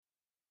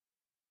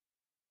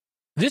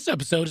This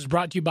episode is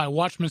brought to you by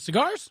Watchman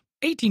Cigars,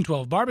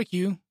 1812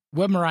 Barbecue,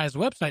 Web Mariah's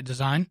website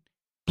design,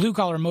 Blue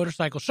Collar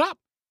Motorcycle Shop,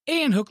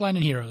 and Hook, Line,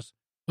 and Heroes.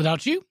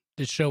 Without you,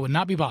 this show would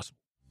not be possible.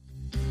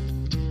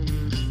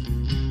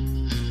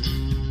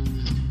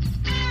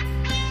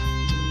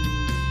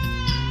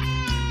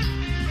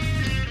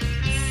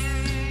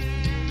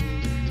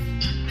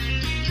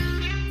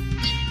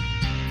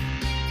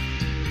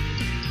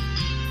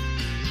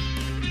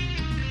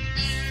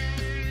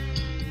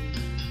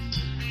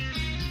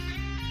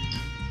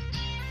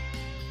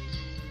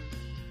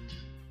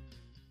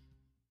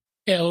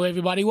 Hello,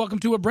 everybody. Welcome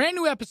to a brand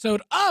new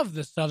episode of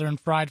the Southern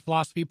Fried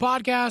Philosophy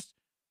Podcast,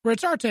 where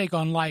it's our take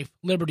on life,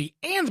 liberty,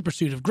 and the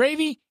pursuit of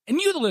gravy,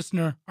 and you, the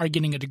listener, are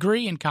getting a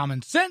degree in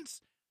common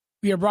sense.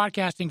 We are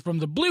broadcasting from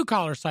the Blue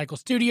Collar Cycle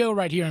Studio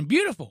right here in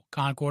beautiful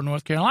Concord,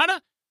 North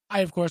Carolina.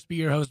 I, of course, be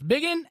your host,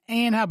 Biggin,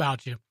 and how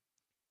about you?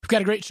 We've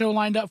got a great show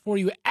lined up for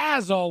you,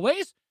 as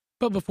always,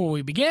 but before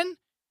we begin,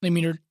 let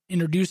me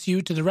introduce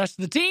you to the rest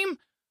of the team.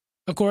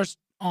 Of course,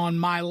 on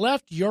my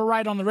left, your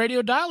right on the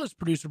radio dial is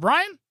producer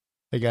Brian.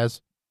 Hey,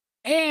 guys.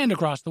 And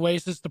across the way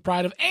sits the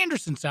pride of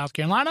Anderson, South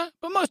Carolina,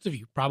 but most of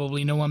you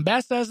probably know him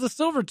best as the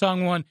Silver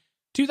Tongue one,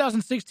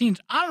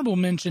 2016's Honorable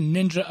Mention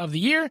Ninja of the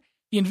Year,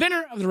 the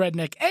inventor of the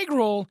Redneck Egg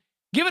Roll.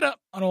 Give it up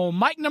on old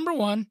mic number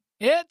one.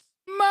 It's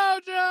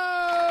Mojo!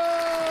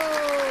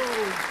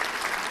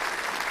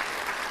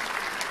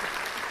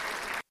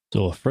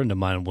 So a friend of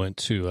mine went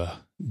to a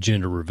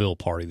gender reveal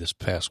party this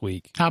past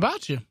week. How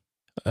about you?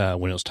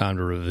 When it was time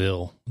to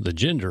reveal the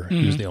gender,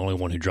 he was the only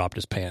one who dropped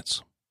his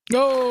pants.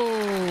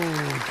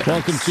 Oh,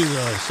 welcome to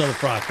the Southern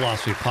Fried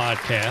Philosophy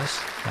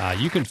Podcast.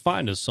 You can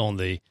find us on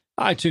the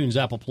iTunes,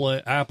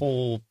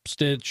 Apple,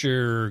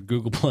 Stitcher,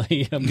 Google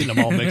Play. I'm getting them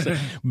all mixed up.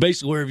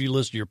 Basically, wherever you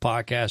listen to your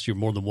podcast, you're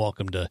more than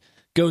welcome to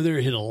go there,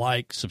 hit a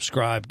like,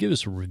 subscribe, give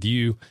us a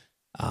review.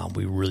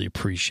 We really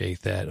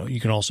appreciate that. You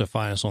can also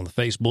find us on the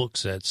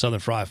Facebooks at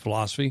Southern Fried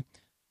Philosophy.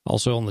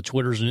 Also on the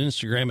Twitters and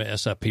Instagram at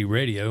SFP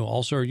Radio.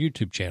 Also our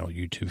YouTube channel,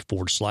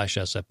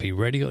 YouTube.com/SFP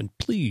Radio. And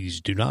please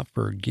do not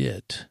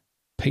forget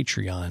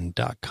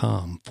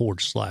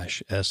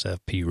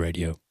patreon.com/SFP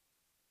Radio.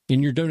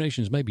 And your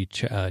donations may be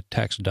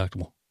tax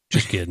deductible.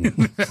 Just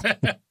kidding.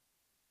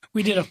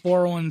 We did a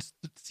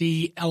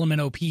 401c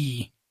element OP.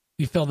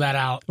 We filled that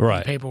out.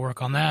 Right.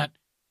 Paperwork on that.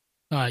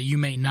 You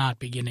may not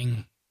be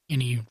getting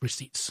any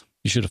receipts.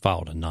 You should have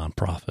filed a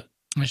nonprofit.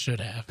 I should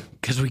have,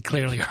 because we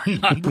clearly are a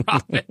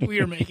nonprofit. We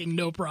are making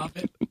no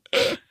profit.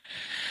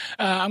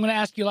 I'm going to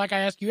ask you like I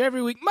ask you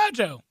every week,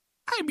 Mojo,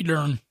 how be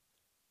doing?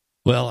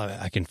 Well,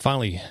 I can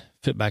finally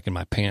fit back in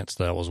my pants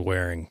that I was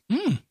wearing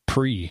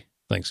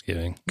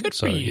pre-Thanksgiving. Good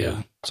for you.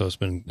 Yeah, so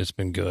it's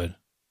been good.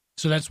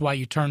 So that's why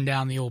you turned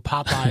down the old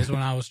Popeyes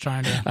when I was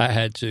trying to. I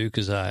had to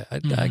because I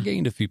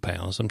gained a few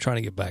pounds. I'm trying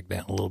to get back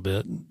down a little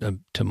bit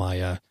to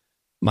my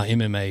my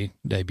MMA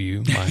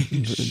debut.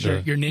 Sure,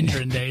 your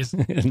ninja days.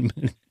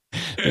 And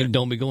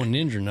don't be going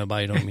ninja.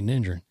 Nobody don't be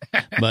ninja.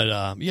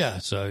 But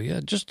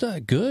just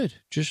good.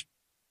 Just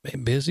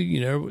busy.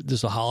 You know, this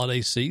is a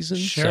holiday season,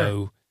 sure.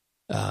 So.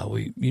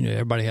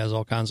 Everybody has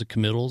all kinds of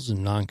committals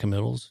and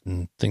non-committals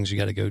and things you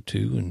got to go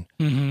to.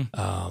 And,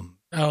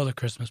 the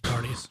Christmas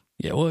parties.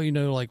 Yeah. Well,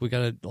 like we got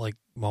to, like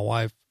my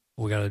wife,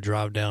 we got to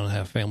drive down and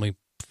have family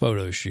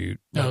photo shoot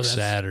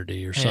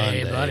Saturday or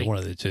Sunday, buddy. One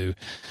of the two.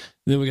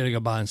 Then we got to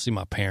go by and see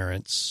my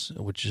parents,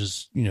 which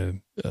is,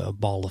 a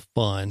ball of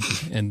fun.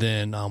 And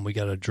then, we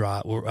got to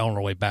drive, we're on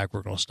our way back.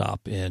 We're going to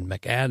stop in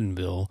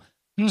McAdenville.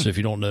 So if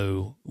you don't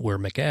know where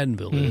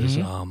McAdenville is,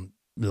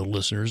 the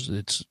listeners,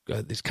 it's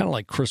kind of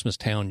like Christmas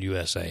Town,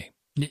 USA.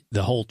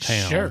 The whole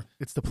town. Sure.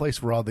 It's the place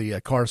where all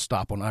the cars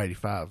stop on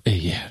I-85.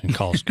 Yeah, and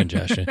cause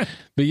congestion.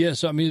 But yeah,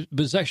 so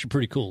but it's actually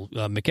pretty cool.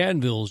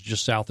 McAdenville is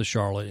just south of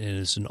Charlotte, and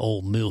it's an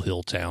old mill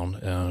hill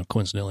town.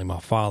 Coincidentally, my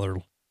father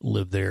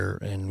lived there,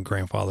 and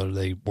grandfather,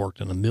 they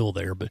worked in a mill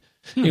there. But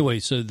anyway,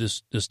 so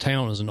this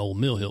town is an old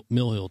mill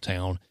hill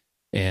town,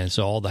 and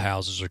so all the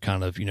houses are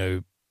kind of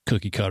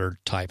cookie cutter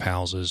type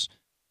houses.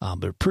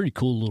 But a pretty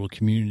cool little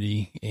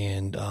community,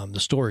 and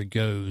the story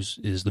goes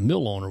is the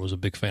mill owner was a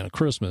big fan of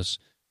Christmas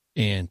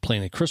and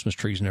planting Christmas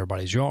trees in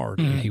everybody's yard,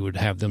 and he would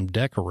have them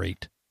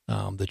decorate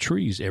the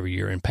trees every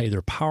year and pay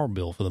their power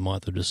bill for the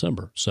month of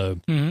December. So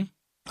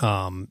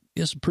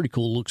it's a pretty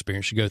cool little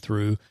experience. You go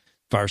through.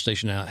 Fire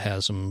station out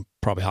has some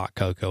probably hot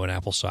cocoa and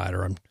apple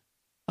cider.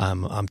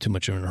 I'm too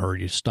much in a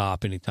hurry to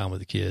stop anytime with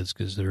the kids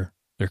because they're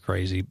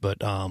crazy. But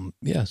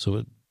just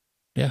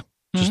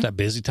that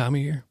busy time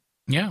of year.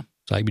 Yeah.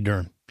 So how you be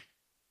doing?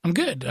 I'm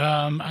good.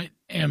 I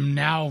am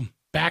now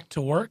back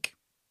to work.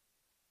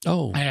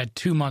 Oh. I had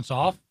 2 months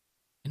off,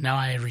 and now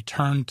I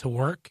returned to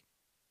work.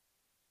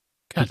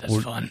 God,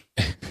 that's fun.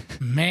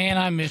 Man,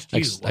 I missed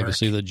you. I can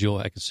see the joy.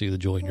 I can see the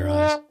joy in your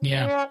eyes.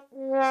 Yeah.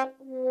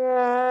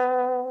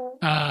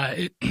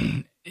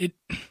 It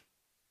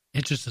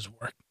just doesn't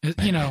work.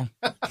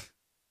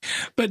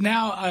 But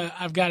now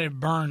I've got it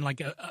burned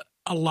like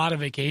a lot of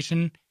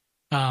vacation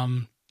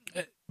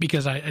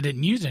because I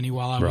didn't use any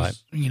while I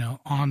was,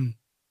 on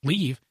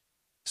leave.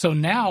 So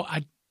now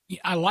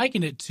I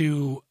liken it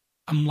to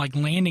I'm like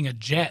landing a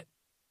jet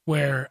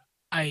where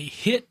I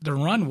hit the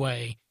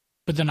runway,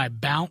 but then I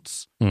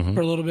bounce Mhm.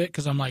 for a little bit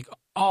because I'm like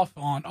off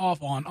on,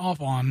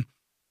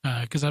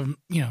 because I'm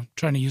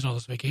trying to use all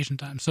this vacation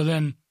time. So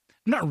then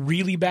I'm not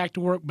really back to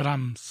work, but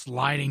I'm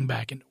sliding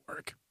back into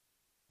work.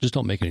 Just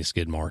don't make any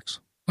skid marks.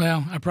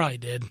 Well, I probably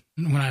did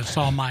when I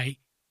saw my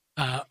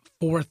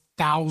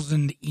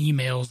 4,000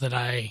 emails that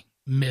I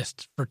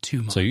missed for 2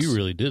 months. So you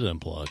really did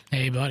unplug.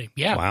 Hey, buddy.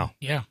 Yeah. Wow.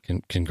 Yeah.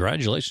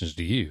 Congratulations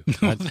to you.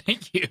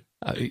 Thank you.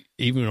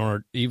 Even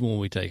when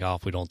we take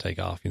off, we don't take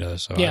off,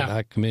 So Yeah.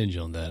 I commend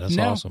you on that. That's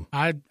No, awesome.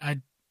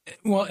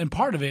 Well, and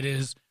part of it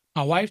is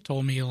my wife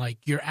told me, like,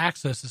 your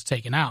access is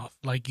taken off.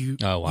 Like, you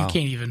wow. you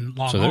can't even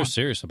log So on. they're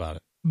serious about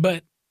it.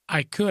 But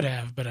I could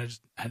have, but I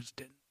just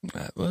didn't.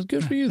 Well, it's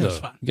good for you, That's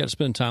though. fine. You got to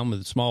spend time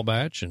with a small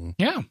batch and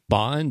Yeah.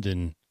 bond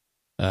and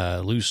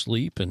lose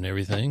sleep and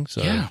everything.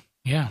 So,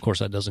 Yeah. of course,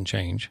 that doesn't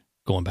change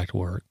going back to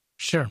work.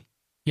 Sure.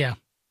 Yeah.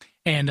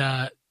 And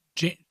the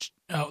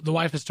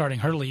wife is starting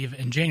her leave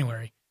in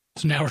January.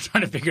 So now we're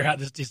trying to figure out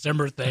this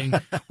December thing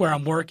where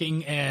I'm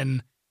working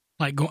and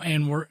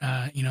we're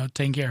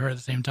taking care of her at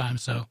the same time.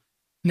 So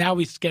now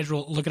we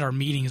look at our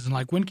meetings and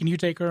like, when can you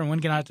take her and when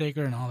can I take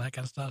her and all that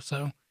kind of stuff.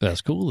 So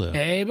That's cool, though.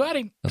 hey,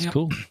 buddy. That's Yeah.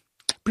 cool.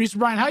 Priest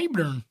Brian, how you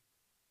doing?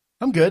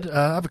 I'm good.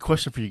 I have a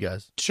question for you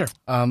guys. Sure.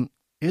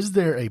 Is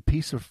there a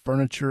piece of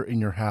furniture in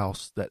your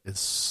house that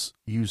is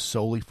used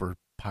solely for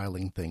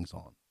piling things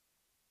on?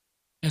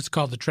 It's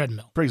called the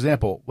treadmill. For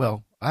example,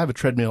 I have a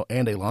treadmill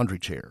and a laundry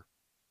chair.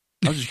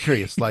 I was just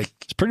curious, like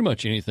It's pretty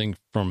much anything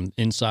from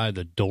inside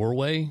the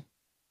doorway.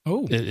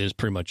 Oh, It is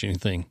pretty much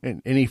anything.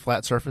 any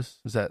flat surface?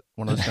 Is that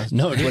one of those kinds?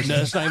 No,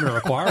 that's not even a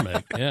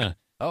requirement. Yeah.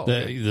 Oh,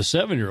 okay. The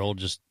 7-year-old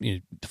just,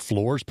 the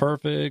floor's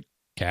perfect,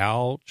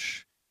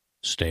 couch,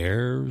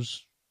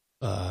 stairs,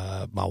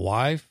 my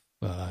wife,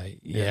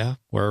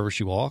 wherever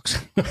she walks.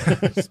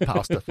 Just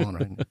pile stuff on,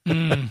 right?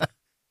 mm,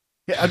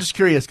 Yeah, I'm just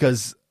curious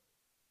because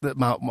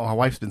my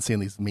wife's been seeing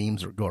these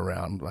memes that go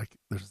around. Like,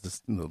 there's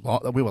this, we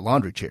have a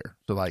laundry chair.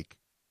 So, like,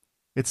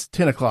 it's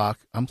 10 o'clock.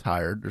 I'm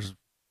tired.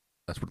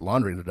 That's what the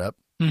laundry ended up.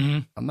 hmm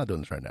I'm not doing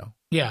this right now.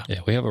 yeah.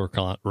 Yeah, we have a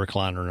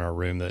recliner in our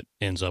room that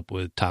ends up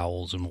with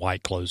towels and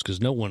white clothes because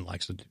no one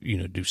likes to,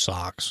 do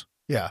socks.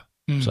 Yeah.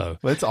 Mm. So,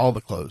 Well, it's all the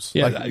clothes.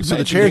 Yeah, so the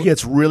imagine chair what-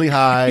 gets really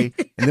high,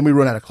 and then we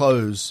run out of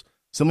clothes.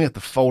 So then we have to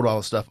fold all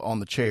the stuff on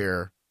the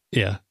chair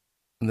yeah.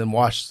 and then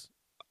wash.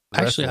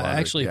 The rest of the laundry.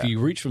 Actually, if Yeah. you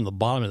reach from the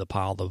bottom of the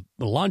pile, the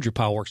laundry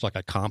pile works like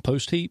a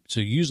compost heap. So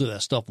usually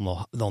that stuff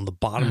on the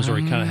bottom is where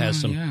it kind of has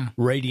some Yeah.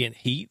 radiant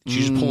heat.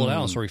 You just pull it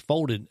out. It's already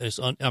folded. It's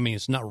not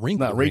It's wrinkled.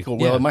 not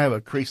wrinkled. Yeah. Well, it might have a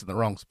crease in the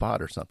wrong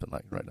spot or something,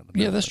 like right down the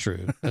middle. Yeah, that's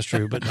true. That's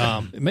true. But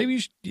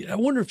maybe I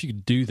wonder if you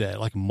could do that,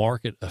 like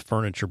market a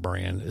furniture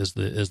brand as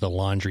the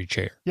laundry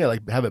chair. Yeah,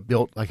 like have it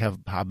built, like have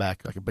high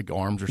back, like a big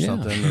arms or Yeah.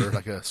 something, or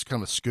like a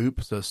kind of a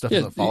scoop so stuff Yeah,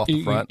 doesn't fall off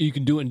the front. you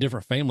can do it in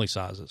different family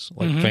sizes,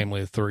 like Mhm.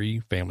 family of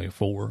 3, family of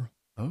 4.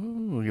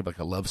 Oh, you have like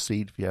a love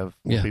seat if you have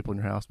 4 Yeah. people in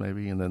your house,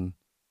 maybe, and then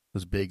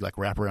those big like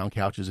wraparound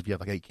couches if you have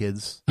like 8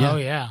 kids. Yeah. Oh,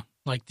 yeah.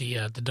 Like the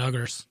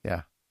Duggars.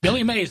 Yeah,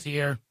 Billy Mays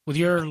here with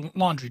your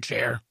laundry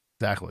chair.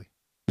 exactly.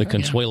 The Yeah.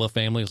 Consuela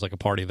family is like a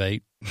party of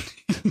 8.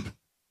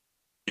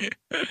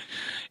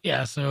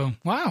 Yeah, so,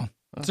 wow.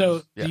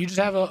 So Yeah. you just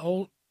have a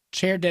old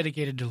chair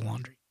dedicated to the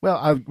laundry. Well,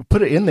 I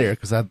put it in there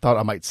because I thought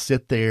I might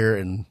sit there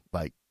and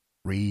like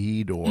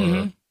read or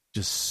Mhm.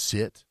 just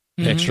sit.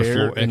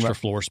 Mhm. Extra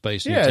floor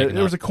space. Yeah,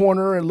 there was a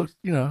corner and looked,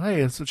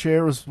 hey, it's a chair.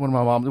 It was one of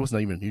my mom's. It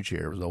wasn't even a new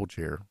chair. It was an old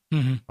chair.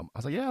 Mhm. I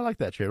was like, yeah, I like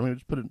that chair. Let me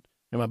just put it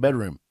in my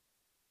bedroom.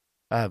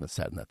 I haven't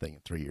sat in that thing in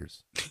 3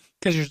 years.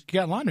 Because you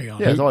got laundry on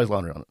Yeah, it. there's always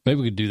laundry on it.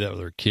 Maybe we could do that with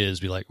our kids.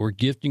 Be like, we're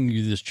gifting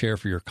you this chair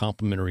for your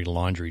complimentary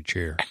laundry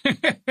chair.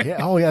 Yeah.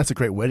 Oh, yeah. It's a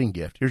great wedding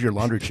gift. Here's your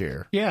laundry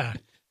chair. Yeah.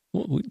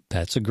 Well,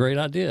 that's a great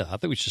idea. I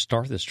think we should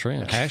start this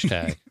trend.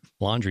 Hashtag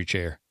laundry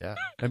chair. Yeah.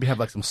 Maybe have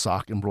like some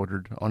sock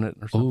embroidered on it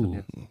or something.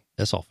 Ooh, Yeah.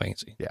 that's all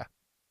fancy.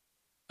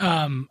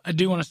 I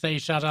do want to say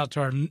shout out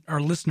to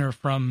our listener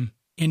from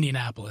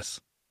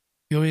Indianapolis.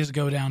 We always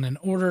go down in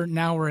order.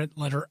 Now we're at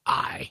letter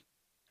I.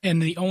 And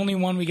the only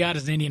one we got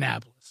is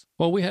Indianapolis.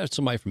 Well, we had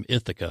somebody from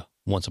Ithaca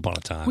once upon a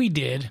time. We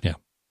did. Yeah.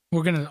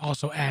 We're going to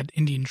also add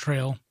Indian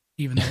Trail,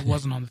 even though it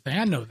wasn't on the thing.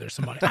 I know there's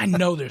somebody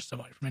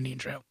from Indian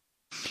Trail.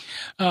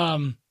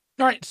 All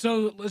right.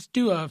 So let's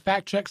do a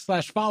fact check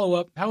 / follow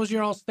up. How was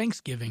your all's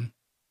Thanksgiving?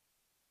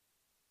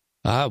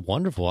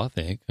 Wonderful, I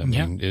think. I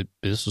Yeah. mean,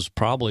 this was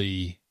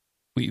probably,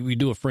 we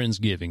do a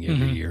Friendsgiving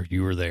every Mhm. year.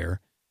 You were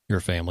there, your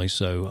family.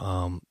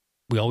 So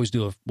we always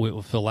do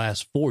for the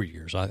last 4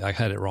 years. I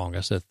had it wrong.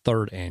 I said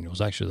third annual.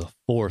 It's actually the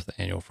 4th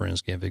annual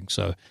Friendsgiving.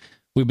 So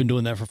we've been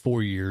doing that for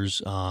 4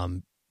 years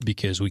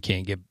because we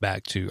can't get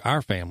back to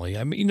our family.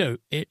 I mean,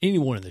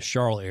 anyone in the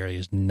Charlotte area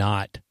is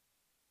not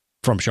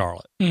from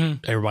Charlotte.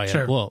 Mm-hmm. Everybody,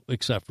 Sure. well,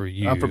 except for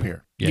you. I'm from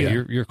here. Yeah,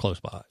 Yeah. you're close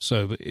by.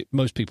 So but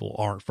most people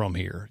aren't from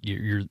here.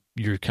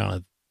 You're kind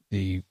of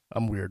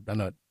I'm weird. I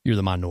know it. you're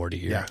the minority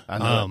here. Yeah, I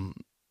know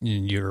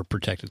and you're a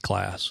protected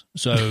class.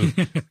 So,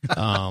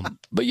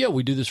 but yeah,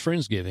 we do this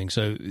Friendsgiving.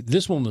 So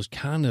this one was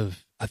kind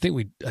of, I think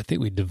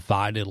we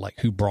divided like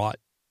who brought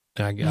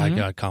And I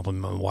got to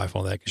compliment my wife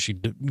on that because she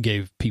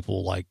gave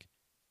people like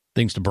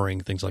things to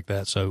bring, things like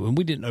that. So, and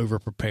we didn't over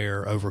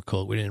prepare,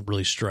 overcook. We didn't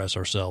really stress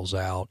ourselves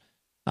out.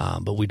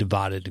 But we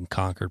divided and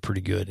conquered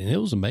pretty good. And it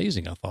was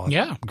amazing, I thought.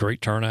 Yeah.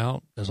 Great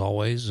turnout, as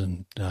always,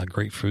 and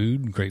great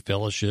food, great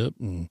fellowship.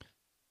 And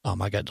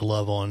I got to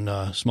love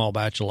on Small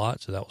Batch a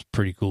lot, so that was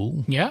pretty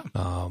cool. Yeah.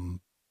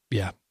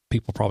 Yeah,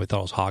 people probably thought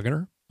I was hogging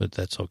her, but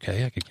that's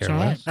okay. I could care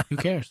less. Who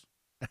cares?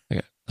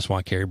 That's why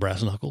I carry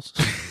brass knuckles.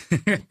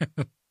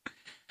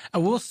 I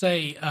will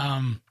say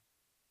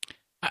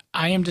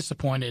I am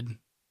disappointed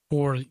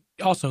for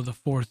also the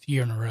 4th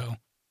year in a row.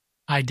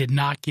 I did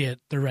not get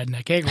the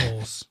redneck egg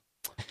rolls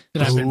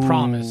that I've been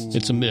promised.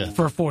 It's a myth.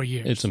 For 4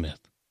 years. It's a myth.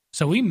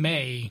 So we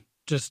may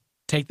just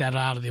take that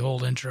out of the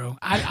whole intro.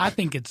 I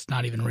think it's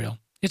not even real.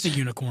 It's a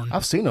unicorn.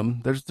 I've seen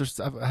them.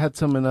 I had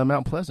some in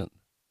Mount Pleasant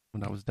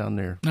when I was down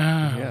there.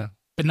 Yeah.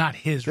 But not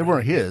his. They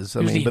weren't his.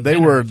 I Who's mean, the but they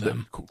inventor were of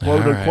them? quote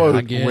unquote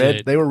red.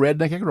 it. They were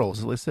redneck egg rolls.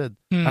 As they said.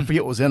 Hmm. I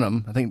forget what was in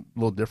them. I think a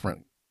little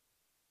different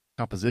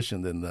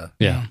composition than the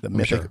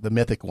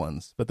mythic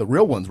ones. But the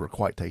real ones were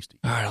quite tasty.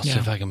 All right, I'll see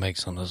if I can make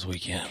some this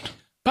weekend.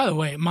 By the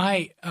way,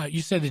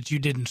 you said that you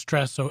didn't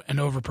stress and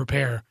over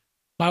prepare.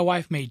 My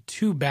wife made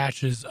 2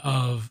 batches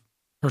of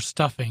her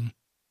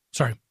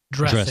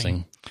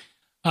dressing.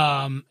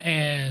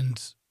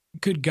 And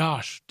good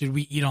gosh, did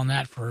we eat on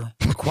that for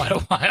quite a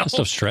while? That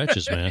stuff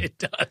stretches, man. It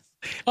does.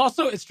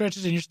 Also, it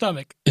stretches in your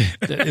stomach.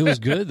 It was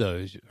good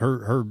though.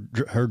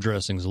 Her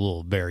dressing's a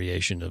little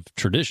variation of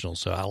traditional,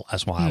 so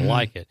that's why I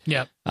like it.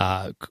 Yep.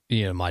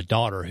 My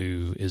daughter,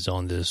 who is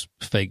on this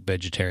fake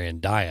vegetarian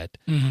diet,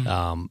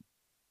 Mm-hmm.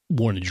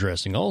 wanted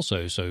dressing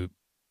also. So,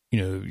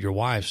 your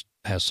wife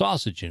has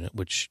sausage in it,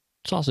 which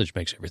sausage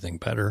makes everything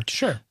better.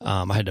 Sure.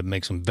 I had to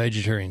make some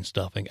vegetarian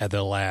stuffing at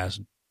the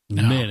last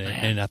minute,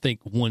 and I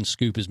think 1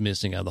 scoop is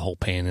missing out of the whole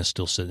pan. Is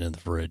still sitting in the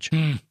fridge,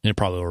 and it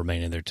probably will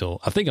remain in there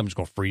till I think I'm just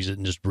going to freeze it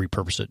and just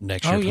repurpose it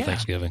next year for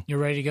Thanksgiving. You're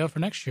ready to go for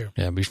next year.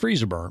 Yeah, it'll be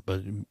freezer burnt,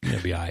 but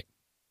it'll be all right.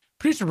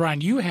 Producer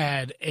Brian, you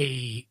had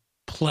a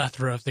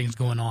plethora of things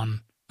going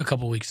on a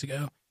couple weeks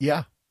ago.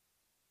 Yeah,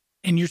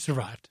 and you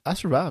survived. I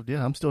survived.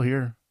 Yeah, I'm still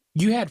here.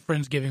 You had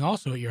Friendsgiving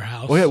also at your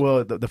house. Oh yeah,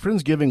 well, the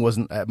Friendsgiving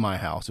wasn't at my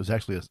house. It was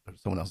actually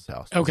someone else's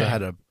house. Okay, I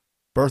had a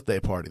birthday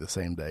party the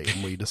same day,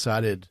 and we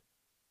decided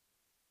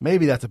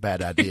maybe that's a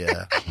bad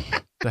idea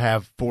to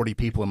have 40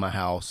 people in my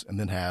house and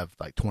then have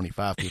like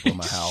 25 people in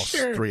my house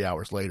Sure. 3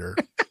 hours later.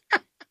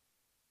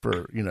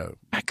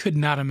 I could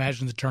not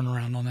imagine the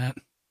turnaround on that.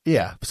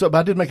 Yeah, but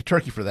I did make a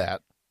turkey for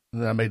that,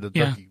 and then I made the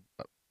turkey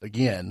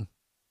again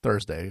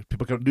Thursday.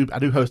 I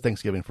do host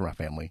Thanksgiving for my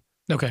family.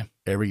 Okay,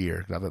 every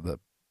year. I have the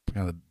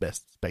kind of the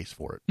best space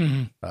for it.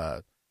 Mm-hmm.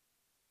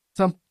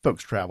 Some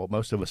folks travel.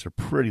 Most of us are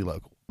pretty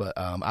local, but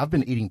I've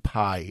been eating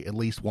pie at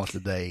least once a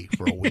day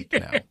for a week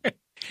now.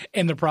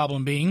 And the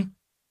problem being,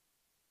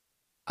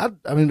 I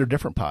mean, they're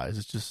different pies.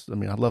 It's just, I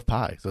love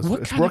pie, so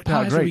what it's kind worked of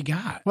out pies great. do we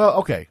got? Well,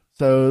 okay,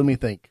 so let me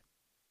think.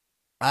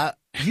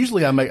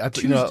 Usually I make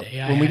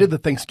when we did the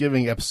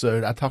Thanksgiving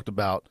episode, I talked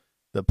about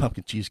the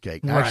pumpkin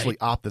cheesecake. I actually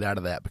opted out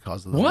of that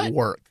because of the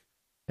work,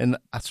 and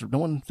no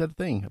one said a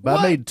thing. But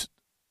I made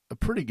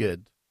pretty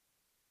good.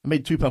 I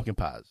made 2 pumpkin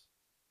pies,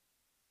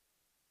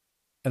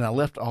 and I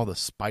left all the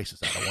spices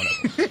out of one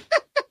of them.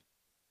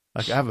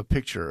 Like I have a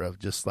picture of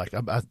just like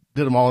I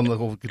did them all in the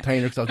little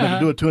container because I was going to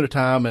do it 2 at a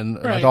time,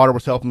 and my daughter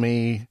was helping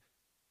me.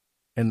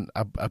 And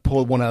I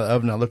pulled one out of the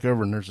oven. And I look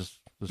over, and there's this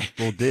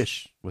little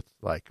dish with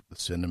like the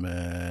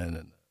cinnamon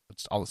and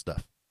all the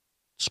stuff,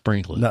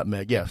 sprinkle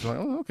nutmeg. Yeah, so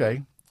I'm like,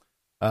 okay.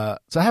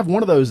 So I have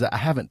one of those that I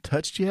haven't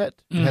touched yet.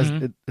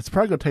 It's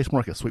probably going to taste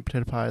more like a sweet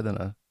potato pie than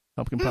a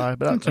pumpkin pie,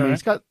 but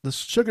it's got the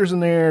sugars in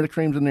there, the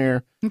cream's in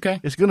there.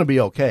 Okay, it's going to be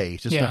okay.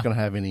 It's just not going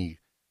to have any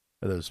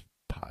of those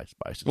pie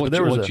spices.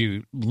 What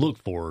you look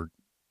for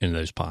in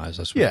those pies?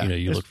 That's what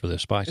you look for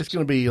those spices. It's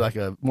going to be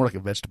more like a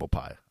vegetable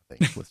pie, I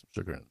think, with some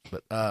sugar in it.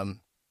 But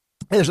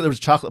there was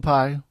chocolate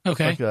pie.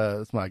 Okay,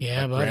 it's my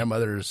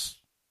grandmother's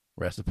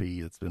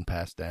recipe that's been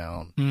passed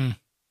down.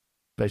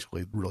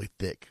 Basically, really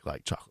thick,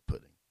 like chocolate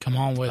pudding. Come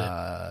on with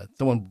it.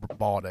 Someone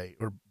bought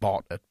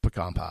a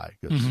pecan pie.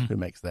 Who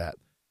makes that?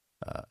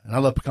 And I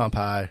love pecan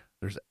pie.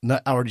 There's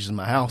nut allergies in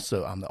my house,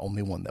 so I'm the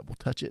only one that will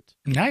touch it.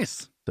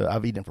 Nice. So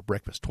I've eaten it for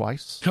breakfast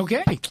twice.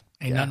 Okay.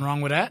 Ain't nothing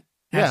wrong with that.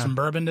 Add some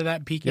bourbon to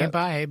that pecan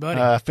pie. Hey,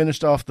 buddy.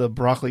 Finished off the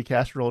broccoli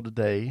casserole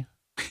today,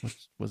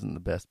 which wasn't the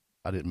best.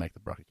 I didn't make the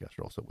broccoli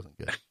casserole, so it wasn't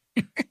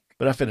good.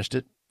 But I finished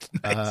it.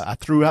 Nice. I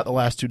threw out the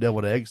last 2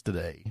 deviled eggs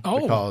today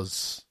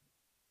because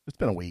it's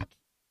been a week.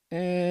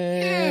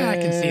 Yeah,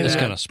 I can see that. It's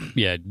kind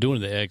of,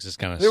 doing the eggs is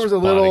kind of There was a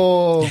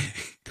little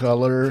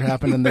color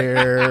happening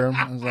there.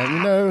 I was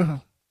like,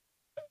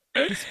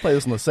 let's play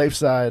this on the safe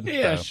side.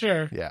 Yeah,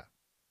 sure. Yeah.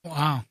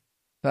 Wow.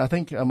 I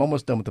think I'm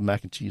almost done with the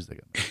mac and cheese they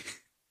got.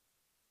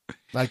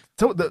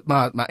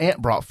 My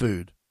aunt brought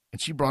food,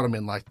 and she brought them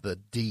in like the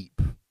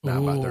deep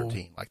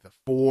 9x13, like the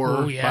 4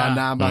 by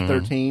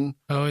 9x13.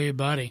 Oh, yeah,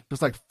 buddy.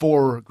 Just like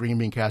 4 green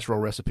bean casserole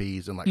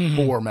recipes and like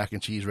 4 mac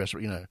and cheese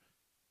recipes.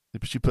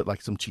 She put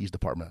like some cheese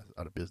department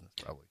out of business,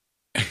 probably.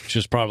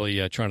 She's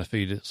probably trying to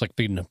feed. It's like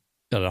feeding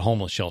at a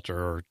homeless shelter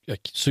or a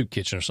soup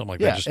kitchen or something like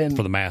that, just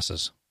for the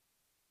masses.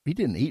 We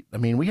didn't eat. I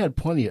mean, we had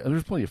there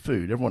was plenty of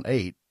food. Everyone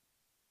ate,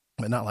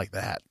 but not like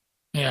that.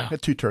 Yeah. We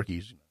had 2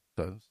 turkeys.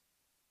 So.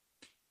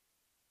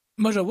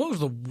 Mojo, what was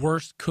the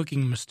worst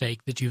cooking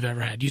mistake that you've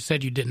ever had? You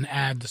said you didn't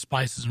add the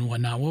spices and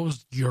whatnot. What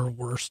was your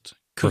worst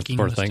cooking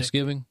for mistake?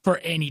 Thanksgiving? For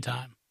any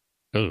time.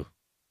 Oh.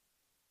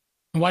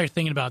 And while you're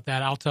thinking about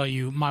that, I'll tell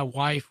you, my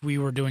wife, we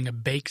were doing a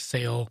bake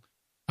sale,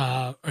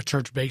 a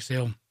church bake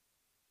sale.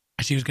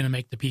 She was going to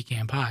make the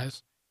pecan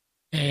pies.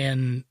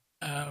 And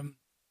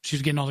she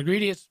was getting all the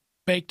ingredients,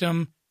 baked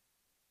them,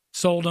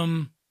 sold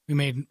them. We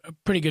made a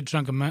pretty good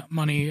chunk of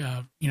money,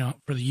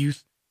 for the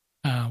youth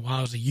while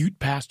I was a youth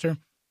pastor.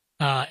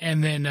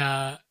 And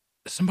then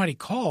somebody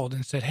called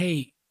and said,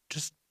 "Hey,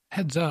 just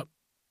heads up.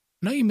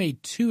 I know you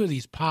made 2 of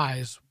these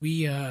pies.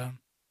 We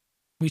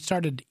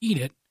started to eat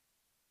it.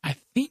 I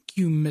think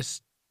you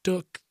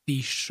mistook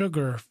the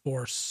sugar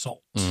for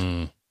salt."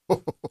 Mm.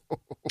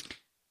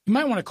 You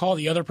might want to call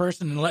the other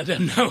person and let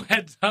them know,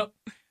 heads up.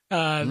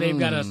 They've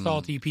got a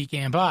salty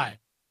pecan pie.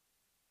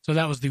 So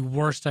that was the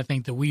worst, I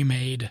think, that we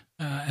made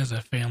as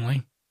a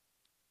family.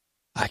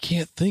 I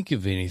can't think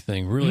of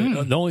anything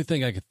really. The only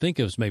thing I could think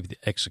of is maybe the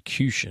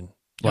execution.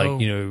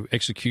 Like,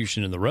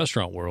 execution in the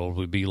restaurant world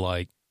would be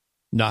like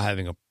not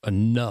having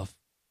enough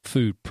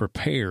food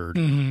prepared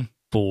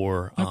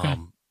for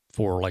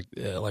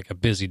like a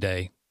busy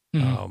day.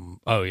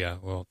 Oh yeah.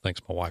 Well,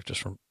 thanks. My wife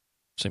just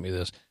sent me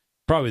this.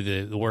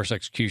 Probably the worst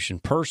execution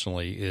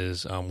personally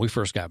is we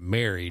first got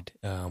married.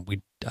 I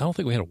don't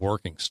think we had a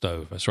working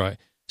stove. That's right.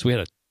 So we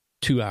had a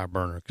 2-hour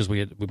burner because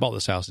we bought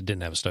this house that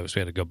didn't have a stove, so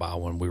we had to go buy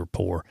one. We were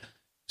poor,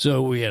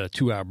 so we had a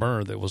 2-hour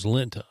burner that was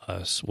lent to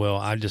us. Well,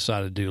 I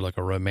decided to do like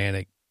a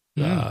romantic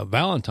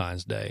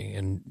Valentine's Day,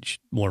 and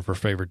one of her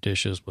favorite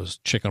dishes was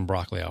chicken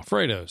broccoli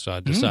Alfredo. So I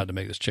decided to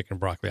make this chicken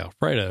broccoli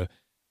Alfredo.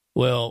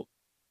 Well,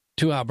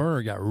 2-hour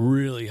burner got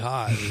really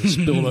hot. It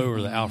spilled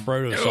over the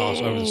Alfredo sauce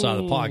over the side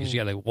of the pot because you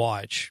got to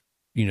watch,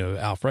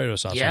 Alfredo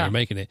sauce when you're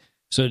making it.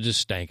 So it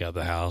just stank up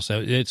the house.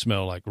 It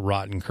smelled like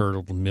rotten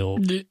curdled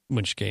milk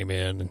when she came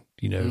in.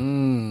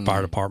 And,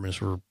 fire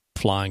departments were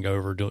flying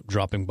over,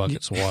 dropping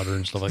buckets of water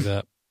and stuff like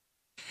that.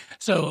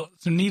 So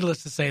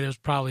needless to say, there's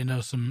probably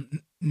no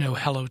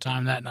hello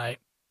time that night.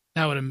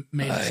 That would have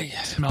made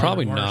it smell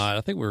probably worse. not.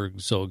 I think we were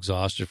so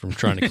exhausted from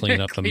trying to clean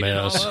up the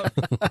mess.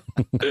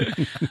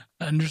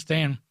 I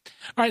understand.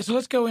 All right, so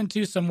let's go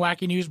into some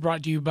wacky news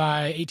brought to you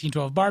by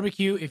 1812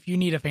 Barbecue. If you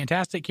need a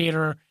fantastic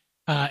caterer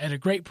at a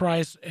great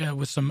price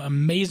with some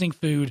amazing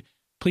food,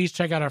 please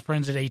check out our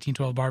friends at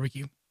 1812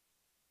 Barbecue.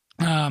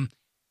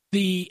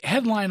 The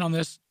headline on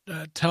this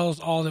tells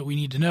all that we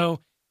need to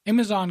know.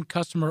 Amazon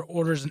customer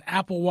orders an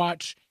Apple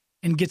Watch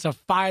and gets a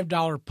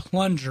 $5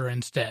 plunger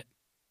instead.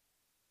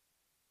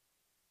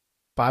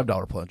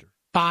 $5 plunger.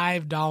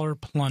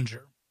 $5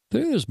 plunger. I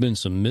think there's been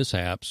some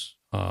mishaps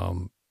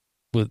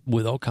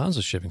with all kinds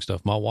of shipping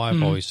stuff. My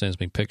wife always sends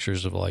me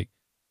pictures of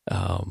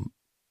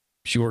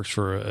she works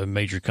for a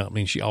major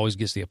company, and she always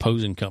gets the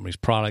opposing company's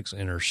products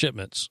in her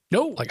shipments.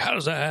 No. Like, how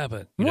does that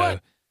happen?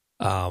 What?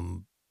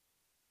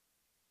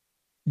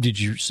 Did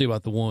you see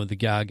about the one with the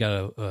guy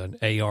got an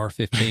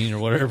AR-15 or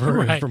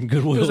whatever from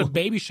Goodwill? It was a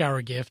baby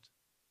shower gift.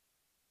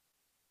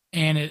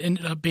 And it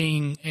ended up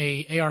being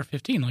a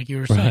AR-15, like you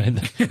were saying.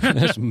 Right.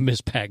 That's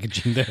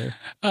mispackaging there.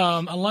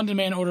 A London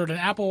man ordered an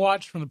Apple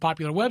Watch from the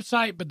popular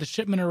website, but the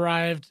shipment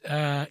arrived.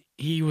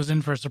 He was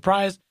in for a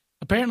surprise.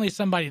 Apparently,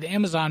 somebody at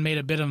Amazon made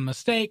a bit of a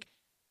mistake.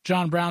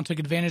 John Brown took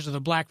advantage of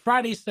the Black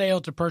Friday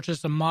sale to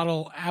purchase a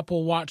model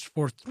Apple Watch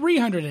for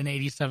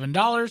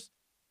 $387.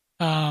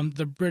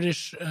 The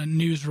British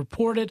news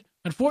reported.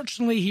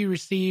 Unfortunately, he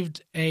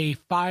received a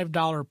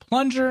 $5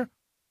 plunger.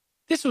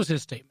 This was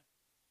his statement.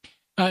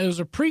 It was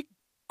a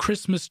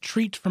pre-Christmas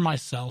treat for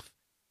myself,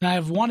 and I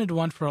have wanted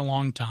one for a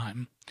long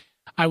time.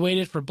 I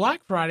waited for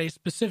Black Friday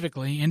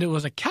specifically, and it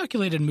was a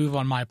calculated move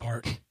on my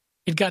part.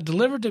 It got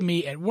delivered to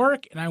me at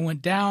work, and I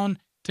went down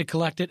to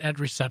collect it at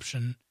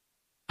reception.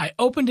 I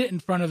opened it in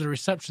front of the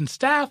reception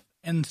staff,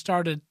 and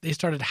they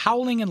started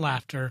howling in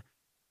laughter.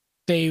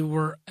 They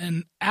were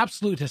in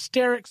absolute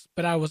hysterics,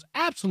 but I was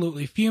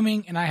absolutely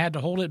fuming, and I had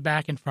to hold it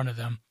back in front of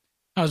them.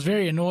 I was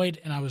very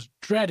annoyed, and I was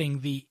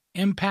dreading the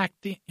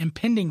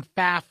impending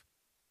faff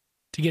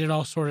to get it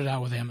all sorted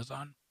out with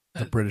Amazon.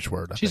 A British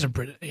word. It's a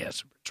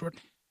British word.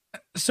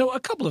 So a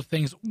couple of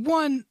things.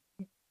 One,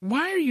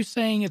 why are you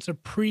saying it's a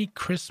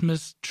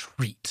pre-Christmas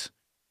treat?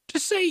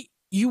 Just say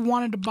you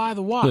wanted to buy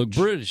the watch. Look,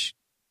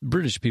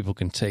 British people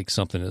can take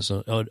something that's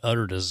an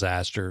utter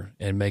disaster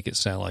and make it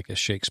sound like a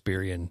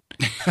Shakespearean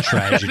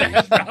tragedy.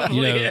 That's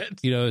probably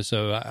it.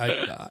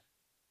 So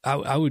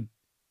I would.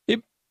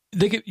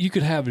 You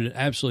could have an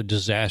absolutely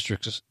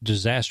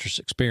disastrous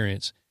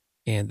experience,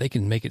 and they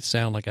can make it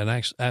sound like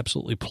an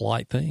absolutely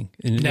polite thing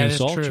and that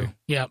insult is true.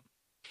 you.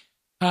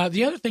 Yep.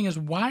 The other thing is,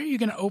 why are you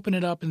going to open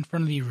it up in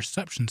front of the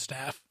reception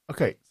staff?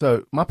 Okay,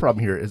 so my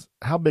problem here is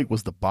how big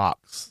was the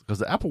box? Because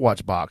the Apple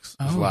Watch box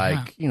is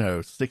like,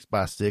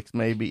 6x6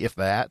 maybe, if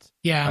that.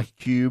 Yeah. Like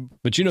a cube.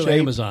 But you know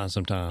shape. Amazon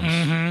sometimes.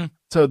 Mm-hmm.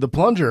 So the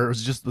plunger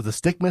was just the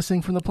stick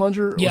missing from the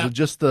plunger? Or Yeah. was it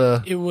just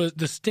the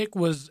The stick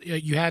was,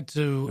 you had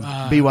to.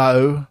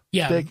 BYO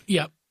yeah. stick?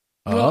 Yeah.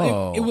 Well,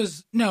 Oh. it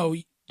was, no,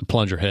 The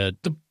plunger head.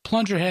 the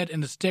plunger head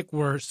and the stick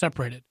were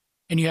separated.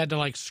 And you had to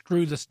like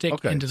screw the stick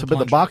Okay, into the but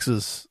plunger. the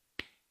boxes,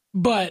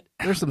 But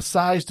there's some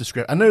size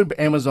discrepancy. I know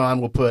Amazon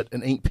will put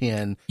an ink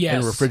pen in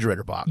Yes. a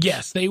refrigerator box.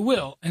 yes, they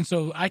will. And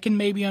so I can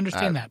maybe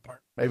understand that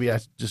part. Maybe I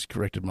just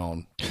corrected my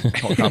own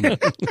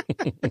comment.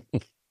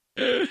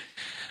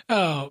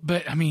 Oh,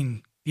 but I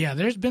mean, yeah,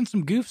 there's been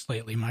some goofs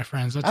lately, my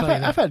friends. I'll tell you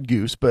that. I've had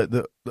Goose, but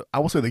I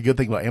will say the good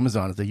thing about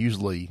Amazon is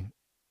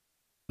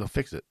they'll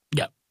fix it.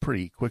 Yep.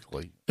 Pretty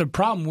quickly. The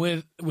problem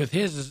with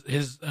his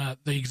is the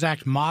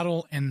exact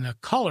model and the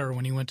color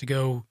when he went to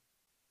go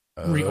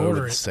reorder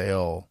the it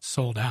sale,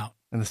 sold out.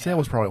 and the sale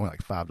was probably only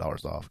like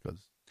 $5 off because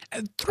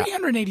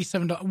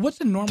 $387. What's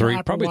the normal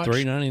Apple Probably Watch?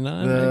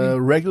 $399.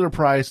 the regular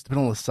price,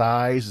 depending on the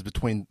size, is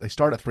they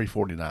start at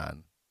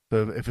 $349.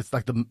 So if it's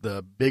like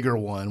the bigger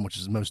one, which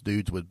is most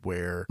dudes would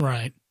wear,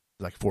 Right. it's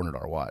like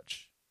 $400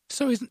 watch.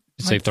 So he's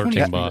Save like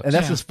 13 $20. bucks. And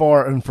that's Yeah. as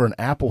far, and for an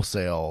Apple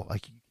sale,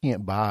 like you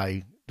can't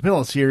buy, depending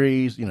on the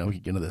series, we can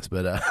get into this,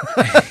 but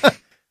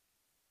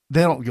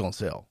they don't go on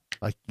sale.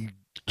 Like they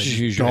Just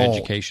use your don't.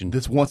 education.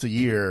 This once a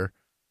year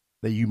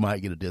that you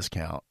might get a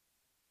discount.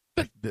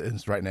 Like,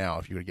 it's right now,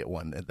 if you would get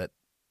one,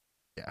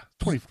 yeah,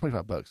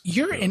 $25.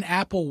 You're in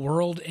Apple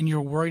World and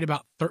you're worried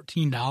about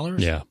 $13?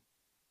 Yeah.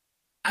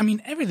 I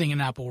mean, everything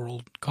in Apple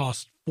World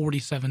costs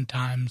 47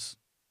 times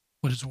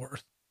what it's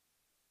worth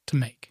to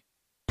make.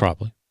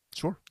 Probably.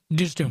 Sure.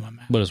 Just doing my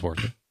math. But it's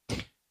worth it.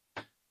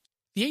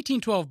 The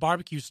 1812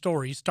 barbecue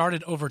story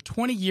started over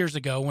 20 years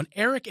ago when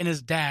Eric and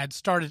his dad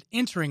started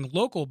entering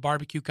local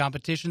barbecue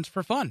competitions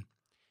for fun.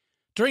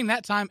 During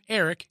that time,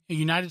 Eric, a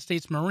United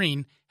States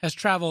Marine, has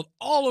traveled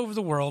all over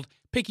the world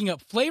picking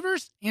up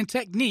flavors and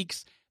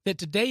techniques that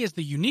today is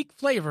the unique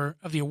flavor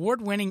of the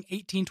award-winning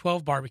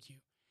 1812 barbecue.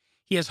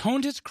 He has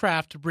honed his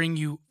craft to bring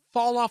you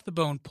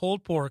fall-off-the-bone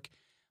pulled pork,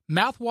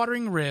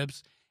 mouth-watering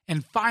ribs,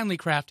 and finely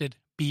crafted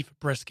beef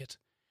brisket.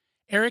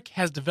 Eric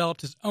has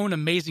developed his own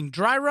amazing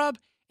dry rub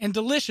and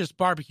delicious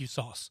barbecue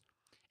sauce.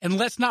 And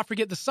let's not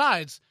forget the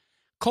sides: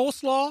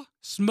 coleslaw,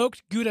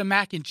 smoked Gouda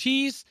mac and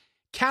cheese,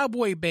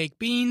 cowboy baked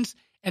beans,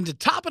 and to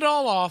top it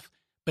all off,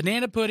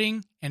 banana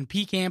pudding and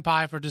pecan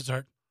pie for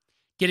dessert.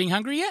 Getting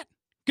hungry yet?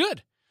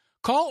 Good.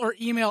 Call or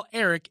email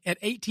Eric at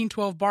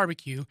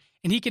 1812barbecue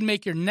and he can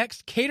make your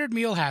next catered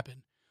meal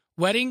happen.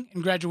 Wedding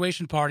and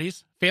graduation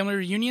parties, family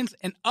reunions,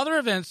 and other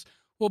events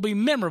will be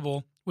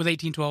memorable with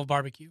 1812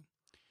 barbecue.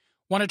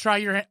 Want to try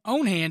your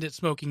own hand at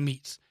smoking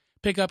meats?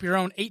 Pick up your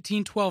own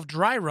 1812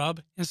 dry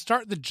rub and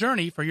start the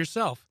journey for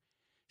yourself.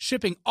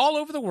 Shipping all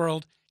over the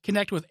world,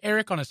 connect with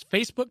Eric on his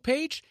Facebook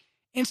page,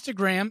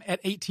 Instagram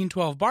at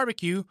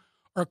 1812barbecue,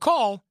 or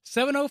call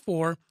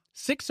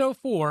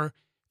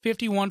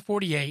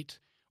 704-604-5148,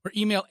 or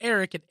email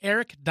Eric at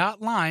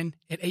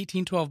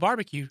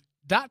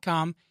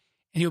eric.line@1812barbecue.com,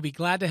 and he'll be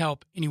glad to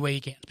help any way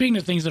he can. Speaking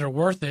of things that are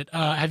worth it,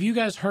 have you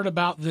guys heard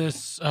about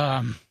this,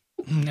 and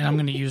I'm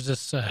going to use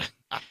this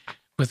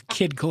with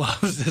kid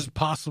gloves as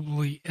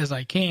possibly as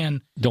I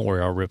can. Don't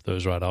worry, I'll rip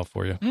those right off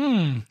for you.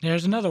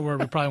 There's another word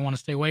we probably want to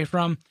stay away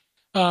from.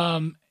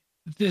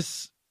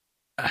 This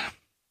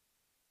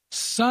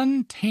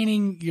sun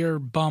tanning your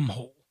bum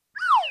hole.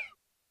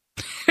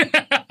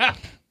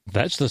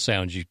 That's the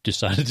sound you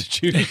decided to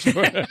choose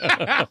for.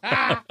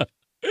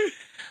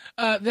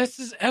 This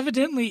is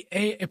evidently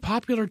a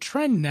popular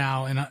trend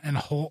now in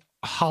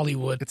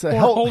Hollywood. It's a Or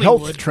health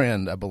Hollywood.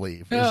 trend, I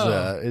believe.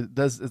 Oh.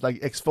 It's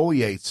like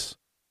exfoliates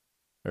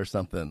or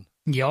something.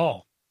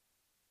 Y'all,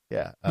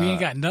 Yeah. we ain't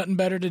got nothing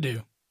better to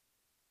do.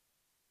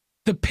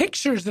 The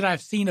pictures that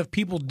I've seen of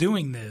people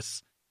doing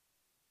this,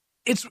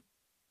 it's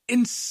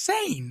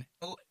insane.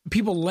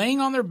 People laying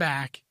on their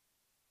back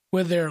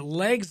with their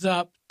legs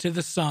up to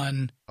the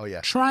sun, Oh,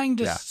 yeah. trying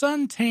to Yeah.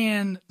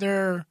 suntan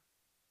their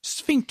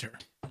sphincter.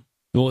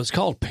 Well, it's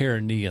called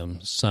perineum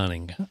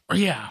sunning.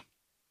 Yeah.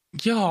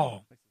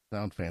 Y'all,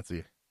 Sound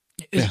fancy.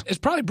 it's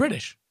probably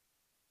British.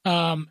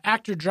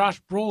 Actor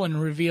Josh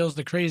Brolin reveals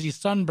the crazy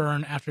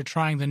sunburn after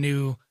trying the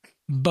new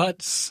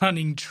butt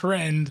sunning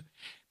trend.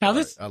 Now,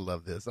 this, I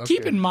love this.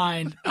 keep Okay. in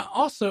mind,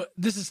 also,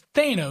 this is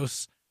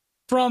Thanos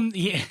from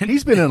the end.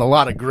 He's been in a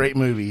lot of great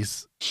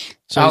movies So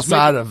he's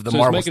outside making- of the so he's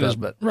Marvel making stuff, his-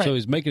 but Right. So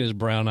he's making his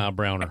brown eye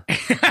browner.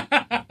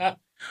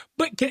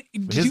 But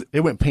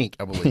it went pink,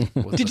 I believe.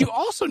 did you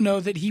also know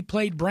that he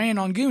played Bran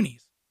on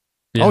Goonies?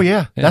 Oh,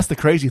 yeah. That's the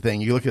crazy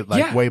thing. You look at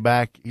Yeah. way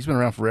back, he's been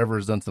around forever,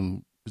 he's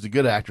a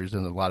good actor, he's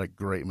done a lot of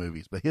great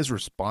movies, but his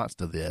response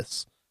to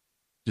this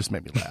just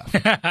made me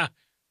laugh.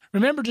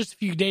 Remember just a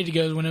few days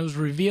ago when it was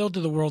revealed to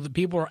the world that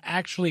people are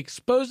actually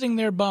exposing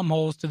their bum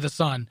holes to the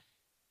sun.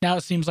 Now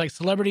it seems like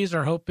celebrities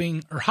are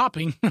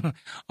hopping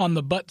on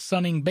the butt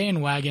sunning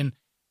bandwagon, and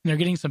they're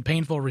getting some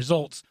painful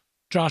results.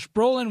 Josh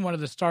Brolin, one of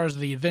the stars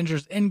of the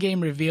Avengers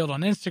Endgame, revealed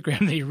on Instagram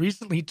that he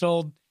recently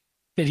told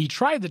that he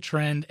tried the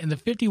trend, and the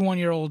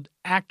 51-year-old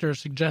actor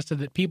suggested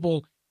that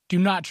people do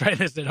not try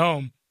this at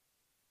home.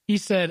 He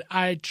said,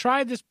 I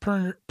tried this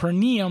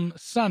perineum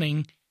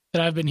sunning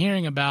that I've been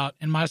hearing about,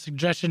 and my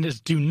suggestion is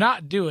do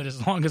not do it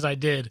as long as I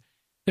did.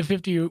 The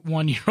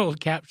 51-year-old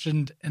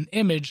captioned an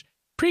image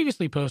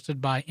previously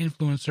posted by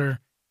influencer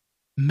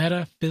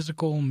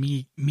Metaphysical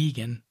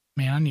Megan.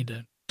 Man, I need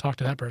to talk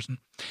to that person.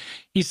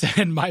 He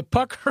said, my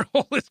pucker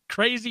hole is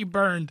crazy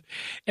burned,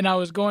 and I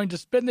was going to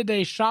spend the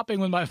day shopping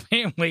with my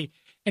family,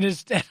 and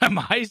instead I'm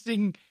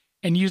icing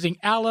and using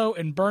aloe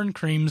and burn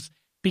creams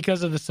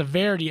because of the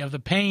severity of the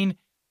pain.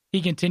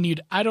 He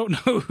continued, I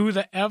don't know who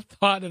the F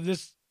thought of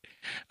this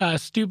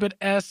stupid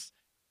S,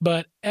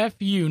 but F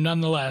you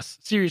nonetheless.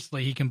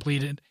 Seriously, he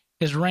completed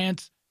his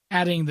rant,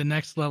 adding the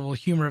next level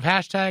humor of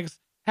hashtags,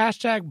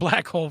 hashtag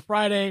Black Hole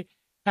Friday,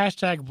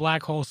 hashtag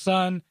Black Hole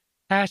Sun,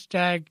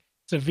 hashtag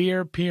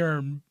severe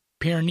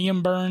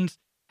perineum burns,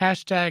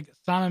 hashtag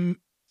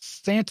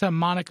Santa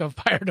Monica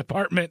Fire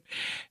Department,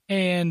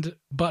 and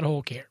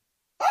butthole care.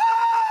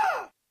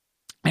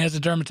 As a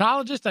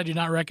dermatologist, I do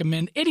not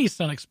recommend any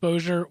sun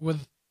exposure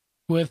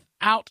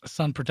without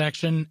sun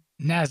protection,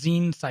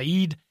 Nazeen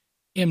Saeed,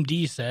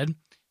 MD, said.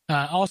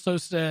 Also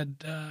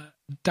said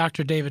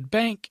Dr. David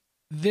Bank,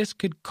 this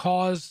could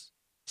cause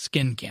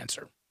skin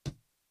cancer.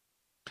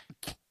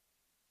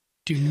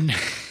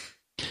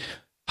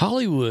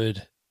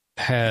 Hollywood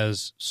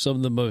has some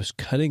of the most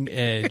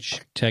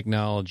cutting-edge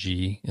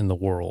technology in the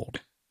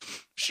world.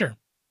 Sure.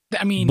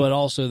 I mean... But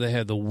also they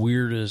have the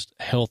weirdest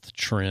health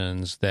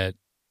trends that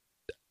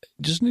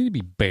just need to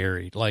be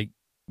buried. Like,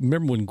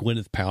 remember when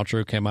Gwyneth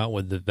Paltrow came out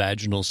with the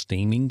vaginal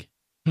steaming?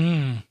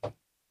 Mm.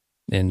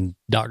 And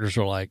doctors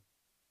were like,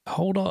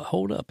 hold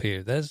up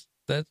here.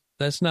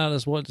 That's not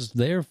as what it's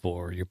there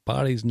for. Your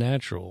body's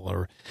natural.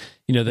 Or,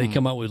 they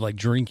come out with like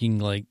drinking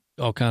like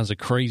all kinds of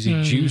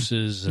crazy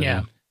juices. And,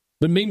 yeah.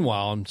 But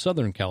meanwhile, in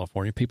Southern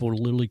California, people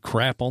literally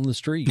crap on the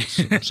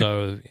streets.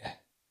 So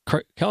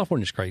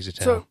California's crazy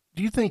town. So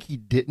do you think he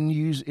didn't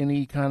use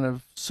any kind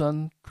of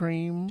sun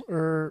cream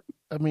or,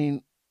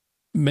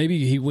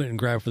 maybe he went and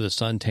grabbed for the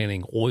sun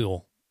tanning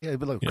oil. Yeah,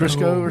 but like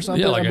Crisco or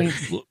something? Yeah,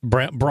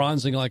 like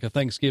bronzing like a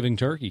Thanksgiving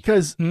turkey.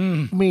 Because,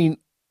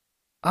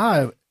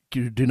 I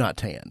do not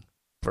tan,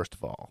 first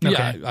of all. Okay.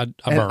 I Yeah, I and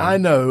burn. I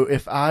know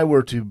if I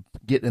were to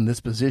get in this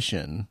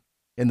position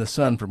in the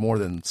sun for more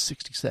than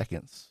 60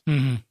 seconds,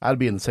 I'd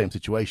be in the same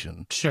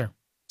situation. Sure.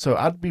 So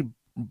I'd be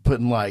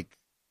putting like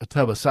a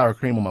tub of sour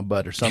cream on my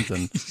butt or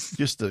something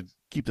just to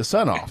keep the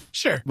sun off.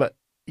 Sure. But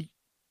you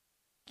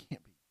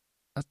can't be.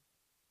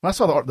 When I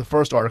saw the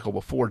first article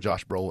before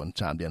Josh Brolin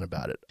chimed in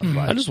about it, I was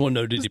like, I just want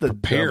to know, did he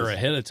prepare dumbest.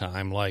 ahead of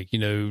time? Like, did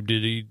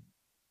he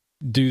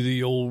do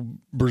the old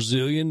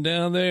Brazilian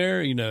down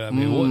there?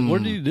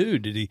 What did he do?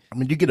 Did he?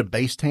 you get a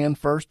base tan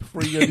first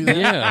before you go do that?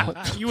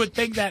 Yeah. You would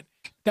think that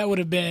would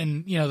have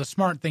been, the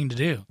smart thing to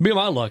do. Me and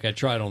my luck, I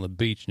tried on the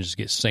beach and just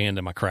get sand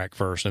in my crack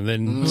first, and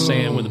then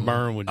sand with a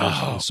burn with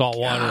just salt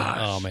water.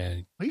 Oh,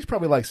 man. He's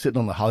probably like sitting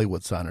on the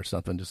Hollywood sign or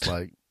something, just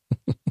like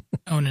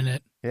owning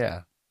it.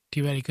 Yeah.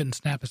 Too bad he couldn't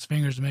snap his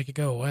fingers to make it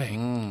go away.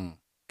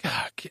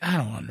 God, I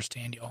don't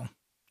understand y'all.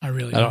 I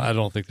really don't. I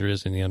don't think there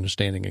is any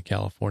understanding of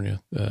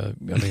California.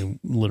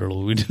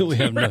 Literally, we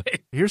have no.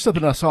 Here's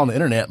something I saw on the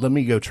internet. Let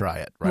me go try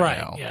it right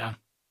now. Yeah.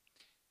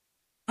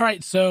 All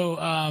right. So,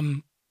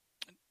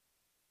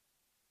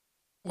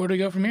 where do we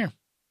go from here?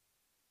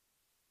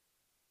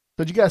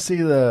 Did you guys see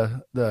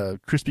the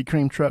Krispy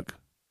Kreme truck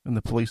and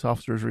the police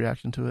officer's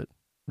reaction to it?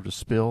 Or the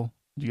spill?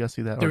 Did you guys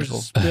see that There was article?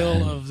 a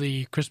spill of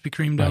the Krispy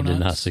Kreme donuts. I did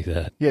not see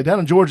that. Yeah, down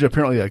in Georgia,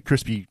 apparently there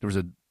was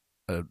an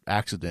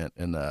accident,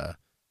 and let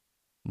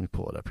me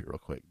pull it up here real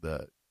quick.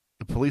 The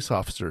police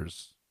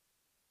officers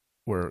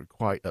were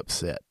quite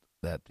upset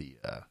that the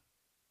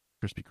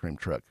Krispy Kreme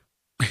truck,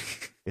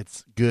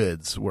 its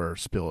goods were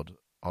spilled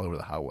all over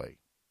the highway.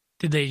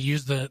 Did they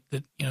use the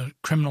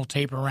criminal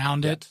tape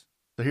around it?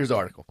 So here's the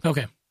article.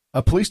 Okay.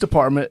 A police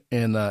department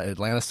in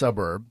Atlanta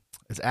suburb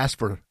has asked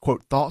for,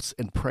 quote, thoughts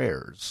and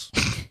prayers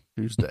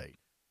Tuesday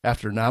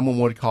after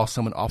 911 call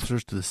summoned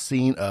officers to the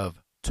scene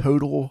of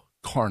total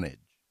carnage.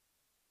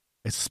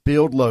 A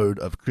spilled load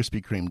of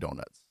Krispy Kreme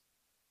donuts.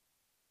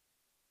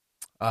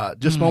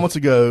 Just moments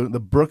ago,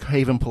 the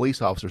Brookhaven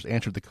police officers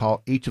answered the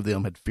call each of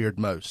them had feared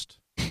most.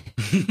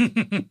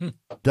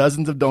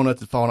 Dozens of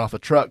donuts had fallen off a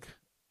truck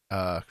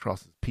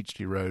across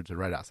Peachtree Road to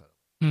right outside.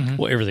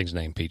 Well, everything's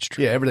named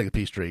Peachtree. Yeah, everything's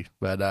Peachtree.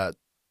 But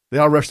they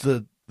all rushed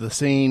to the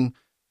scene.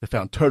 They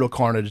found total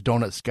carnage,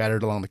 donuts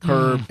scattered along the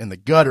curb and the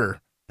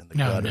gutter.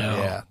 No.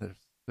 Yeah,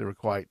 they were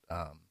quite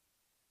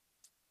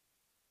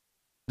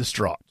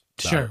distraught.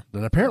 Sure.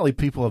 And apparently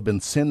people have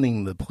been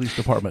sending the police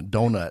department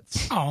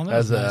donuts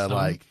as a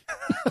nice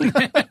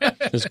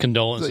as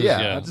condolences. So,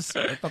 yeah.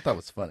 I thought that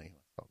was funny.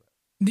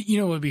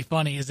 What would be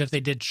funny is if they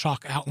did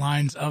chalk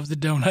outlines of the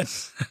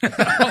donuts all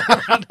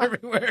around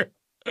everywhere.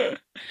 I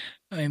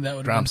think that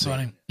would have been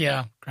funny.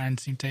 Yeah, crime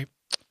scene tape.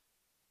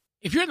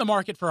 If you're in the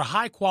market for a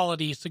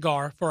high-quality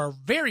cigar for a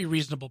very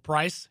reasonable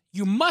price,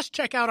 you must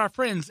check out our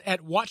friends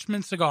at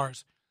Watchman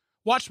Cigars.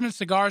 Watchman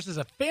Cigars is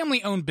a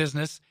family-owned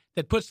business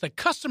that puts the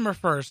customer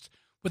first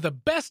with the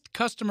best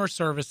customer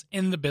service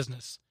in the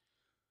business.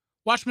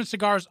 Watchman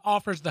Cigars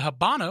offers the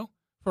Habano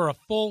for a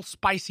full,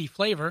 spicy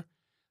flavor,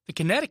 the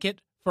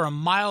Connecticut for a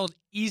mild,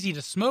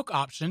 easy-to-smoke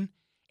option,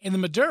 and the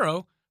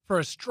Maduro for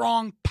a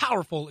strong,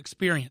 powerful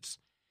experience.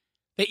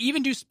 They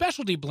even do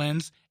specialty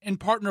blends and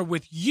partner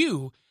with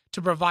you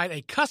to provide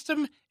a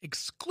custom,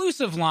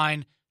 exclusive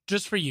line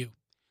just for you.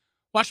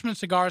 Watchman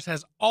Cigars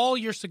has all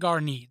your cigar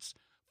needs.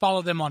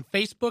 Follow them on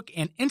Facebook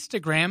and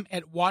Instagram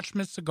at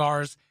Watchman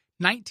Cigars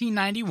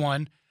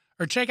 1991,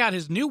 or check out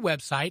his new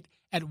website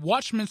at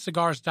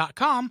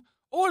watchmancigars.com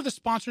or the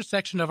sponsor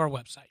section of our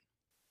website.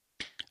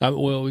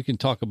 Well, we can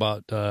talk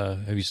about,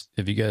 have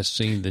you guys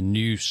seen the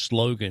new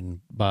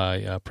slogan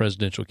by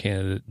presidential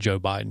candidate Joe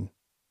Biden?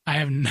 I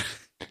have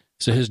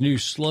So his new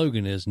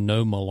slogan is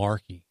 "No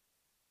Malarkey."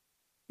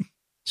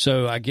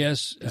 So I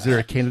guess is there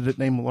a candidate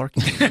named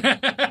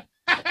Malarkey?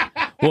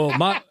 Well,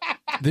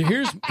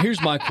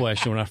 here's my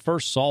question. When I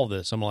first saw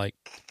this, I'm like,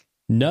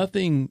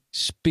 nothing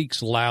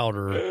speaks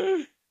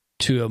louder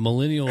to a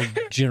millennial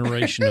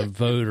generation of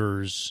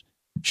voters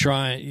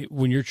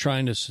when you're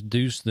trying to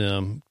seduce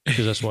them,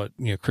 because that's what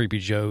Creepy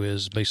Joe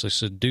is, basically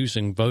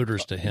seducing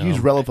voters to him. Use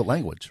relevant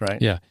language, right?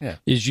 Yeah.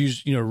 Is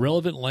use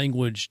relevant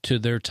language to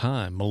their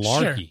time.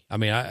 Malarkey. Sure. I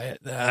mean, I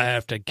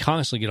have to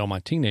constantly get on my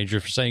teenager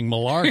for saying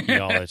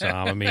malarkey all the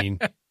time. I mean,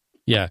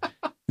 yeah,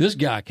 this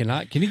guy can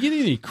he get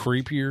any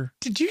creepier?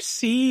 Did you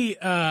see?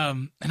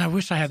 And I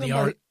wish I had the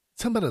art.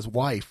 Something about his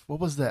wife. What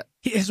was that?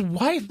 His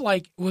wife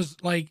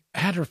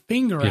had her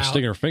finger out.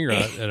 Sticking her finger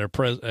out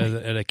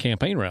at a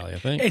campaign rally, I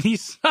think. And he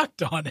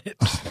sucked on it.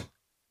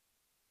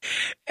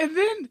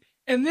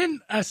 and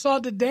then I saw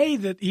today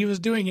that he was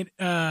doing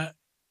a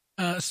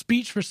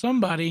speech for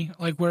somebody,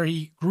 like where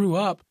he grew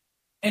up,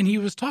 and he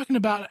was talking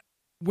about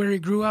where he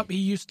grew up. He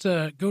used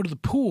to go to the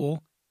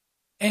pool,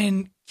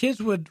 and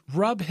kids would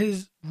rub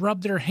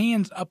their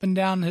hands up and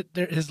down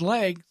his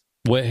legs.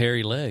 Wet,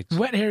 hairy legs.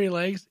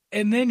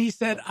 And then he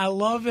said, I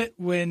love it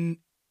when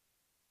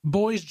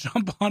boys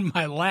jump on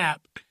my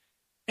lap.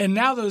 And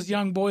now those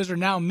young boys are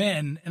now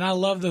men, and I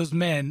love those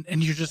men.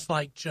 And you're just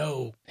like,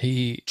 Joe,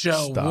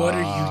 Stop. What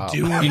are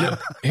you doing?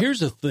 Here's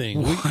the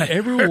thing.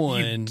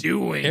 Everyone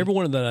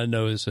that I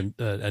know is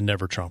a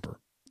never Trumper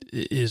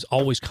is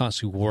always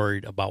constantly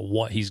worried about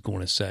what he's going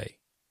to say.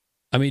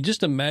 I mean,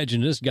 just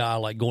imagine this guy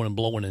like going and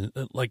blowing in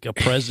like a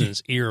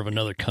president's ear of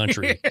another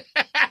country.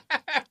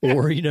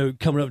 Or,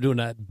 coming up doing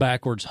that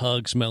backwards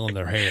hug, smelling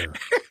their hair.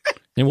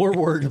 And we're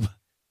worried about,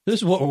 this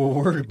is what we're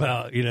worried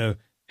about,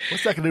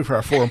 What's that going to do for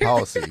our foreign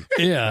policy?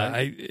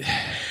 Yeah.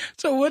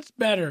 So what's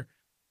better?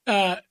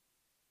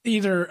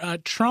 Either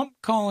Trump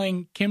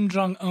calling Kim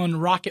Jong-un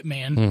Rocket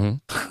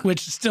Man,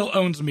 which still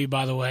owns me,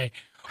 by the way,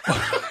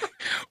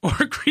 or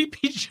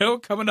Creepy Joe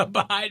coming up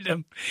behind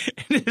him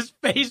and his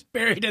face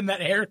buried in that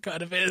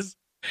haircut of his,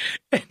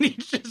 and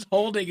he's just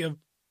holding him.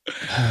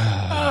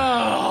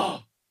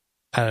 Oh.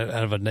 Out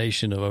of a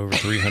nation of over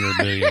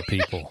 300 million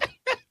people,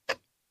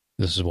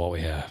 this is what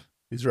we have.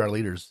 These are our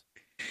leaders.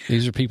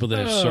 These are people that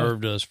have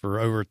served us for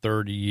over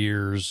 30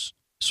 years,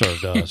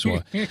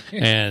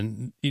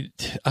 And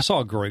I saw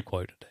a great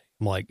quote today.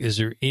 I'm like, is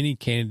there any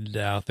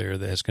candidate out there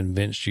that has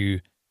convinced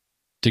you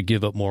to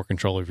give up more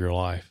control of your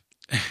life?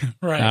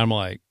 Right. And I'm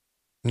like,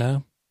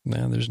 no,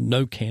 there's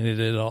no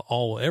candidate at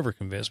all will ever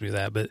convince me of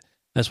that. But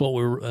that's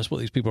what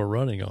these people are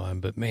running on.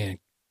 But man,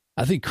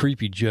 I think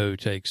Creepy Joe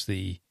takes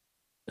the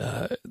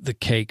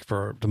cake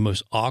for the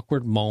most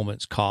awkward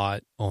moments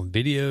caught on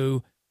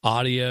video,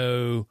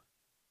 audio,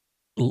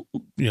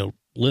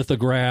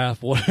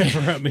 lithograph,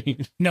 whatever. I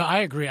mean, no, I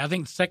agree. I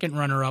think second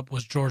runner up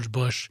was George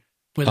Bush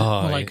with it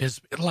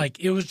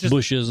was just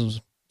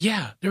Bushisms.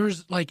 Yeah, there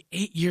was like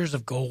 8 years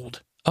of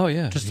gold. Oh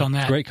yeah, just on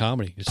that. Great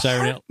comedy.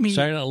 Saturday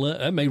Night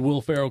that made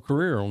Will Ferrell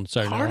career on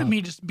Saturday Night. Part of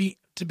me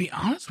to be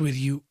honest with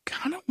you,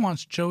 kind of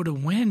wants Joe to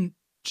win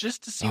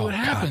just to see what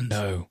happens.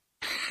 No,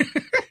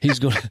 he's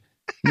going to.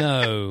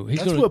 No,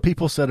 That's what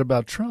people said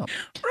about Trump.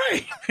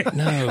 Right.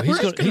 No, he's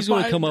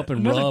going to come up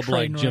and rub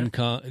like Little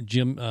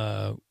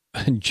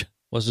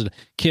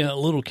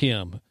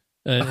Kim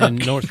in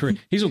North Korea.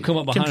 He's going to come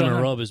up behind him and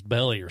rub his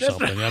belly or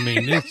something. I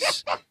mean,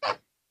 it's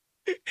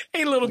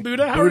hey, little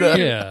Buddha, how are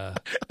you? Yeah.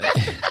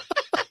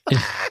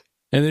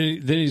 And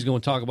then he's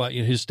going to talk about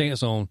his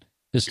stance on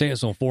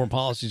foreign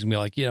policy. He's going to be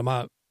like, yeah,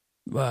 my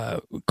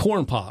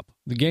Corn Pop,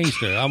 the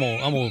gangster. I'm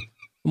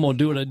gonna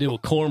do what I did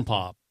with Corn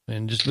Pop,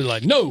 and just be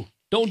like, no.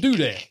 Don't do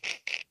that.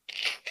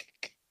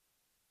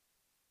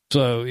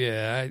 So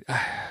yeah,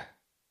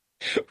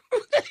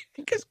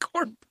 because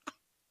Corn Pop.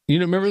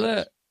 You remember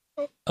that?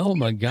 Oh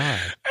my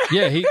God!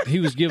 Yeah,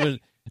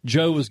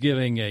 Joe was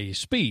giving a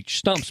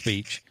stump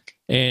speech,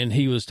 and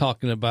he was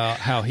talking about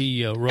how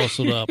he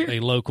rustled up a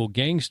local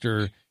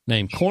gangster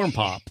named Corn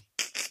Pop.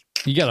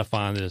 You got to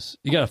find this.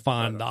 You got to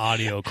find the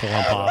audio of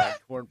Corn Pop.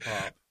 Corn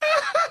Pop.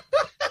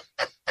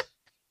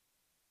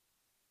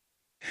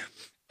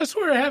 I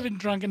swear I haven't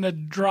drunken a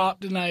drop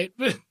tonight,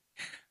 but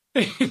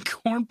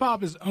Corn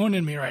Pop is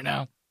owning me right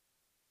now.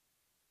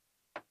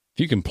 If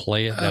you can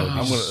play it, that would be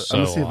I'm gonna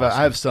so see if awesome.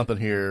 I have something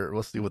here.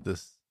 Let's see what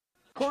this.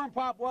 Corn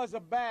Pop was a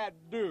bad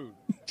dude,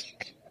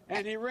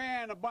 and he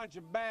ran a bunch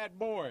of bad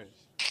boys.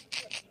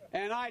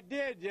 And I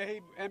did.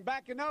 And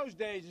back in those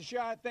days, to show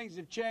how things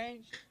have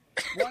changed,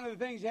 one of the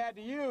things you had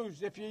to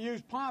use, if you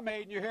used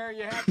pomade in your hair,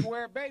 you had to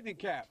wear a bathing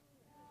cap.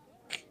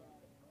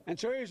 And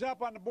so he was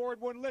up on the board,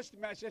 wouldn't listen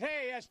to me. I said,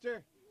 "Hey,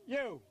 Esther,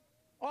 you,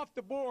 off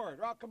the board,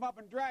 or I'll come up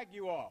and drag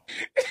you off."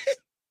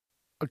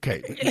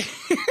 Okay.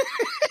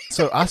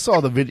 So I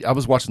saw the video. I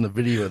was watching the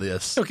video of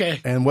this. Okay.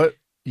 And what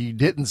you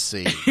didn't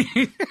see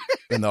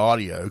in the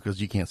audio,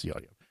 because you can't see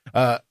audio.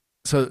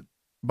 So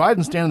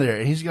Biden's standing there,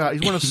 and he's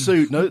wearing a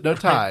suit, no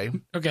tie.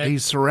 Okay.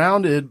 He's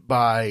surrounded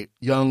by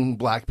young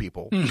black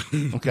people.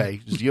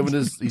 Okay, he's giving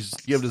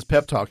his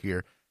pep talk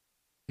here.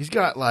 He's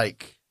got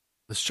like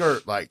the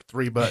shirt like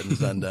 3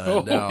 buttons undone.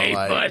 Oh, down, hey,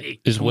 like,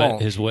 buddy. His come on.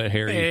 wet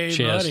hairy Hey,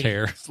 chest buddy.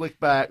 hair. Slick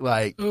back,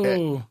 like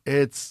Ooh.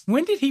 it's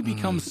When did he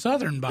become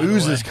Southern, by the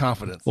oozes way?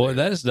 confidence. Well,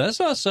 that's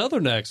not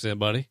Southern accent,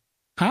 buddy.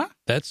 Huh?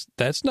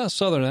 That's not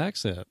Southern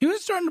accent. He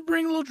was starting to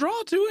bring a little draw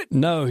to it.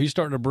 No, he's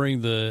starting to bring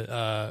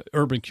the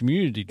urban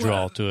community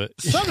draw to it.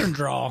 Southern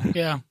draw,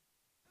 yeah.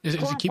 Is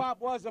it Corn keep...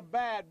 Pop was a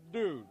bad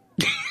dude,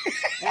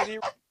 and he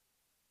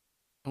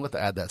I'm going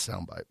to add that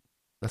soundbite.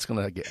 That's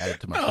going to get added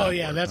to my. Oh, soundboard.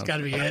 yeah, that's got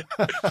to be it.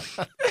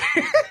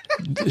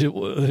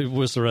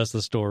 What's the rest of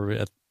the story?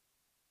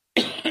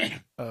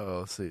 Oh,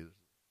 let's see. Let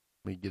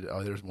me get it.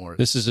 Oh, there's more.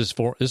 This is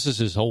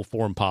his whole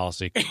foreign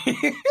policy.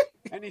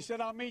 And he said,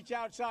 "I'll meet you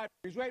outside."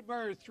 He was waiting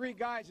for 3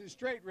 guys in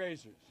straight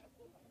razors.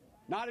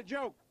 Not a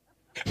joke.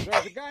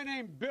 There's a guy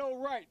named Bill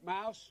Wright,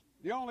 Mouse,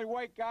 the only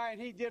white guy,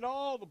 and he did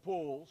all the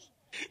pulls.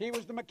 He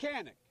was the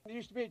mechanic. There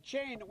used to be a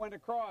chain that went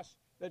across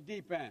the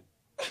deep end,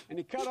 and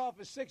he cut off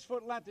a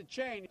 6-foot length of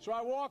chain. So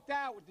I walked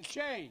out with the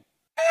chain.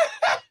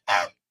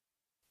 I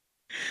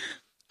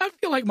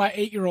feel like my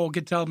 8-year-old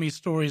could tell me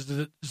stories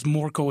that's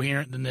more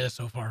coherent than this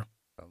so far.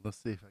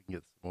 Let's see if I can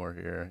get some more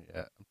here.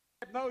 Yeah.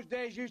 In those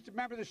days, you used to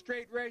remember the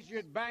straight razor.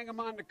 You'd bang them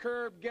on the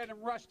curb, get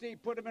them rusty,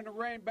 put them in a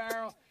rain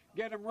barrel,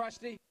 get them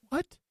rusty.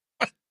 What?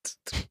 What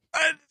is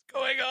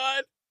going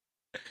on?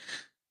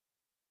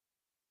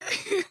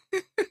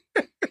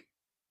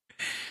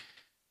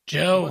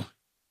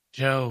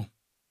 Joe,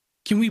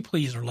 can we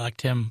please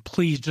elect him?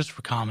 Please, just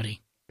for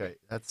comedy. Okay,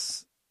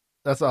 that's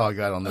all I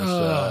got on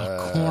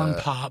this. Corn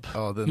Pop.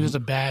 Oh, then He was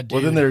a bad dude.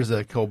 Well, then there's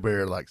a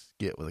Colbert like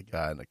skit with a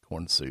guy in a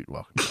corn suit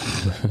walking.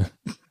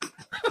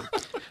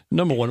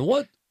 Number one,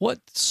 what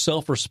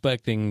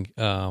self-respecting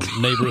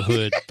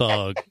neighborhood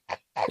thug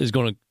is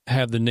going to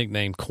have the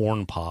nickname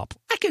Corn Pop?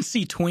 I can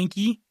see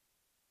Twinkie.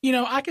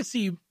 I could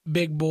see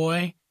Big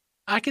Boy.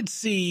 I could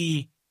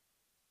see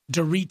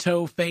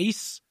Dorito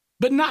Face,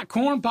 but not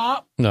Corn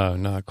Pop.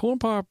 No, Corn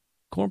Pop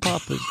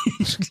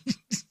is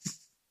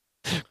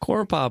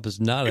Corn Pop is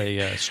not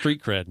a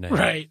street cred name,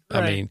 Right.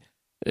 I mean,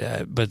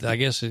 but I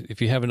guess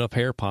if you have enough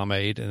hair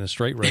pomade and a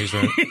straight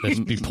razor, that's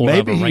be pulled out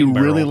of Maybe a he rain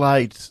barrel. really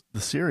liked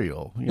the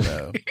cereal,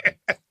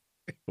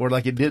 or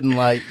like it didn't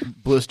like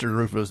blister the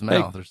roof of his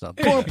mouth or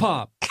something. Corn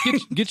Pop,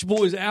 get your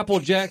boys Apple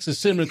Jacks and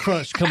Cinnamon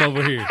Crunch to come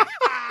over here.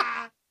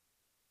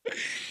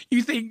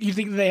 You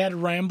think they had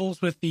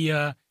rambles with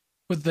the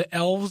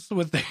elves from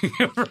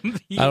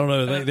the I don't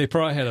know. They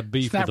probably had a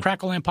beef. Snap, with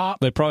Crackle, and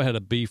Pop? They probably had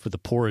a beef with the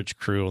Porridge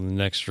Crew on the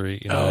next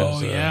street.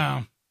 Oh,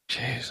 yeah.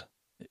 Jeez.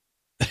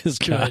 This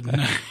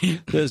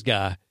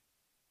guy.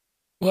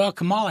 Well,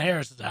 Kamala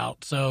Harris is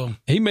out, so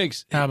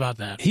how about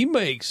that? He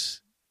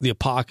makes the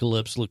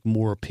apocalypse look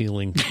more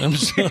appealing. I'm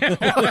sorry.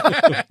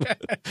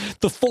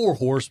 The 4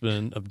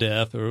 horsemen of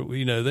death, or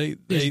they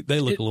look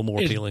a little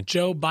more appealing.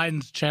 Joe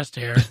Biden's chest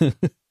hair.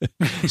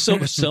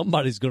 So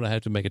somebody's going to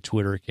have to make a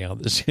Twitter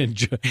account that's in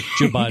Joe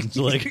Biden's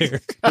leg hair.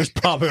 There's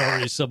probably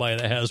already somebody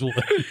that has one.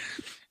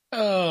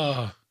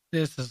 Oh,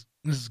 this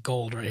is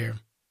gold right here.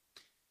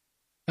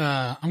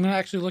 I'm going to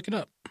actually look it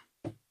up.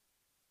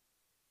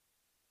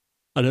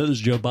 I know there's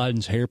Joe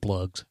Biden's hair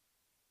plugs.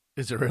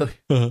 Is it really?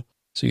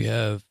 So you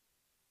have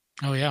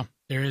Oh yeah,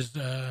 there is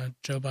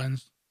Joe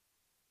Biden's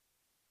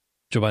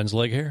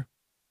leg hair.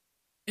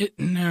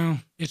 No,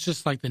 it's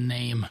just like the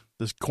name.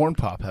 Does Corn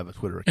Pop have a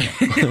Twitter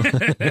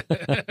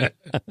account?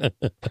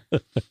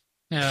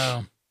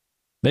 No.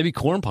 Maybe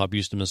Corn Pop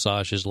used to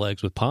massage his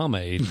legs with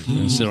pomade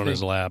and sit on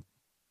his lap.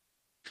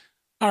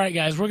 All right,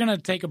 guys, we're going to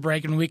take a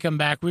break, and when we come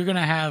back, we're going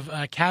to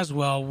have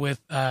Caswell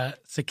with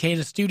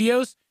Cicada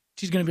Studios.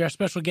 She's going to be our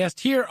special guest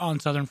here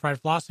on Southern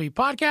Fried Philosophy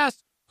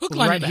Podcast. Hook,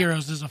 Line, and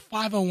Heroes is a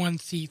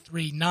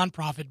 501c3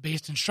 nonprofit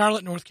based in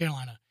Charlotte, North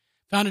Carolina.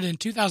 Founded in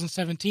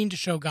 2017 to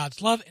show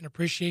God's love and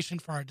appreciation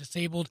for our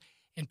disabled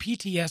and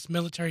PTS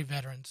military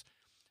veterans.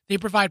 They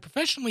provide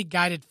professionally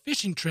guided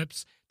fishing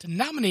trips to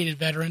nominated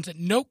veterans at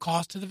no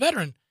cost to the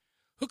veteran.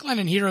 Hook, Line,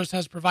 and Heroes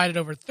has provided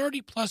over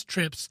 30-plus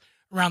trips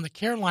around the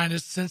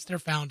Carolinas since their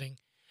founding,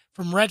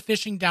 from red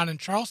fishing down in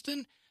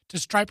Charleston to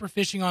striper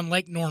fishing on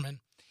Lake Norman,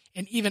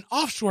 and even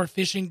offshore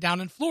fishing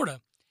down in Florida.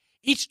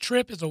 Each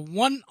trip is a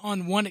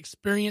one-on-one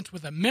experience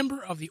with a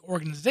member of the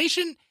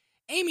organization,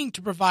 aiming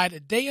to provide a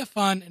day of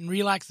fun and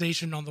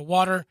relaxation on the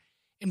water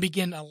and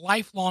begin a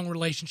lifelong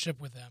relationship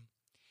with them.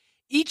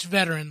 Each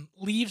veteran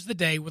leaves the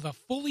day with a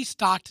fully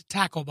stocked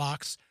tackle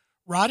box,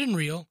 rod and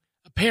reel,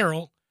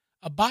 apparel,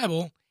 a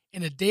Bible,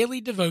 and a daily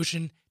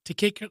devotion to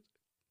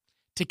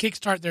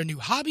kickstart their new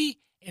hobby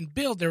and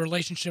build their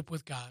relationship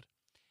with God.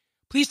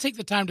 Please take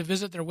the time to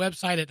visit their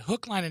website at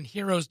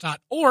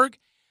hooklineandheroes.org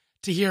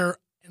to hear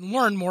and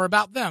learn more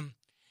about them.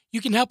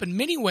 You can help in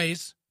many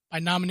ways by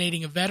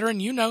nominating a veteran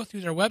you know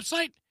through their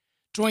website,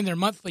 join their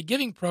monthly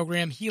giving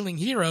program, Healing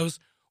Heroes,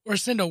 or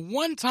send a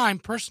one-time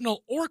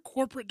personal or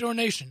corporate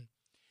donation.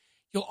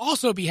 You'll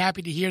also be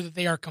happy to hear that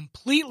they are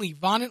completely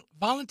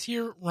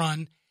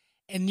volunteer-run,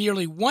 and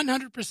nearly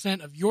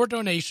 100% of your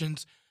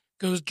donations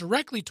goes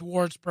directly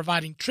towards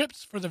providing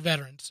trips for the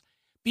veterans.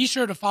 Be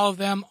sure to follow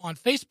them on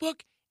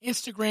Facebook,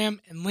 Instagram,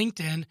 and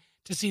LinkedIn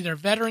to see their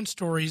veteran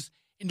stories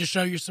and to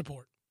show your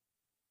support.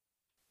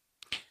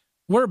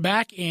 We're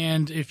back,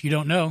 and if you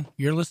don't know,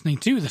 you're listening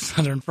to the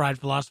Southern Fried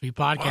Philosophy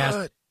Podcast.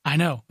 What? I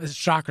know, it's a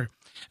shocker.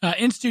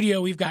 In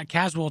studio, we've got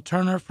Caswell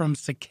Turner from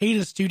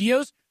Cicada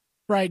Studios,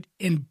 right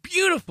in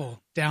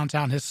beautiful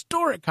downtown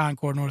historic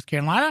Concord, North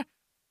Carolina,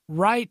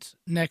 right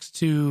next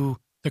to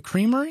the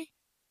Creamery,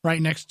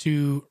 right next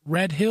to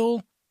Red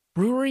Hill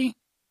Brewery.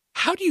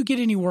 How do you get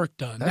any work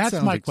done? That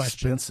That's my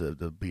question. expensive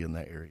to be in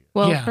that area.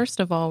 Well, Yeah. first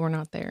of all, we're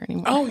not there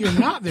anymore. Oh, you're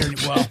not there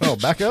anymore. Oh,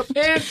 back up?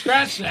 And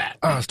scratch that.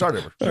 Start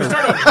over.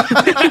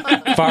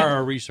 Fire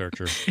our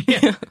researcher.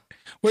 Yeah.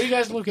 Where are you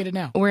guys located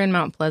now? We're in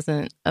Mount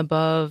Pleasant,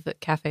 above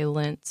Cafe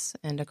Lentz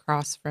and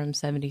across from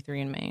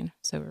 73 in Maine.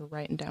 So we're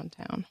right in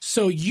downtown.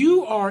 So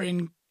you are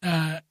in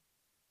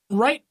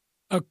right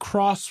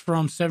across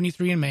from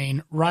 73 in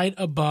Maine, right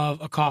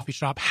above a coffee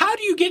shop. How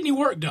do you get any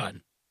work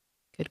done?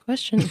 Good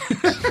question.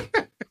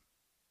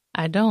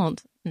 I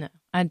don't. No,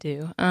 I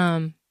do.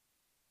 I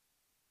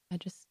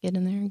just get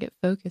in there and get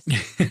focused.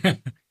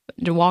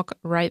 To walk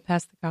right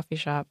past the coffee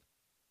shop.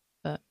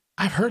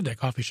 I've heard that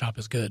coffee shop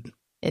is good.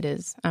 It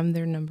is. I'm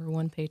their number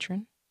one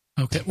patron.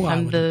 Okay, well, I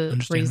I'm would the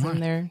understand reason why.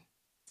 they're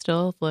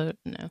still afloat.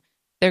 No,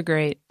 they're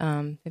great.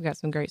 They've got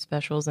some great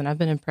specials, and I've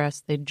been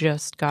impressed. They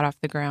just got off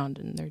the ground,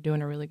 and they're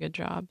doing a really good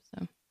job.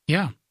 So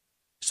Yeah.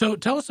 So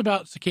tell us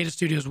about Cicada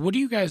Studios. What do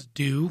you guys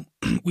do?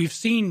 We've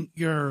seen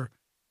your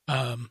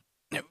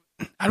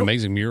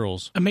Amazing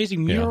murals.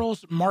 amazing Yeah.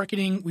 murals,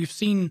 marketing. We've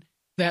seen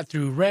that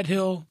through Red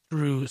Hill,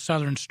 through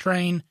Southern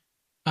Strain.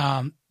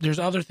 There's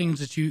other things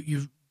that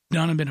you've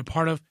done and been a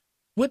part of.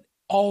 What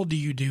all do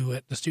you do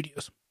at the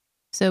studios?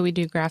 So we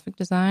do graphic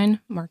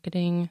design,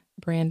 marketing,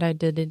 brand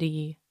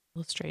identity,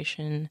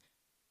 illustration,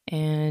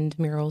 and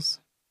murals.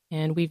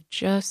 And we've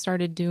just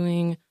started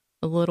doing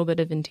a little bit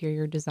of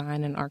interior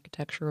design and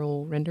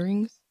architectural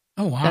renderings.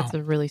 Oh, wow. That's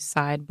a really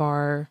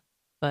sidebar,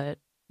 but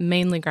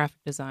mainly graphic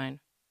design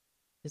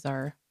is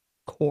our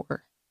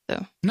core.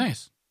 So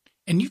Nice.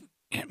 And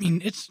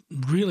it's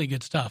really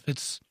good stuff.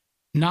 It's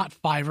not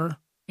Fiverr.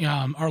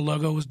 Our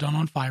logo was done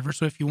on Fiverr.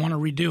 So if you want to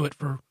redo it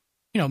for,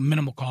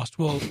 minimal cost,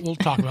 we'll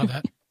talk about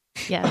that.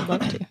 yeah, I'd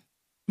love to.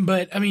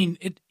 But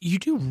you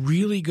do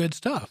really good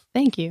stuff.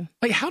 Thank you.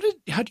 Like, how do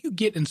you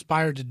get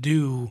inspired to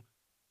do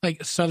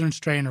like Southern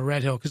Strain or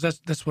Red Hill? Because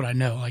that's what I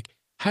know. Like,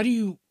 how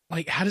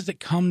does it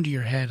come to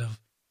your head of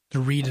the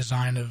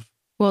redesign of?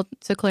 Well,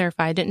 to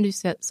clarify, I didn't do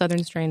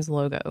Southern Strain's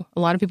logo. A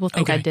lot of people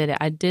think I Okay. did it.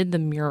 I did the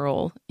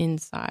mural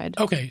inside.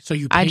 Okay, so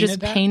you I painted just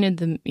that? painted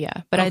them,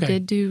 yeah. But I Okay.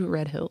 did do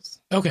Red Hills.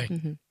 Okay,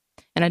 hmm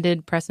And I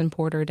did Press and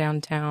Porter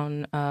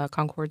downtown,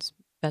 Concord's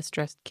Best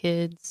Dressed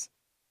Kids.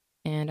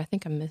 And I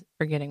think I'm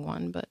forgetting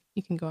one, but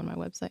you can go on my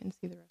website and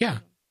see the rest Yeah. of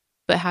them.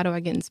 But how do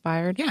I get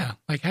inspired? yeah.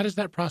 Like, how does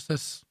that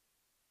process?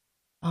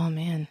 Oh,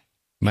 man.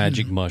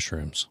 Magic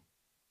mushrooms.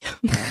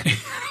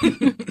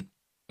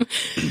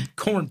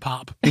 Corn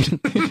pop. She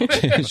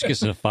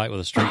gets in a fight with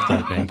a street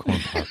dog named Corn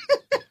Pop.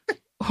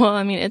 Well,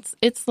 I mean,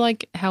 it's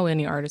like how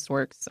any artist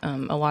works. A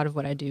lot of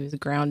what I do is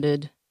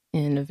grounded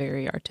in a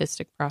very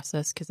artistic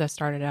process because I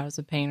started out as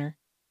a painter.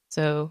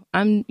 So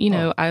I'm,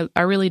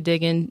 I really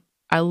dig in.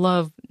 I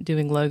love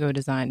doing logo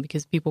design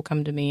because people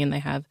come to me and they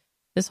have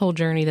this whole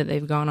journey that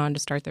they've gone on to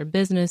start their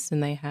business,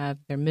 and they have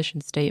their mission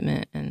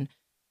statement and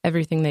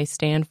everything they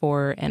stand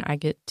for. And I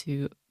get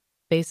to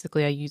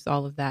basically, I use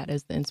all of that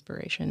as the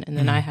inspiration. And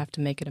then I have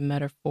to make it a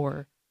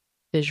metaphor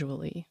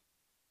visually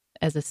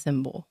as a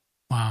symbol.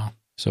 Wow.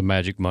 So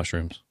magic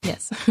mushrooms.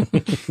 Yes.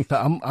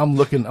 I'm on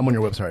your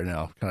website right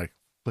now, kind of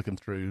clicking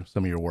through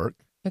some of your work.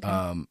 Okay.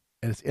 And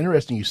it's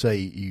interesting you say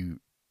you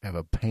have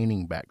a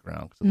painting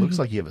background because it looks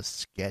like you have a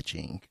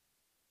sketching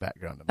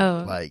background. To me.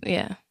 Oh, like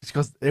yeah. it's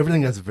because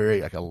everything is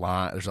very like a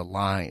line. There's a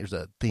line. There's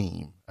a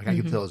theme. Like I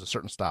can tell there's a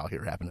certain style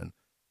here happening.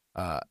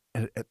 And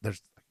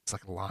it's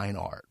like line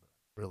art,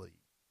 really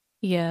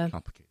Yeah.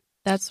 complicated.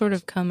 That's sort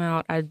of come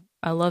out.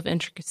 I love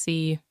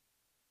intricacy,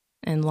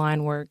 and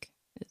line work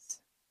is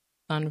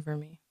fun for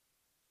me.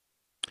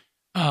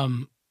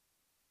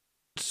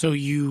 So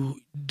you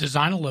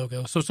design a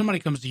logo. So somebody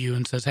comes to you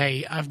and says,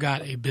 "Hey, I've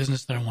got a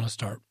business that I want to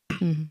start.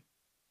 hmm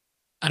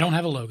I don't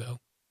have a logo.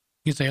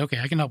 You can say, okay,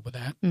 I can help with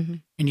that. Mm-hmm.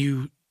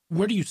 And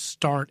where do you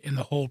start in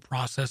the whole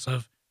process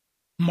of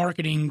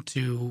marketing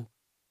to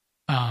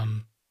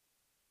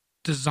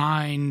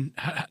design,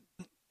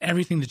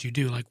 everything that you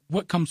do? Like,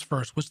 what comes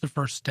first? What's the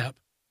first step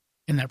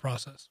in that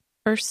process?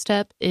 First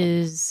step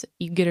is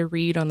you get a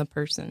read on the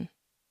person,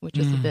 which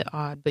is a bit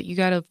odd, but you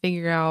got to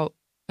figure out,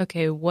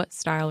 okay, what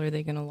style are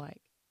they going to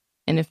like?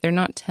 And if they're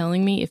not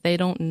telling me, if they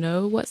don't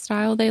know what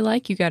style they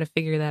like, you got to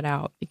figure that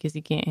out, because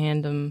you can't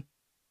hand them,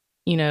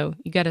 you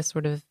got to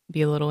sort of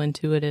be a little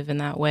intuitive in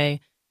that way.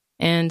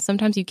 And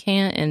sometimes you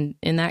can't. And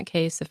in that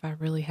case, if I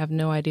really have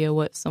no idea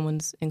what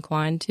someone's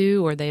inclined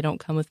to, or they don't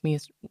come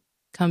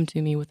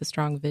to me with a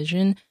strong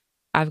vision,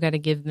 I've got to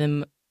give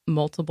them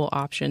multiple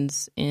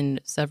options in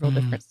several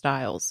different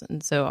styles.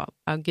 And so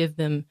I'll give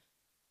them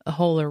a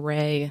whole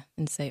array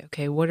and say,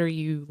 okay, what are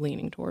you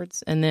leaning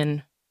towards? And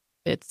then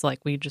it's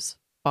like we just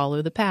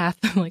follow the path.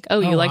 Like,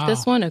 you like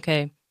this one?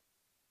 Okay.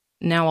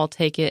 Now I'll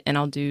take it and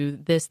I'll do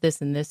this,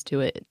 this, and this to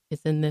it.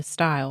 It's in this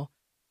style.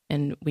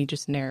 And we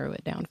just narrow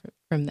it down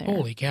from there.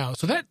 Holy cow.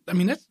 So that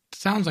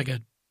sounds like a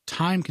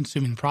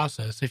time-consuming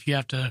process. If you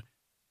have to,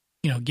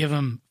 give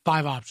them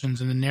 5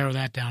 options and then narrow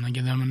that down and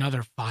give them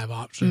another 5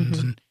 options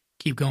and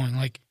keep going.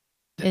 Like,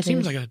 it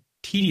seems like a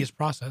tedious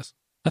process.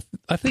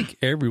 I think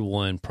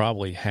everyone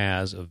probably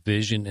has a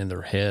vision in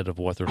their head of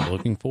what they're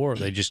looking for.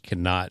 They just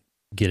cannot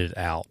get it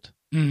out.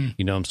 You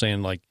know what I'm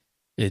saying? Like,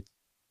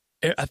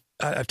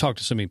 I've talked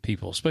to so many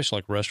people, especially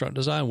like restaurant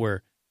design,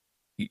 where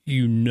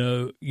you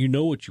know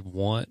what you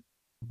want,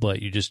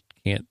 but you just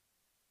can't.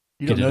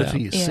 You don't know until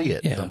you see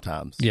it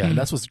sometimes. Yeah, and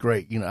that's what's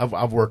great.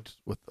 I've worked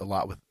with a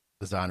lot with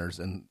designers,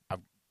 and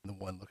I'm the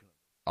one looking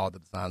at all the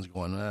designs,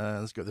 going,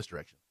 let's go this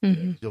direction.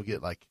 You'll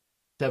get like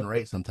 7 or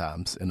 8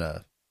 sometimes in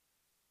a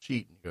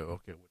sheet, and you go,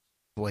 okay, what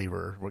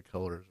flavor, what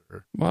colors,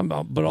 or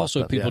but also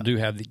stuff, people do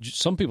have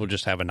some people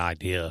just have an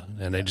idea,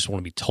 and they just want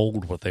to be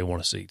told what they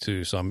want to see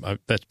too. So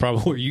that's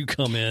probably where you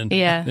come in,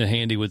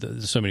 handy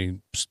with so many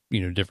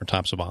different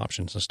types of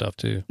options and stuff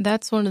too.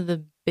 That's one of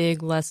the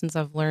big lessons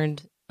I've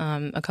learned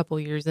a couple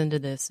years into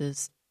this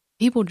is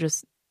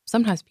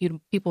sometimes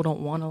people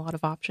don't want a lot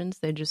of options.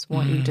 They just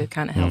want you to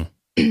kind of help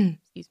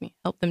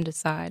help them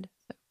decide.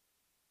 So.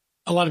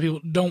 A lot of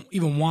people don't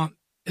even want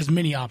as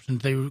many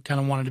options. They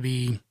kind of wanted to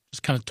be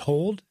just kind of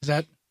told. Is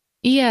that?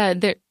 Yeah,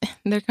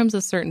 there comes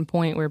a certain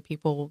point where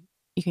people,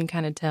 you can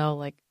kind of tell,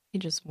 like, they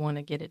just want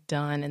to get it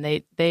done, and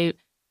they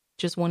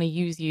just want to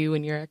use you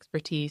and your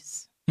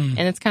expertise. And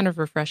it's kind of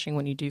refreshing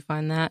when you do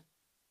find that.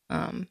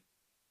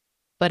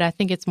 But I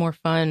think it's more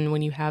fun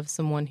when you have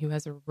someone who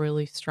has a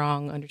really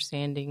strong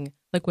understanding,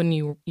 like when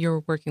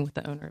you're working with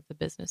the owner of the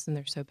business and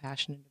they're so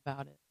passionate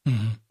about it,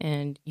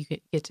 and you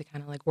get to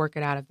kind of like work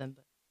it out of them.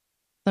 But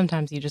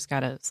sometimes you just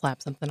got to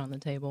slap something on the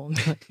table and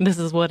be like, this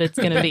is what it's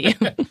going to be.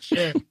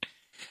 Sure.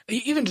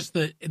 Even just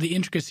the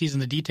intricacies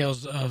and the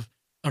details of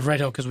Red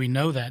Hill, because we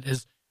know that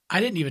is, I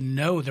didn't even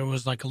know there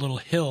was like a little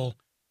hill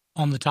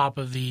on the top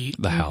of the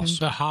house,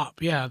 the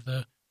hop. Yeah.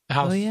 The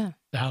house,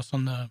 the house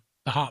on the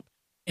hop,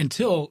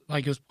 until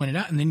like it was pointed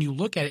out. And then you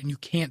look at it and you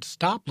can't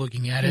stop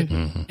looking at it.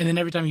 And then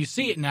every time you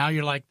see it now,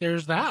 you're like,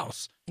 there's the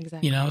house.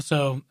 Exactly.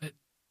 So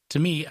to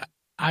me,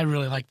 I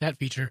really like that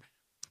feature.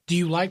 Do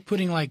you like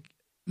putting like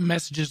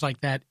messages like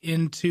that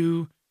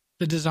into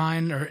the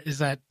design, or is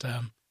that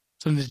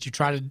something that you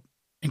try to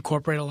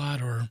incorporate a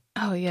lot? Or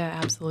oh yeah,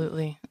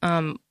 absolutely.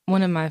 One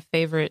of my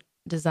favorite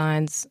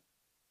designs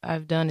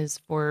I've done is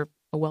for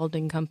a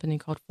welding company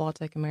called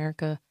Flawtech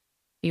America.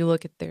 You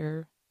look at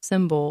their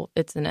symbol,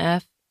 it's an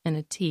F and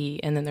a T,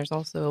 and then there's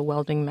also a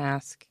welding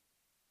mask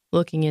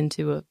looking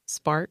into a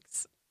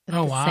sparks at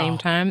the same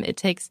time. It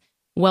takes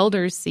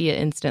welders see it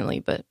instantly,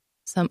 but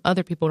some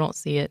other people don't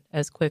see it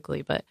as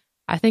quickly. But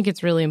I think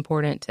it's really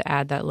important to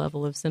add that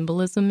level of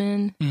symbolism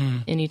in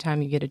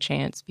anytime you get a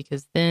chance,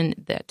 because then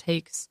that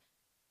takes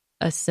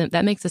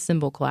that makes a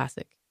symbol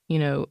classic.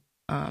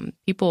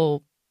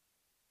 People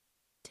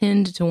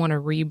tend to want to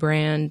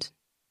rebrand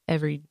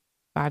every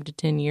 5 to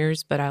 10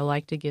 years, but I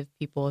like to give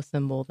people a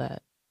symbol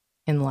that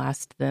can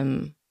last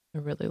them a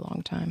really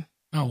long time.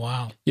 Oh,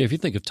 wow. Yeah, if you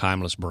think of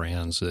timeless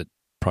brands that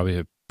probably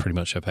have pretty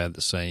much have had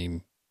the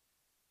same,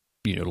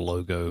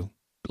 logo,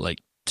 like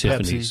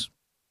Tiffany's. Pepsi.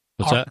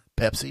 What's that?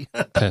 Pepsi.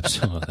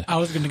 Pepsi. I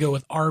was going to go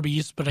with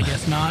Arby's, but I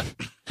guess not.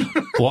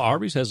 Well,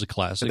 Arby's has a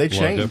classic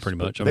logo pretty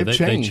much. I mean, they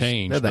changed.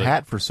 They had the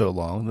hat for so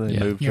long. Then they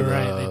moved to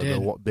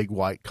the big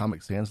white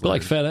Comic Sans. But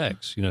like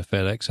FedEx,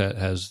 FedEx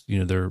has,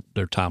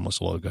 their timeless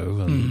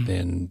logo,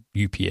 and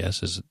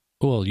UPS is,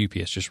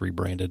 UPS just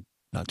rebranded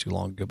not too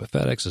long ago, but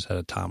FedEx has had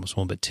a timeless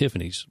one. But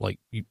Tiffany's, like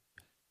I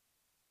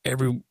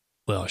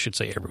should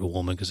say every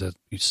woman, because that's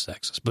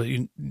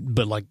sexist,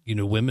 but like,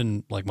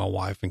 women like my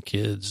wife and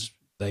kids,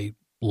 they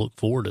look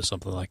forward to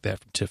something like that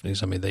from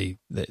Tiffany's. I mean,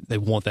 they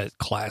want that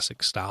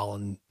classic style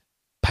and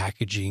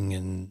packaging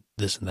and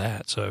this and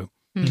that. So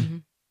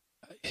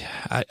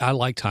I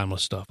like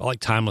timeless stuff. I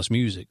like timeless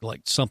music,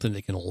 like something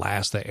that can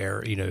last the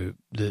era,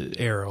 the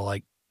era,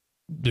 like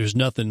there's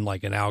nothing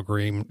like an Al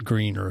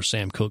Green or a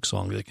Sam Cooke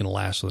song that can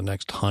last for the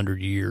next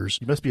 100 years.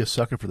 You must be a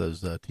sucker for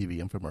those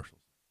TV infomercials.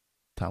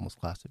 Timeless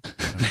classic.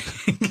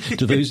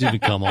 Do those even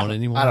come on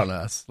anymore? I don't know.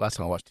 That's the last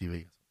time I watched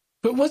TV.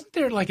 But wasn't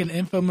there like an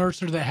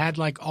infomercial that had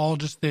like all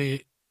just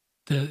the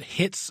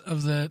hits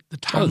of the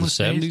timeless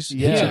the 70s? days?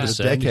 Yeah, the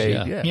the 70s,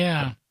 decade. Yeah.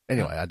 Yeah.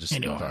 Anyway,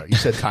 sorry. You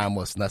said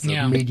timeless, and that's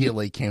Yeah.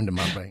 immediately came to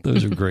my brain.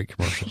 Those are great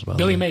commercials. By the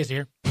Billy way. Mays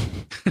here.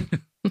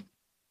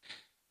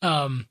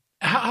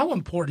 How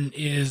important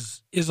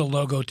is a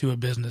logo to a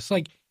business?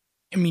 Like,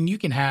 I mean, you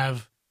can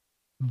have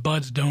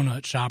Bud's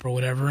Donut Shop or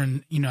whatever,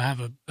 and have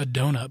a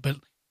donut. But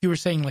you were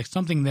saying like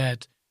something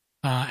that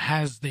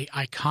has the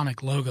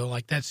iconic logo,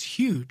 like that's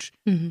huge.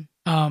 Mm-hmm.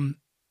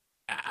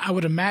 I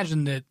would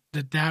imagine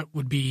that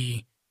would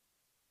be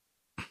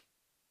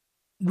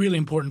really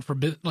important for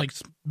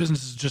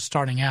businesses just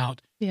starting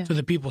out, Yeah. so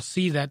that people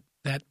see that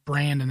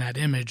brand and that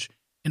image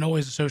and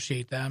always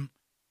associate them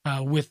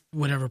with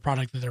whatever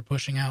product that they're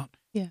pushing out.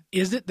 Yeah.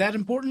 Is it that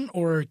important,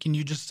 or can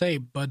you just say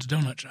Bud's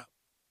Donut Shop?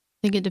 I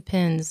think it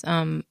depends.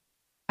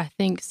 I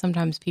think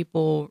sometimes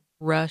people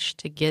rush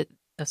to get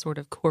a sort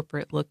of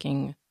corporate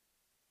looking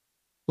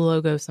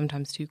logo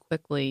sometimes too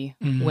quickly,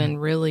 Mhm. when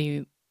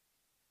really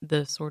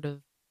the sort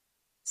of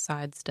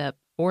sidestep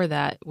for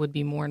that would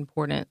be more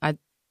important. I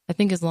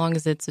think as long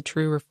as it's a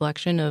true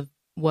reflection of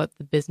what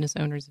the business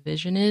owner's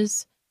vision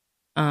is,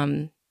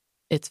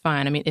 it's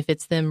fine. I mean, if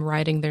it's them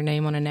writing their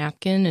name on a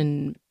napkin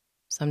and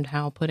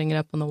somehow putting it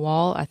up on the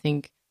wall, I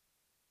think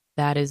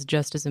that is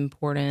just as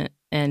important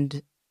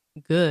and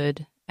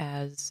good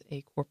as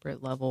a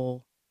corporate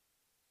level,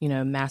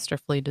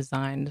 masterfully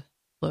designed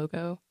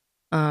logo.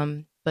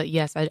 But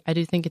yes, I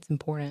do think it's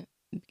important.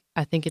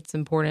 I think it's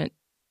important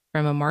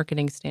from a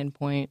marketing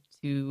standpoint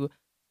to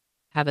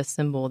have a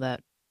symbol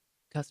that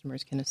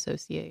customers can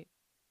associate.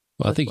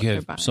 Well, I with think what you they're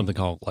have buying. something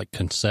called like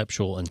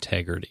conceptual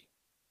integrity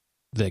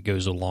that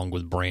goes along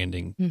with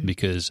branding, Mhm.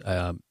 because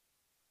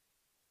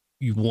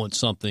you want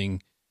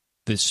something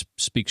that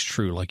speaks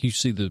true. Like you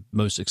see the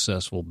most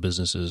successful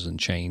businesses and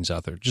chains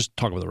out there. Just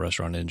talk about the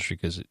restaurant industry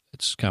because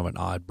it's kind of an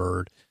odd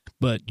bird.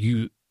 But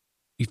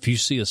if you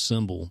see a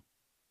symbol,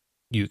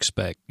 you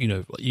expect, you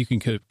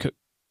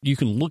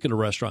can look at a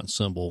restaurant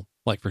symbol.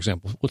 Like for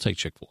example, we'll take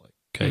Chick-fil-A.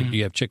 Okay, Mhm.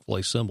 You have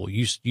Chick-fil-A symbol.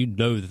 You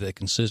know that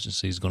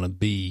consistency is going to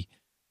be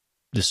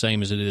the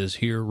same as it is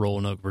here,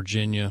 Roanoke,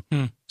 Virginia,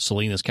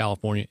 Salinas,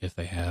 California, if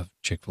they have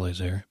Chick-fil-A's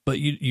there. But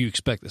you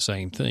expect the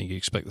same thing. You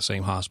expect the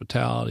same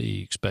hospitality.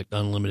 You expect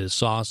unlimited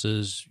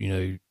sauces,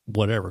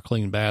 whatever,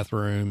 clean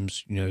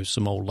bathrooms,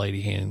 some old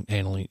lady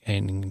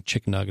handing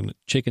chicken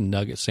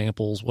nugget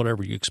samples,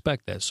 whatever. You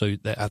expect that. So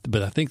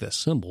but I think that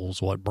symbol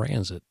is what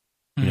brands it.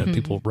 Mhm.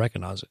 People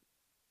recognize it.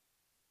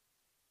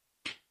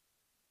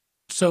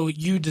 So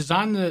you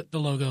design the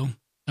logo.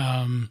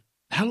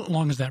 How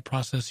long does that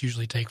process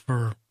usually take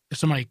for if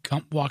somebody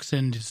walks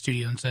into the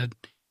studio and said,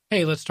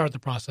 "Hey, let's start the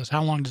process"?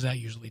 How long does that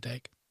usually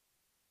take?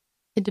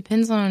 It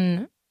depends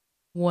on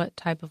what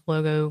type of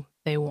logo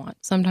they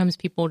want. Sometimes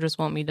people just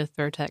want me to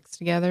throw text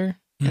together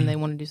Mhm. and they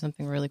want to do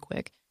something really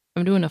quick.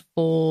 I'm doing a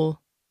full,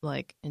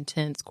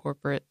 intense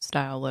corporate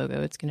style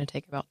logo. It's going to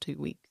take about 2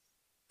 weeks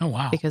Oh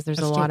wow! because there's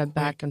That's a still lot of quick.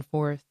 back and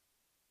forth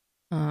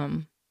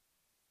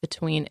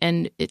between,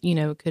 and it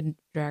could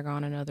drag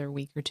on another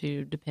week or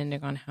two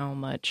depending on how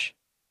much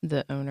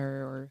the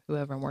owner or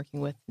whoever I'm working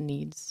with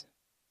needs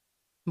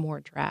more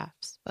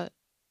drafts. But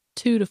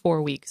 2 to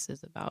 4 weeks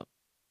is about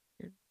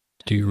your time.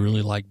 Do you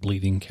really like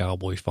Bleeding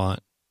Cowboy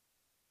font?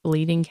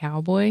 Bleeding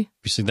Cowboy? Have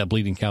you seen that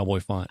Bleeding Cowboy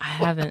font? I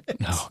haven't.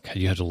 No, God,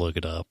 you have to look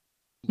it up.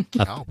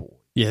 Cowboy.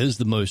 Yeah, it is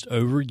the most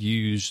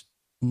overused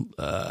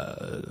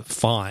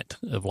font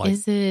of like.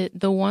 Is it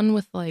the one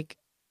with I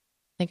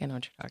think I know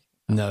what you're talking about.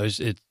 No,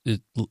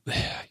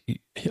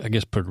 I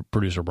guess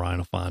producer Brian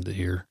will find it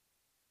here.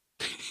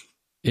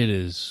 It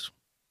is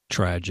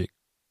tragic.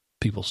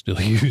 People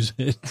still use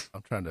it.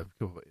 I'm trying to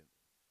come up.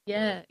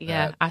 Yeah.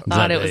 That- I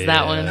thought it was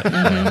that one.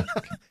 Mhm.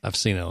 I've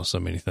seen it on so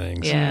many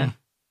things. Yeah.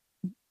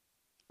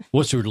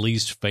 What's your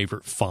least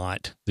favorite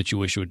font that you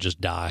wish would just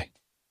die?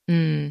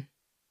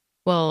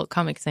 Well,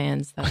 Comic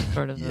Sans, that's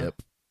sort of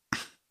Yep.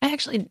 I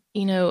actually,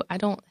 I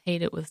don't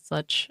hate it with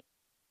such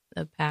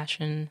a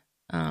passion.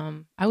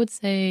 I would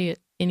say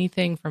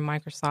anything from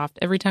Microsoft.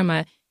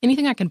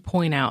 Anything I can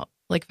point out,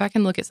 like if I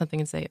can look at something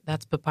and say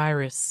that's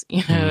Papyrus,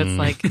 it's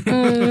like,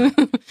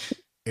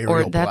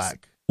 Arial that's-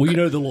 Black. Well,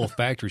 the little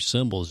factory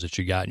symbols that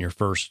you got in your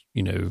first,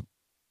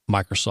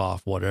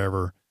 Microsoft,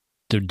 whatever,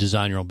 to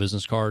design your own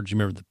business cards. You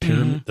remember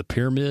the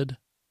pyramid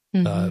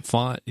mhm.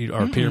 font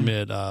or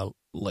pyramid,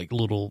 like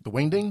little. The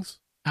Wingdings?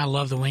 I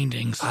love the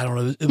wingdings. I don't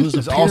know. It was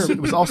It a was, pyramid.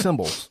 it was all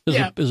symbols. It was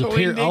Yeah, a, it was a the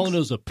pyramid. All I wingdings. know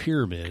is a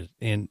pyramid,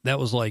 and that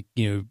was like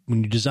when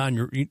you design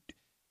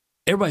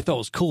everybody thought it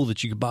was cool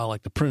that you could buy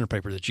like the printer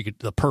paper that you could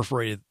the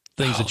perforated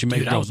things that you make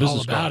dude, I on was all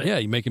business about cards. it. Yeah,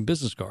 you're making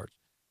business cards.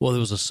 Well, there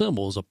was a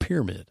symbol, it was a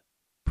pyramid.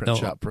 Print No.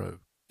 Shop Pro.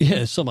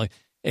 Yeah, something like.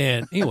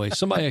 And anyway,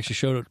 somebody actually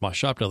showed up to my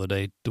shop the other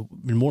day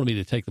and wanted me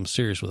to take them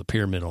serious with a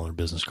pyramid on their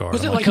business card.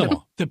 Was I'm it like, like come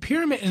on? the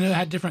pyramid and it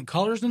had different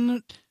colors in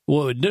it?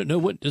 Well, no,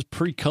 what is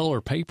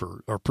pre-color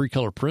paper or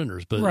pre-color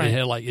printers, but Right.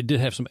 it did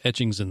have some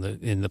etchings in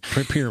the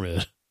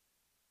pyramid.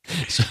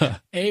 So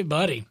Hey,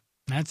 buddy,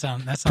 that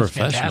sounds professional.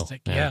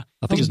 fantastic. Yeah.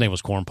 I think his name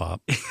was Corn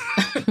Pop.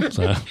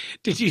 So,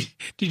 Did you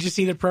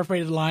see the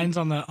perforated lines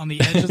on the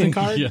edge of the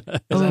card? yeah. 'Cause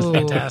that's Ooh.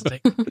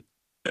 fantastic.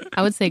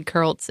 I would say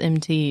Kurtz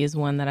MT is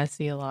one that I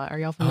see a lot. Are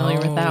y'all familiar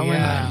Oh, with that one?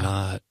 yeah. I'm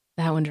not.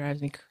 That one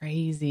drives me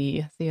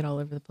crazy. I see it all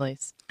over the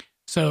place.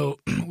 So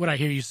what I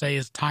hear you say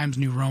is Times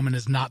New Roman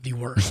is not the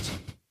worst.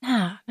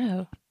 Nah,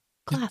 no.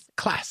 Classic.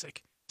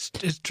 Classic.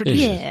 It's It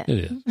tradition. is. Yeah.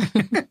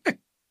 It is.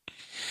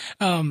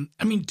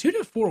 I mean, 2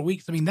 to 4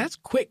 weeks. I mean, that's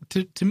quick.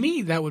 To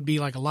me, that would be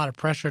like a lot of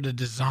pressure to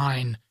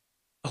design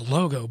a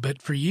logo.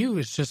 But for you,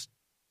 it's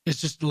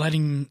just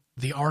letting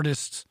the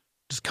artists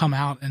just come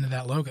out into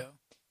that logo.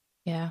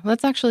 Yeah.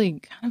 That's actually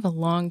kind of a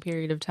long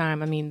period of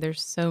time. I mean,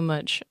 there's so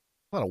much.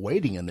 A lot of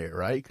waiting in there,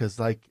 right? Because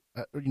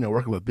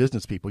working with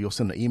business people, you'll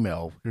send an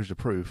email. Here's your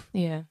proof,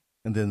 Yeah,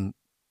 and then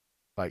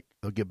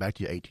they'll get back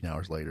to you 18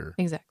 hours later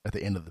exactly. at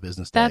the end of the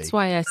business day. That's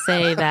why I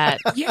say that,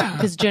 Yeah.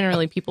 because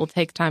generally people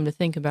take time to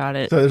think about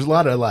it. So there's a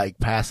lot of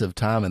passive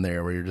time in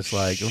there where you're just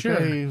like, Sure.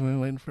 okay, we're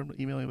waiting for him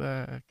to email me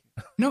back.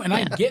 No, and I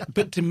Yeah. get,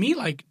 but to me,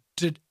 like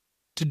to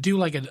do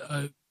like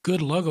a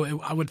good logo,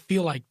 I would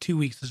feel like 2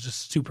 weeks is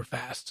just super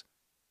fast.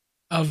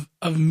 Of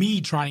me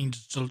trying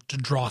to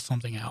draw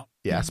something out.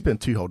 Yeah, I spent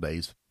 2 whole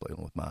days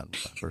playing with mine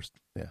first.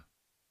 Yeah,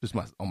 just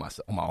on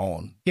my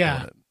own. Yeah.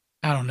 doing it.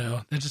 I don't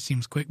know. That just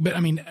seems quick. But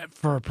I mean,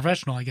 for a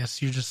professional, I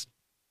guess you just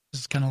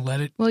kind of let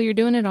it. Well, you're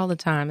doing it all the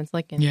time. It's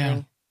like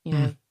anything. Yeah. You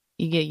know,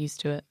 you get used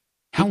to it.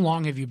 How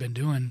long have you been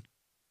doing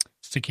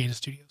Cicada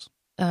Studios?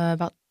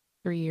 About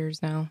 3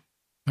 years now.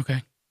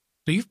 Okay,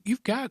 so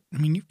you've got. I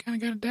mean, you've kind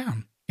of got it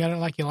down. You got it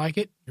like you like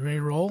it. You ready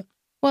to roll?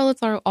 Well,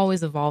 it's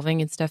always evolving.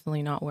 It's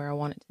definitely not where I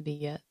want it to be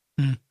yet.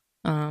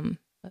 Mm.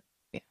 But,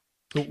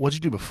 So what'd you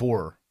do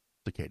before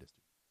Cicadas?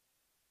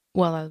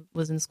 well, I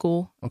was in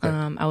school. Okay.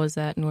 I was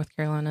at North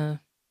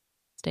Carolina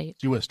State.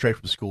 So you went straight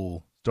from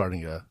school,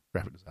 starting a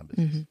graphic design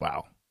business. Mhm.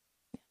 Wow,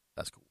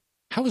 that's cool.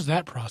 How was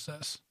that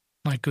process?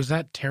 Like, was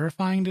that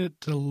terrifying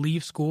to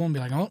leave school and be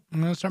like, oh,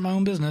 I'm going to start my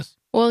own business?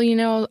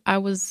 Well, I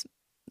was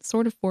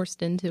sort of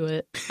forced into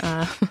it.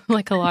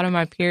 Like a lot of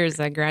my peers,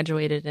 I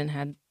graduated and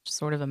had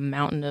sort of a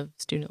mountain of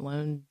student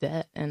loan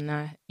debt. And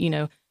I,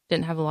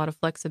 didn't have a lot of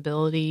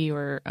flexibility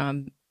or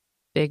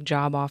big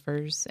job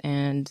offers.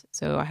 And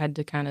so I had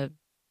to kind of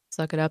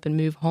suck it up and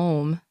move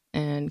home.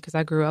 And because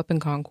I grew up in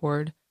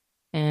Concord,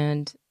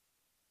 and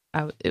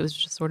it was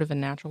just sort of a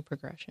natural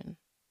progression.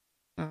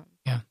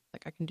 Yeah.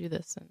 Like I can do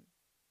this. And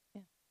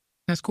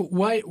That's cool.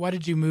 Why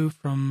did you move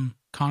from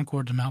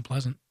Concord to Mount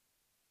Pleasant?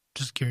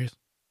 Just curious.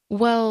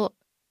 well,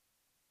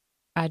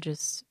 I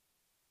just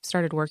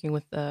started working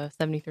with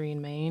 73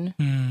 in Maine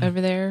Mm, over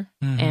there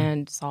mhm.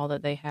 and saw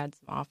that they had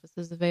some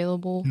offices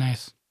available,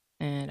 Nice.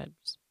 and I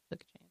just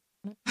took a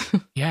chance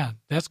on it. Yeah,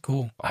 that's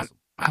cool. Awesome.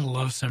 I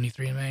love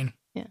 73 in Maine.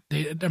 Yeah.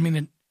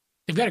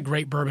 They've got a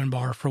great bourbon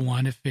bar, for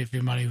one, if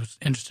anybody was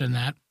interested in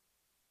that.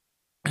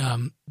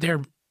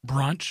 Their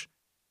brunch.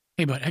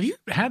 Hey, bud, have you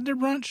had their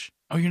brunch?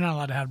 Oh, you're not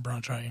allowed to have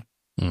brunch, are you?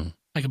 Mm.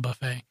 Like a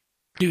buffet.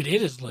 Dude,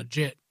 it is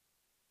legit.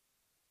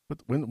 But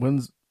when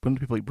do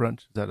people eat brunch?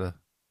 Is that a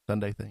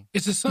Sunday thing?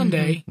 It's a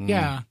Sunday, Mhm.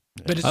 yeah.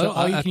 But it's an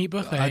all-you-can-eat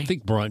buffet. I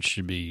think brunch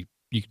should be,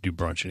 you can do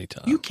brunch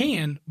anytime. you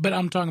can, but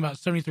I'm talking about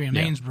 73 in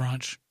Yeah. Maine's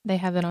brunch. They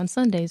have it on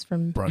Sundays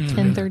from Brunch.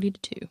 10:30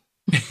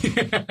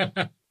 to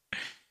 2.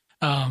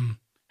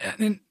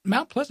 And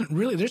Mount Pleasant,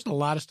 really, there's a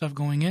lot of stuff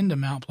going into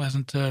Mount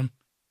Pleasant to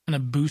kind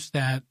of boost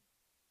that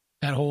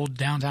whole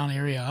downtown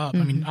area up.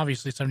 I mean,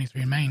 obviously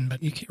 73 in Maine,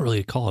 but You can't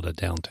really call it a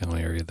downtown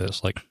area.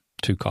 That's like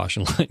 2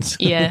 caution lights.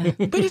 Yeah.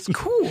 but it's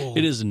cool.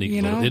 It is a neat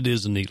you little, know? it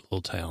is a neat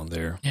little town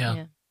there. Yeah.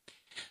 Yeah.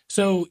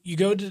 So you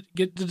go to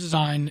get the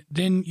design,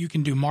 then you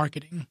can do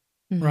marketing,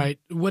 Mhm. right?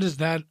 What does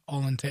that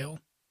all entail?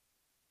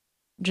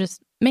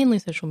 Just mainly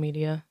social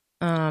media.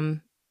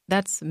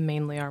 That's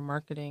mainly our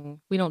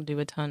marketing. We don't do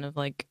a ton of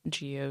like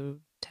geo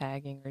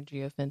tagging or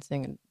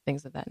geofencing and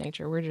things of that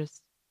nature. We're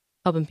just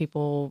helping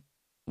people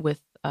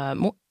with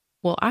more.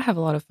 Well, I have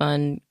a lot of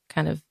fun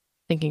kind of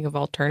thinking of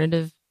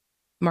alternative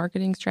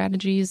marketing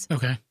strategies.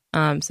 Okay.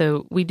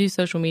 So we do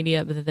social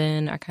media, but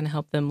then I kind of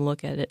help them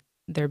look at it,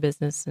 their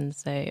business, and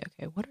say,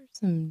 okay, what are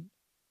some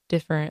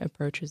different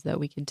approaches that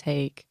we could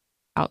take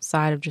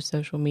outside of just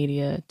social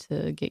media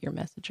to get your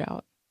message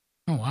out?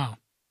 Oh, wow.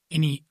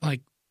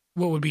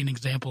 What would be an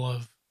example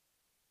of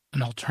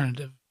an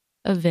alternative?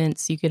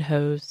 Events you could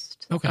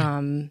host. Okay.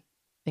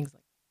 Things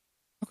like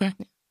Okay.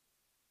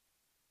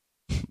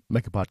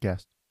 Make a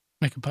podcast.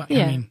 Make a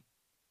Yeah. I mean,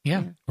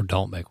 yeah. Or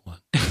don't make one.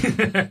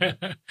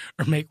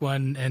 Or make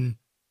one and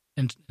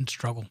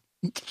struggle.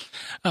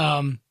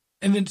 And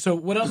then, so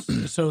what else?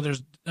 So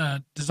there's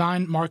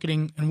design,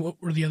 marketing, and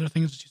what were the other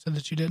things that you said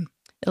that you did?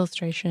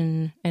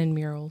 illustration and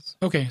murals.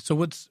 Okay, so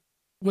what's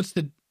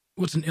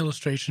an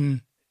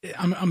illustration?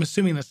 I'm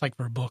assuming that's like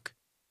for a book.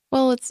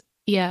 Well,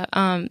 yeah.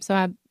 So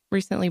I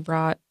recently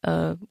brought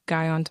a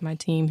guy onto my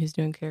team who's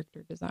doing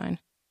character design.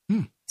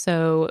 Hmm.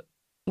 So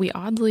we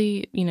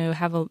oddly,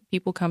 have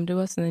people come to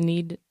us and they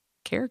need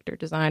character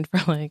design for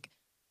like,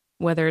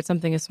 whether it's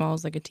something as small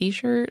as like a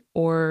t-shirt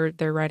or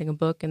they're writing a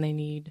book and they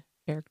need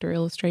character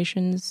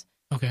illustrations.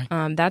 Okay.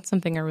 That's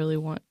something I really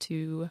want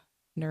to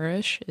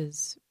nourish.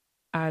 Is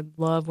I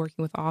love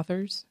working with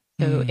authors.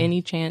 So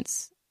any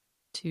chance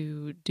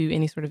to do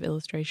any sort of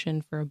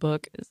illustration for a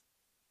book is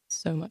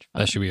so much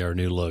fun. That should be our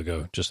new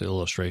logo, just the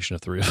illustration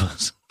of three of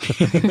us.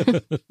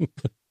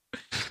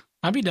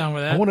 I'd be down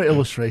with that. I want an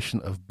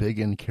illustration of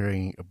Biggin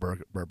carrying a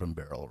bourbon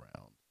barrel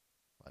around,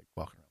 like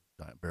walking around with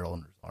a giant barrel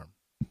under his arm.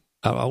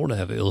 I want to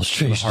have an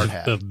illustration hard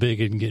hat. of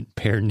Biggin getting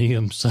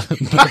perineum sun.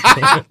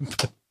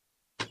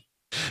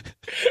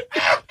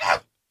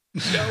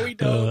 No, we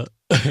don't.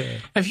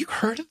 Have you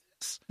heard of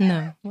this?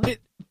 No. What?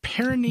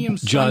 Perineum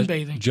Josh,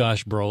 sunbathing.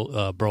 Josh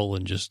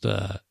Brolin just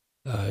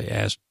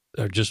asked,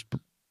 or just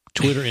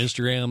Twitter,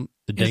 Instagram,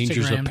 the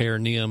dangers of Instagram.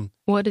 perineum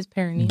What is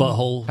perineum?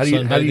 butthole.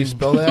 How do you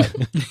spell that?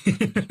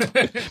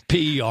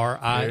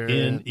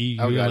 Perineum,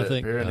 I got I it.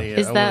 think. Perineum.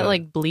 Is that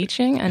like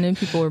bleaching? I know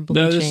people were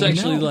bleaching. No, this is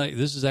actually No.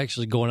 this is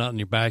actually going out in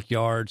your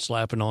backyard,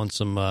 slapping on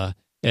some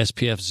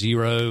SPF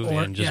 0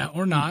 or, and just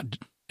or not.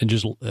 and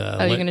just. Oh,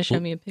 you're going to show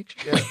me a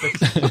picture?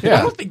 I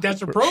Yeah, don't think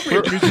that's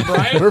appropriate, producer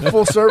Brian. we're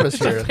full service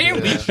It's a here.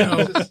 family Yeah.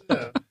 show. Just,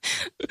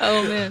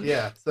 Oh, man.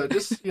 yeah, so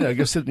just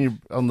go sit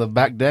on the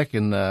back deck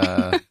and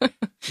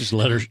just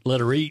let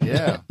her eat.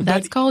 yeah.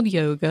 That's called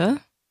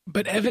yoga.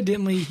 But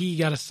evidently, he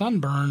got a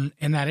sunburn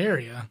in that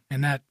area,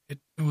 and that it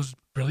was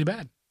really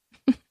bad.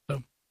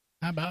 So,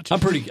 how about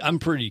you? I'm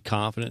pretty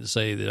confident to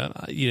say that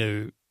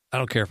I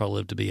don't care if I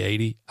live to be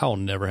 80. I will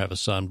never have a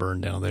sunburn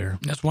down there.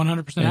 That's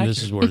 100% And accurate.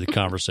 this is where the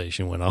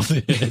conversation went off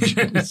the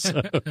edge.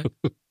 So,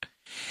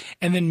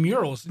 And then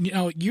murals.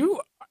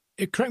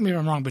 Correct me if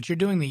I'm wrong, but you're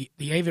doing the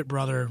Avett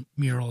Brother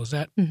mural. Is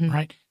that Mhm.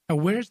 right? Now,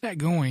 where's that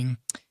going?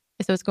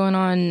 So it's going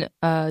on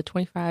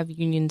 25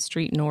 Union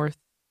Street North,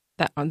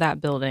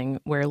 that building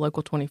where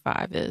Local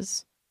 25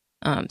 is.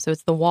 So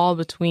it's the wall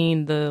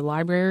between the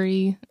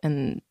library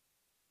and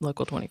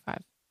Local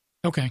 25.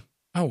 Okay.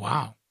 Oh,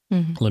 wow.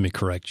 let me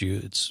correct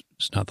you. It's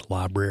not the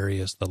library.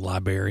 It's the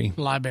library.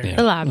 Library. Yeah.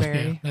 The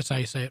library. Yeah, that's how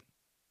you say it.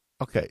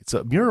 Okay,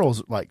 so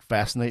murals like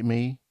fascinate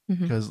me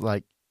Mhm. because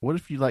like, what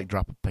if you like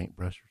drop a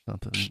paintbrush or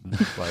something? And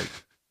it's like,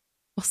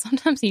 Well,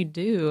 sometimes you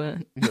do.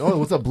 oh,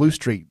 what's up, Blue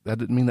Street? I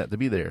didn't mean that to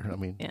be there. I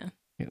mean, Yeah.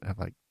 you have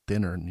like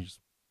dinner and you just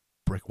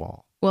brick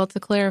wall. Well, to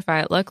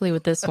clarify, luckily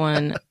with this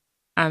one,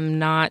 I'm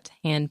not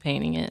hand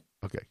painting it.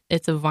 Okay,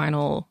 It's a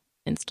vinyl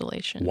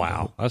installation.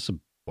 Wow, that's a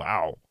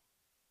wow.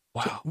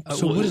 wow.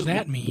 So what does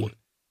that mean?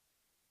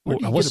 Where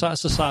do you What's get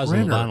a the size of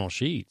the printer? vinyl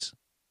sheets?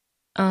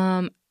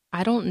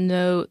 I don't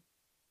know.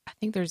 I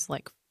think there's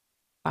like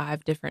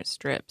 5 different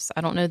strips.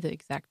 I don't know the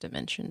exact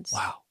dimensions.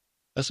 Wow,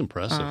 that's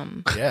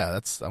impressive. Yeah,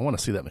 I want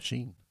to see that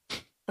machine.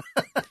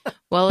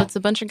 Well, it's a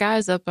bunch of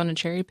guys up on a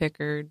cherry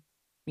picker,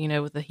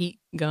 with a heat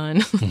gun,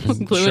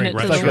 gluing Shrink it to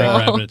wrap- the like shrink wall.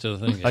 wrapping it to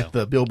the thing. Yeah. Like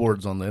the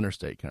billboards on the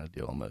interstate kind of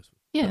deal almost.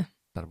 Yeah.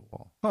 Out of a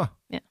wall. Huh.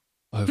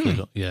 Hopefully,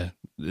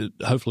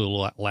 hopefully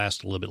it'll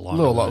last a little bit A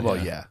longer. little, than well,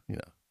 that, yeah.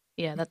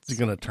 Yeah, that's It's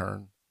going to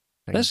turn.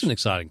 That's an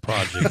exciting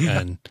project,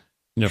 and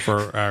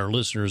for our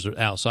listeners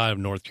outside of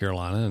North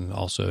Carolina, and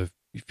also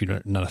if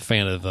you're not a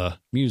fan of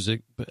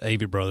music, but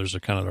Avett Brothers are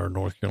kind of our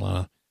North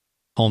Carolina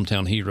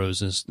hometown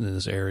heroes in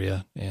this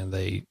area, and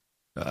they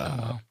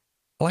I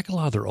like a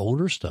lot of their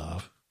older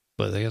stuff,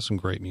 but they have some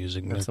great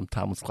music. Got some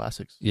timeless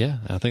classics. Yeah,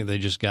 I think they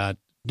just got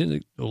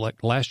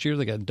like last year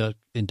they got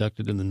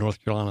inducted in the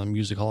North Carolina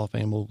Music Hall of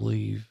Fame, I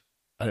believe.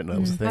 I didn't know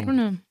it was a thing. I don't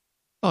know.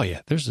 Oh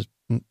yeah, there's a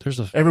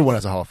Everyone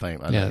has a Hall of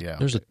Fame. I know, yeah.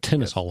 there's a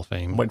tennis Yes. Hall of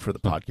Fame. I'm waiting for the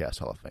podcast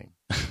Hall of Fame.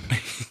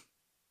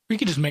 We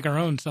could just make our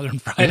own Southern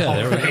Fried Yeah, Hall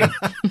there of we go.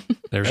 Fame.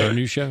 There's our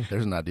new show.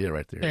 There's an idea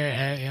right there.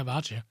 Yeah,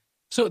 about you.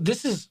 So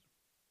this is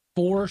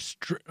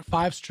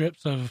 5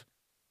 strips of,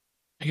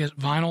 I guess,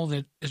 vinyl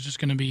that is just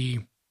going to be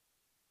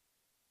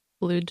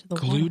Glued to the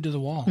glued to the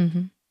wall. wall.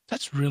 Mm-hmm.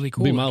 That's really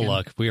cool. Be my looking.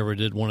 luck if we ever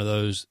did one of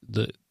those.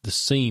 The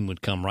seam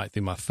would come right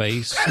through my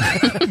face.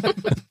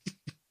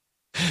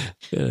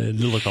 It'd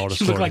look all You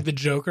distorted. look like the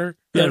Joker.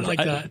 Yeah, Or like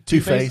the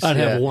Two-Face. I'd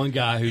Yeah. have one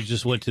guy who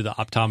just went to the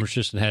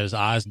optometrist and had his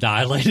eyes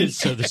dilated,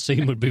 so the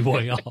seam would be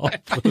way off.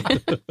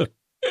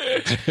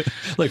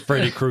 Like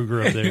Freddy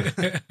Krueger up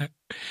there.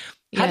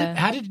 Yeah.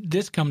 How did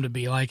this come to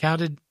be? Like, how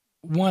did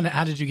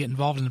you get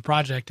involved in the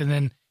project? And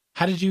then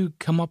how did you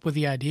come up with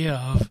the idea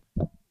of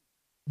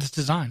this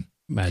design?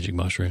 Magic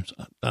mushrooms.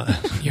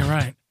 You're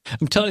right.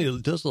 I'm telling you,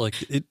 it does look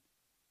like it.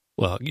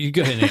 Well, you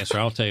go ahead and answer.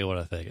 I'll tell you what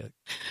I think.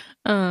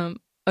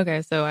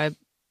 Okay, so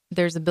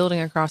there's a building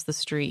across the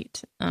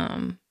street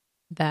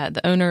that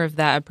the owner of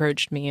that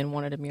approached me and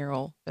wanted a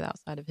mural for the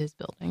outside of his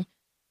building.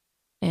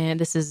 And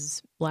this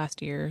is last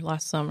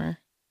summer.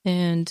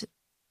 And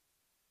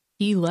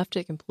he left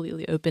it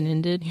completely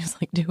open-ended. He was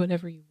like, do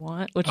whatever you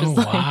want, which is Oh,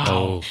 like, wow.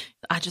 Oh,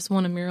 I just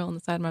want a mural on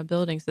the side of my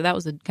building. So that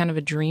was a kind of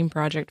a dream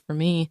project for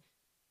me.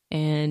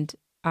 And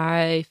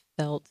I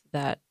felt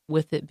that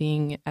with it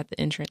being at the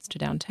entrance to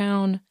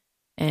downtown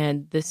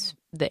And the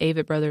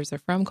Avett brothers are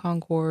from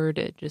Concord.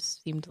 It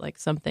just seemed like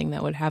something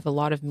that would have a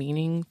lot of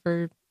meaning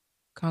for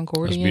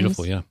Concordians. That's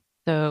beautiful, yeah.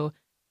 So,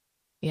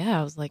 yeah,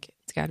 I was like,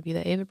 it's got to be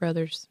the Avett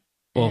brothers.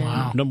 Well,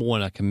 And- number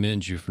one, I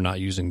commend you for not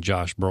using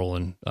Josh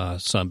Brolin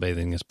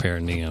sunbathing as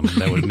perineum.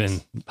 That would have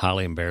been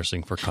highly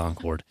embarrassing for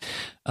Concord.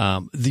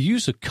 The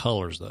use of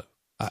colors, though,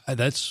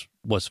 that's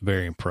what's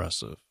very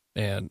impressive.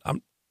 And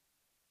I'm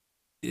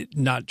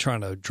not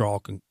trying to draw,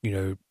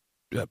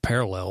 a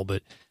parallel,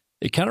 but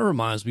it kind of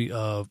reminds me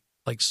of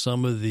like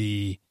some of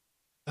the.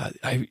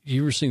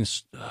 You ever seen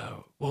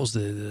what was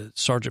the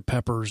Sergeant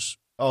Pepper's?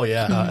 Oh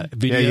yeah,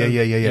 Video?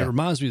 yeah. It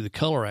reminds me of the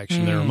color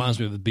action. It reminds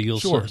me of the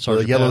Beatles. Sure,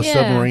 Sergeant the Yellow Pepper.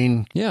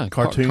 Submarine. Yeah,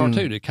 cartoon.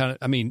 It kind of.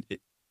 I mean,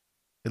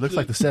 It looks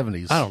like the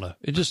 70s. I don't know.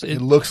 It just It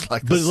looks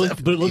like the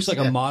 70s. but it looks like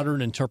a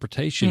modern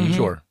interpretation Mm-hmm.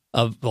 Sure.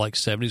 of like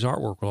 70s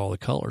artwork with all the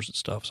colors and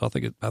stuff. So I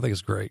think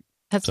it's great.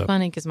 That's So-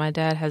 funny because my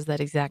dad has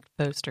that exact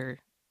poster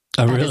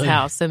Oh, at his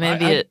house. So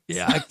maybe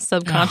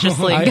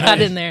subconsciously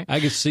got in there. I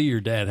could see your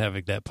dad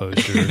having that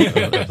poster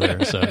up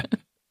there. So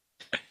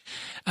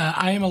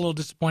I am a little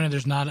disappointed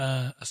there's not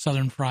a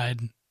Southern Fried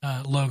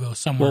logo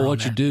somewhere. well, on what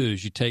there. you do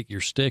is you take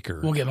your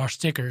sticker We'll get our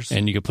stickers.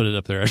 and you can put it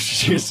up there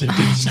after you get Do not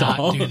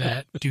installed. do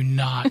that. Do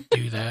not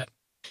do that.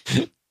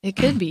 It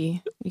could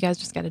be. You guys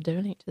just got to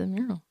donate to the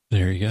mural.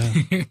 There you go.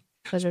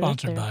 Put it up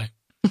Sponsored there.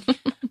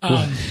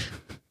 by.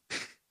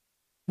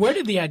 Where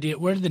did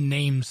the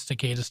name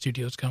Cicada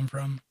Studios come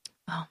from?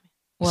 Oh,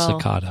 well,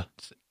 Cicada.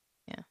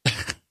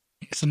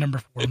 It's the number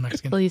 4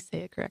 Mexican. please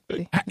say it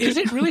correctly. Is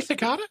it really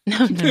cicada? No.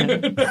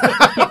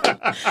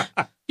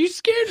 You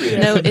scared me.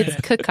 No, there for a it's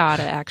minute.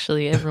 cicada,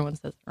 actually. Everyone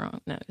says it wrong.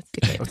 No, it's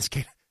cicada. Let's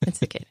get- It's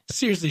cicada.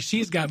 Seriously,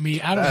 she's got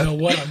me. I don't know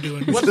what I'm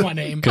doing. What's my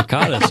name?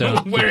 Cicada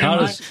sounds. Where am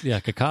I?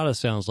 Cicada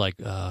sounds like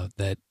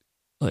that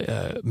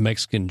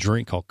Mexican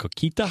drink called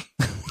coquita.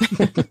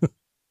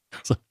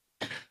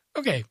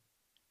 Okay.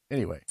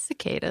 Anyway,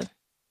 Cicada.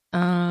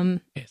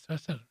 Okay, so I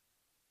said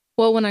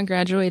Well, when I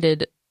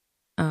graduated,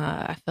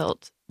 I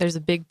felt there's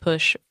a big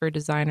push for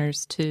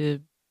designers to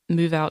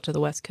move out to the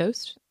West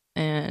Coast,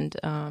 and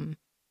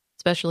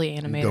especially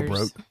animators. go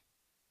broke.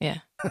 Yeah.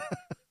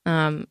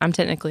 I'm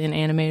technically an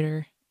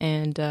animator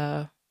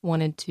and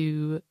wanted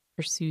to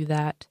pursue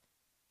that,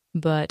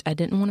 but I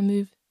didn't want to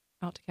move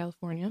out to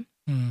California.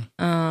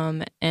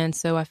 And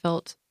so I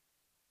felt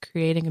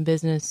creating a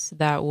business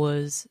that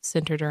was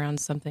centered around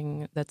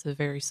something that's a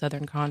very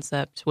Southern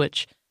concept,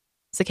 which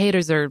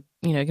cicadas are,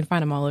 you can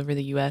find them all over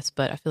the U.S.,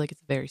 but I feel like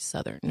it's a very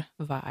Southern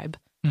vibe.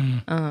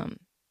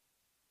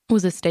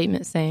 Was a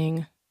statement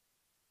saying,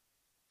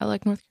 I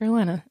like North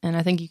Carolina, and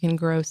I think you can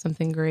grow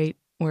something great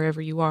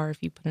wherever you are if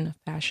you put enough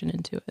passion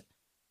into it.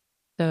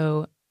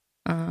 So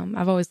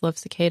I've always loved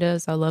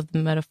cicadas. I love the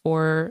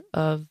metaphor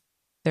of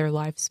their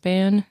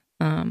lifespan.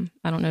 I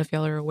don't know if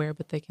y'all are aware,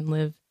 but they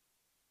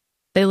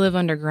live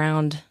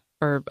underground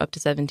for up to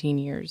 17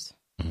 years,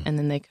 and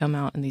then they come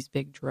out in these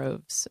big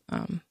droves.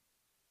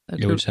 We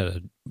just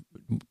had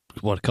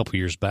a couple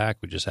years back,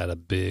 we just had a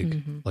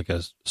big, like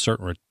a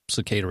certain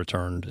cicada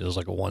returned. It was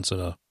like a once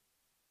in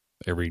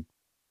every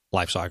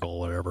life cycle or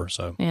whatever.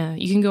 So yeah,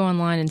 you can go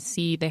online and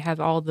see they have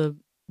all the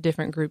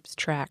different groups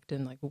tracked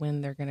and like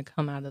when they're going to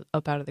come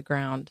up out of the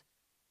ground.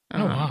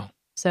 Oh, wow.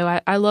 So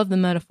I love the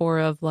metaphor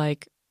of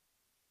like,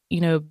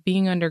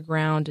 being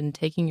underground and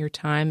taking your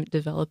time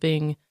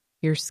developing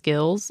your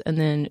skills and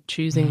then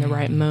choosing the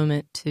right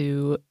moment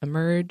to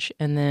emerge.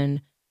 And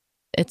then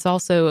it's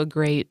also a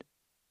great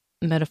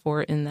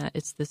metaphor in that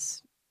it's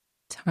this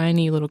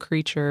tiny little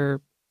creature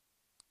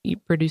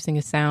producing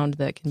a sound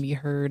that can be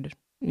heard,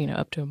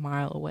 up to a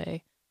mile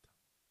away.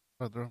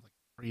 Oh, they're like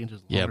 3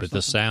 inches long. yeah, or but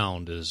the something.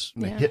 sound is.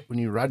 And they Yeah. hit when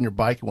you're riding your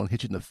bike, and one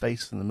hit you in the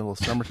face in the middle of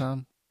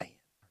summertime.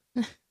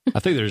 I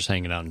think they're just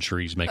hanging out in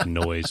trees making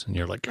noise, and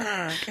you're like,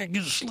 I can't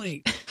get to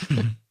sleep.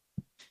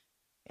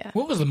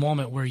 What was the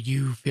moment where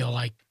you feel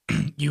like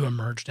you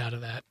emerged out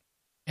of that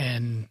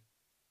and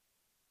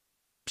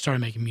started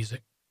making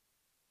music?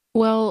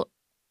 Well,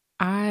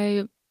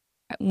 okay.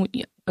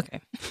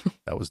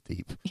 That was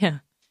deep. Yeah.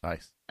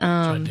 Nice.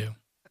 That's what I do.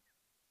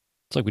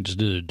 It's like we just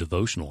did a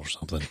devotional or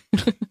something.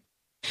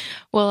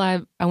 Well,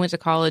 I went to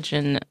college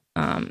and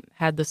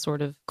had this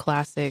sort of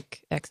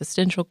classic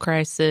existential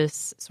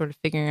crisis, sort of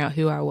figuring out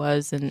who I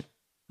was and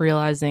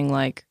realizing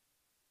like,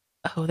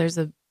 oh, there's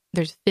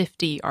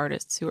 50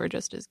 artists who are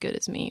just as good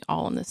as me,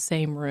 all in the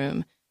same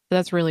room. So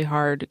that's really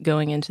hard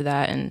going into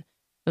that, and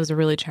it was a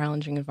really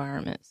challenging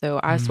environment. So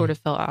I sort of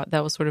felt out,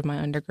 that was sort of my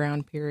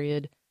underground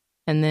period.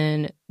 And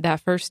then that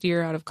first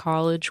year out of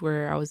college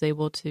where I was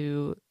able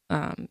to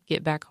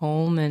get back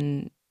home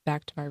and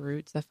back to my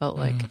roots, I felt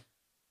like,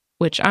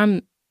 which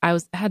I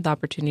had the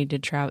opportunity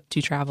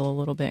to travel a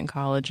little bit in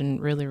college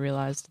and really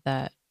realized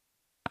that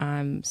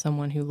I'm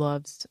someone who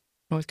loves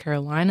North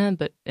Carolina,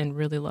 and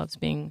really loves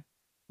being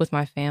with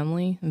my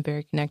family. I'm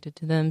very connected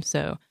to them.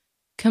 So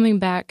coming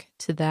back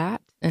to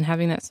that and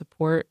having that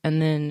support,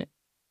 and then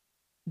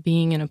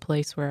being in a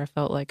place where I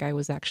felt like I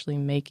was actually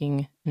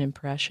making an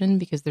impression,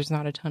 because there's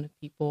not a ton of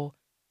people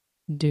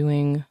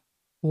doing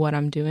what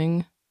I'm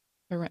doing.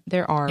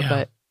 There are, Yeah.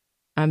 but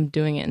I'm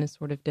doing it in a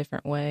sort of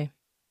different way.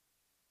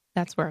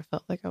 That's where I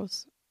felt like I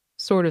was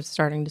sort of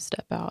starting to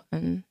step out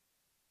and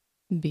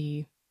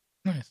be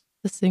Nice.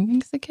 the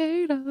singing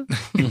cicada.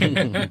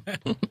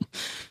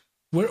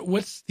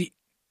 What's the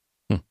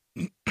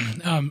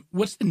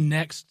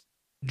next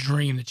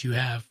dream that you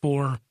have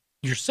for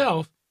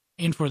yourself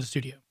and for the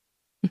studio?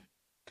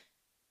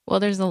 Well,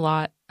 there's a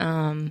lot.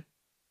 I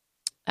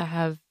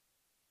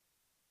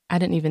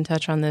didn't even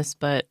touch on this,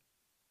 but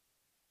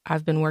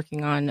I've been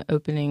working on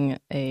opening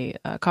a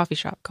coffee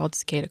shop called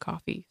Cicada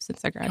Coffee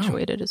since I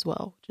graduated as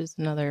well, which is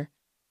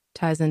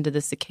ties into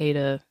the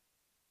cicada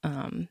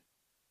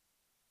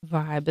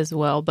vibe as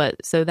well.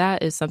 But so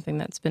that is something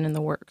that's been in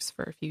the works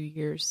for a few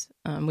years.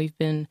 We've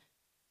been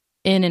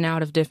in and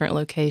out of different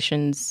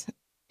locations,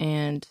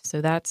 and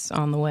so that's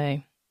on the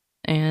way.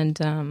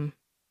 And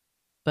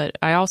but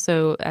I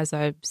also, as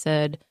I've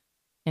said,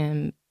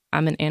 I'm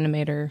an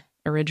animator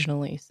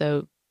originally,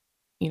 so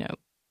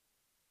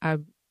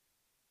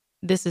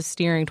this is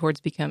steering towards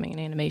becoming an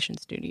animation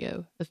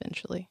studio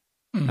eventually.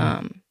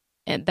 Mm-hmm.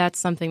 And that's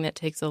something that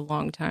takes a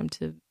long time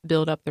to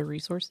build up the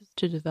resources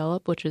to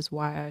develop, which is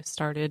why I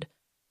started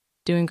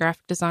doing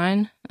graphic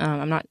design.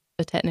 I'm not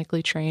a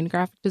technically trained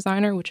graphic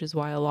designer, which is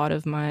why a lot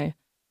of my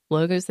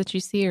logos that you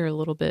see are a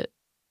little bit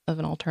of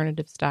an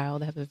alternative style.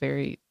 They have a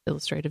very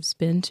illustrative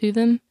spin to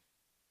them.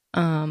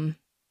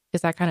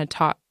 Because I kind of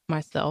taught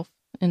myself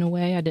in a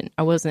way.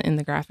 I wasn't in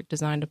the graphic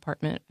design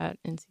department at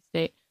NC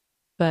State,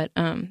 but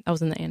I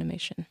was in the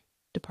animation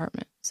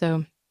department.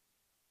 So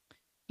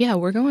yeah,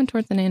 we're going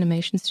towards an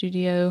animation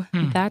studio.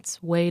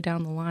 That's way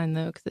down the line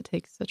though, because it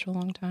takes such a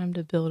long time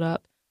to build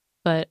up.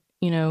 But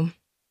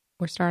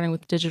we're starting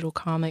with digital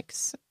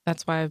comics.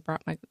 That's why I've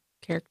brought my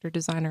character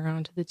designer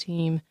onto the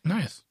team.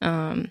 Nice.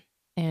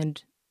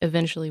 And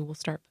eventually we'll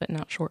start putting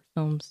out short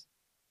films.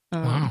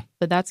 Wow.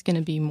 But that's going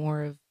to be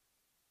more of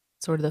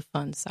sort of the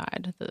fun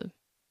side.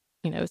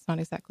 It's not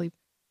exactly,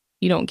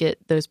 you don't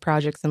get those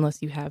projects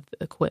unless you have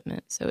the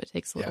equipment. So it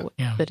takes a little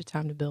bit of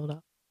time to build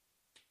up.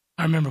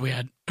 I remember we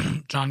had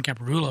John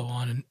Caparulo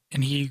on,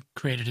 and he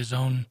created his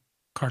own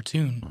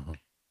cartoon. Mm-hmm.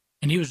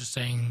 And he was just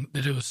saying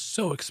that it was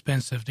so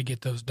expensive to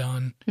get those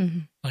done. Mm-hmm.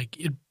 Like,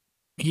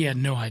 he had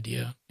no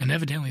idea. And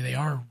evidently they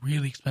are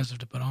really expensive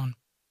to put on.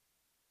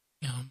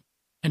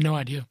 Had no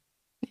idea.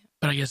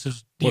 But I guess it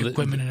was the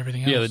equipment and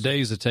everything else. Yeah, the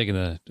days of taking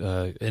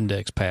a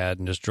index pad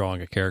and just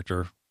drawing a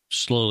character,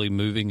 slowly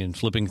moving and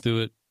flipping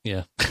through it.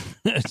 Yeah.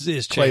 it's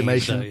changed.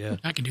 Claymation. Yeah.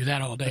 I can do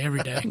that all day,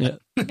 every day.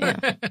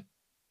 Yeah.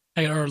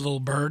 I got a little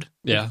bird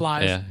that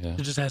flies. Yeah.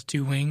 It just has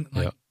two wings.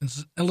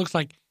 It looks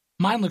like,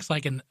 mine looks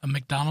like a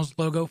McDonald's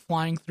logo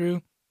flying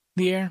through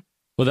the air.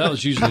 Well, that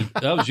was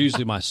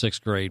usually my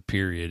sixth grade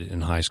period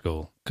in high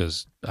school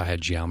because I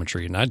had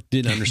geometry and I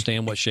didn't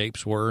understand what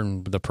shapes were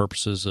and the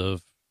purposes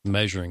of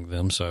measuring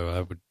them. So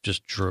I would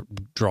just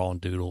draw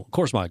and doodle. Of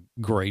course, my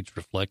grades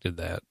reflected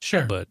that.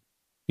 Sure. But,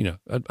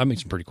 I made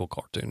some pretty cool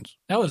cartoons.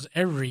 That was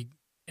every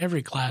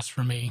class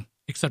for me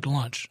except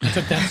lunch. I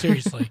took that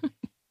seriously.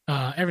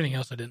 Everything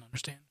else I didn't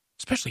understand,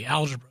 especially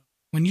algebra.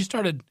 When you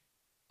started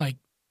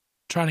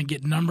trying to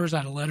get numbers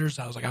out of letters,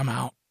 I was like, I'm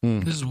out.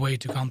 This is way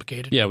too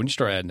complicated. Yeah, when you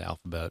start adding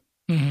alphabet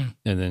Mm-hmm.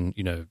 and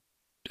then,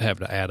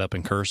 having to add up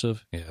in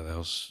cursive, that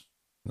was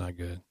not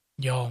good.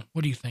 Y'all,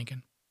 what are you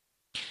thinking?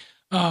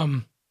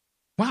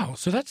 Wow,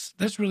 so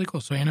that's really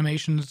cool. So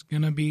animation is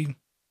going to be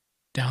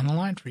down the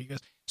line for you guys.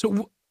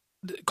 So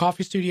the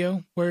coffee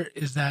studio, where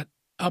is that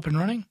up and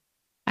running?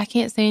 I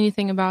can't say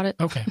anything about it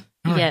Okay.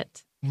 All right.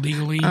 yet.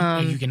 Legally,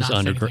 you cannot say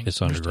anything. It's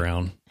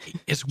underground.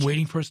 It's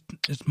waiting for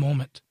its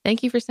moment.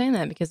 Thank you for saying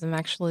that because I'm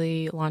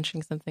actually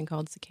launching something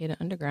called Cicada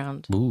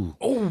Underground. Ooh.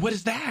 Oh, what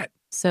is that?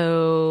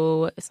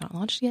 So it's not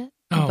launched yet.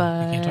 Oh,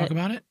 but you can't talk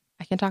about it?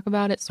 I can talk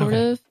about it, sort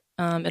Okay.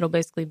 of. It'll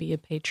basically be a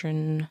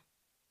patron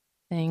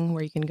thing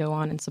where you can go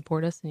on and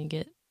support us and you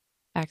get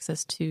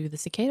access to the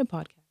Cicada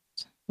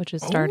podcast, which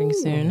is starting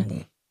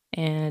soon,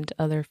 and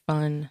other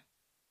fun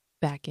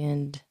back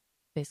end,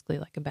 basically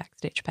like a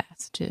backstage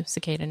pass to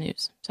Cicada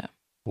News. So.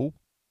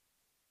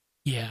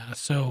 Yeah,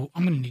 so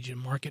I'm going to need you to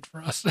market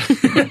for us.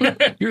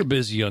 You're a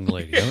busy young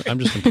lady. I'm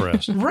just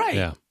impressed. Right.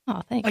 Yeah.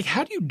 Oh, thanks. Like,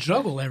 how do you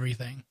juggle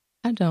everything?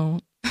 I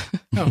don't.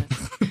 Oh,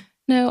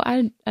 No,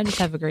 I just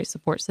have a great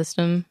support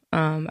system.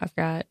 I've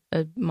got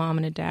a mom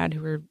and a dad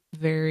who are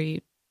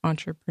very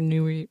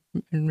entrepreneurial.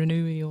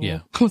 Yeah.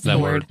 What's That the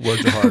word?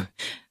 Words are hard.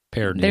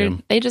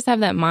 Paradigm. They just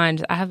have that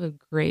mind. I have a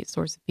great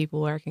source of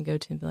people where I can go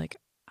to and be like,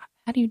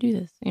 how do you do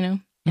this?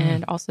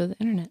 And also the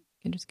internet.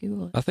 You can just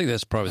Google it. I think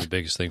that's probably the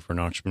biggest thing for an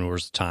entrepreneur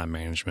is time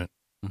management.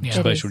 yeah.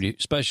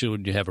 Especially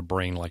when you have a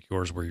brain like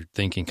yours where you're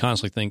thinking,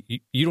 constantly think.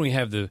 You don't even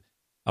have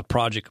a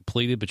project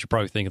completed, but you're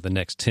probably thinking of the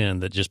next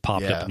 10 that just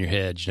popped up in your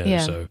head. Yeah.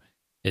 So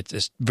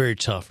it's very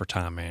tough for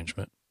time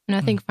management. And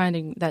I think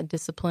finding that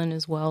discipline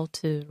as well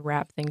to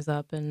wrap things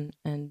up and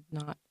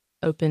not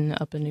open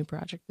up a new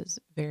project is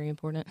very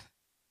important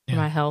for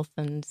my health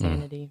and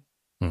sanity.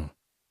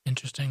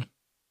 Interesting.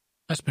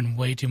 I spend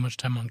way too much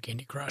time on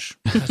Candy Crush.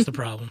 That's the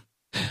problem.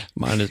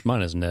 Mine is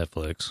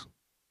Netflix.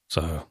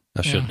 So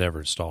I should have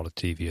never installed a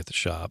TV at the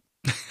shop.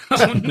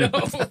 Oh no.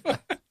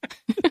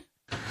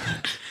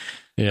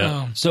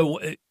 Yeah. So,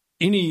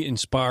 any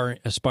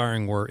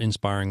inspiring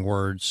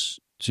words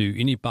to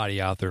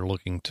anybody out there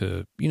looking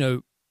to,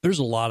 there's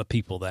a lot of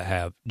people that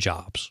have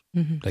jobs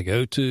they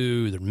go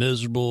to, they're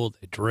miserable,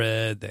 they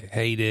dread, they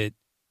hate it.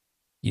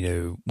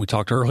 We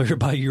talked earlier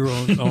about you're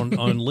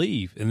on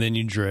leave and then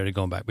you dreaded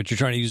going back, but you're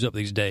trying to use up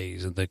these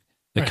days and the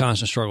Right.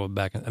 constant struggle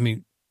back. I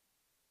mean,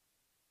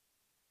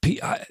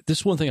 this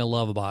is one thing I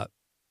love about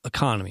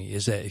economy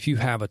is that if you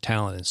have a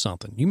talent in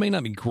something, you may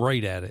not be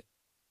great at it,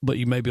 but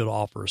you may be able to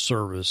offer a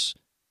service,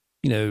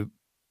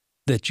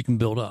 that you can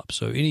build up.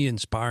 So any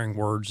inspiring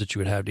words that you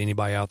would have to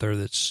anybody out there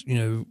that's,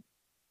 that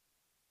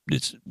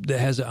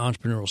has an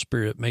entrepreneurial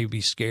spirit, may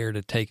be scared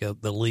to take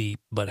the leap,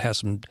 but has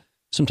some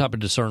type of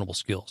discernible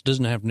skills.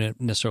 Doesn't have to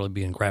necessarily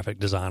be in graphic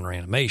design or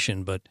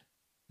animation, but,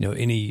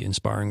 any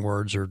inspiring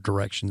words or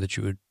direction that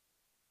you would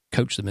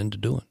coach them into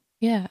doing.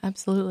 Yeah,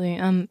 absolutely.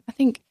 I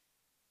think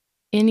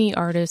any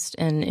artist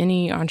and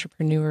any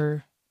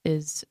entrepreneur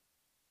is,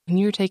 when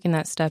you're taking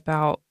that step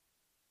out,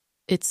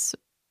 it's,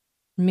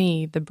 for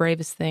me, the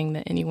bravest thing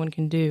that anyone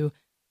can do,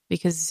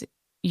 because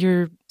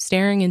you're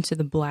staring into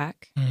the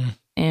black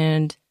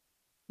and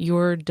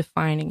you're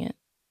defining it.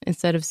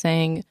 Instead of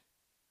saying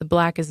the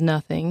black is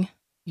nothing,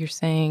 you're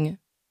saying,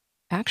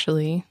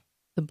 actually,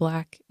 the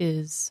black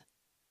is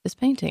this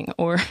painting,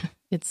 or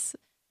it's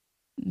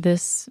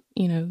this,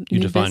 You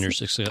define your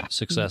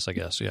success, I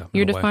guess. Yeah.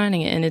 You're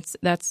defining it, and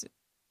that's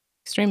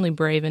extremely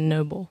brave and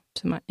noble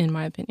in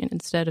my opinion.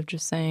 Instead of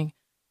just saying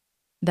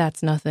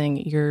that's nothing,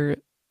 you're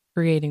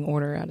creating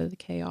order out of the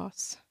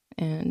chaos.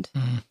 And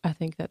I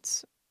think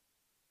that's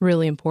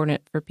really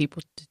important for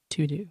people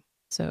to do.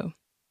 So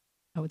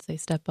I would say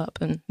step up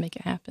and make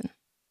it happen.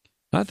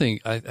 I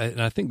think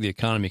the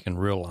economy can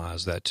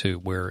realize that too,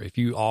 where if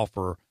you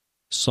offer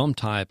some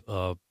type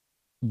of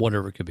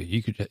whatever it could be,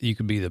 you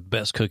could be the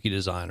best cookie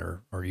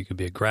designer, or you could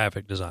be a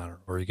graphic designer,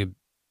 or you could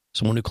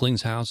someone who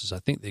cleans houses. I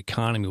think the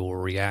economy will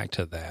react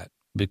to that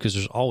because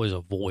there's always a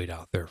void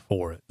out there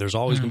for it. There's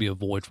always going to be a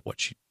void for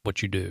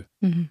what you do,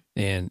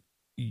 and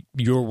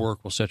your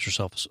work will set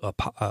yourself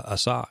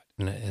aside,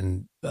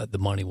 and the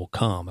money will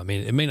come. I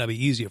mean, it may not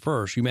be easy at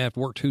first. You may have to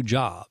work 2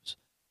 jobs.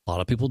 A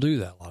lot of people do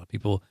that. A lot of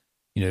people,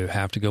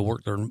 have to go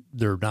work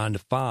their 9 to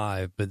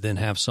 5, but then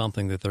have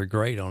something that they're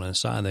great on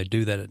inside. And they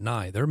do that at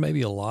night. There may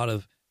be a lot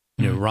of,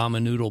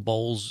 ramen noodle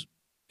bowls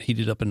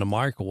heated up in the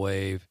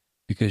microwave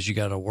because you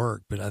got to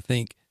work. But I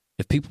think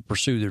if people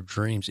pursue their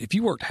dreams, if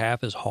you worked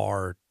half as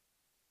hard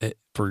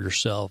for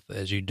yourself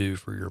as you do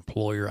for your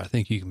employer, I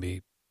think you can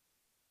be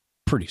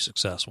pretty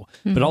successful.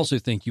 But I also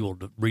think you will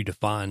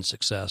redefine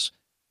success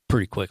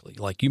pretty quickly.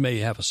 Like, you may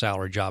have a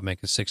salary job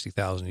making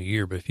 $60,000 a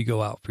year, but if you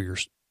go out for your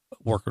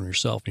work on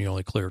yourself and you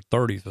only clear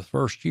 30 the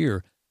first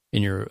year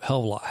and you're a hell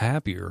of a lot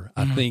happier,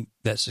 I think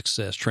that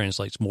success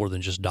translates more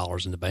than just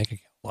dollars in the bank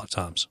account a lot of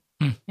times.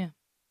 Yeah.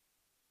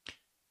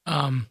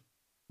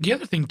 The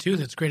other thing too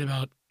that's great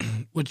about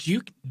what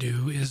you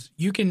do is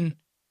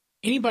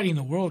anybody in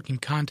the world can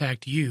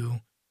contact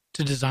you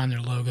to design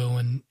their logo,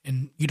 and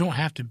you don't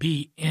have to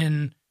be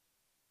in,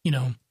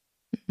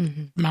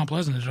 Mount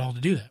Pleasant at all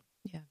to do that.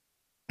 Yeah.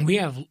 We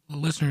have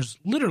listeners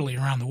literally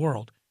around the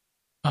world.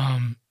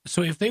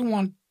 So if they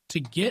want to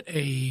get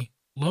a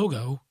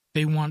logo,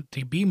 they want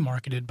to be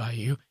marketed by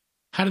you,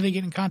 how do they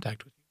get in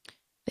contact with you?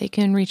 They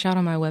can reach out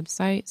on my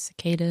website,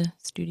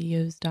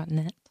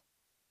 cicadastudios.net,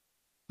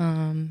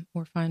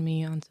 or find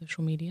me on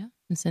social media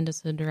and send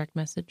us a direct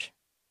message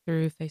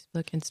through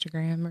Facebook,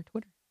 Instagram, or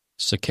Twitter.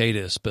 Cicada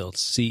is spelled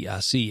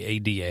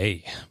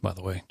Cicada, by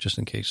the way, just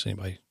in case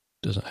anybody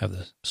doesn't have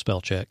the spell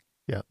check.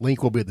 Yeah,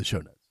 link will be in the show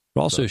notes.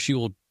 But also, she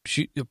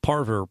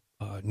part of her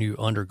new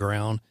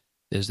underground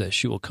is that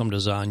she will come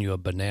design you a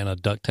banana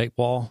duct tape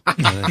wall.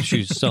 And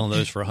she's selling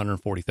those for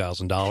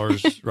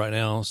 $140,000 right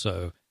now.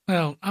 So,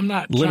 well, I'm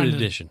not limited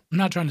edition. I'm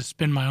not trying to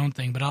spin my own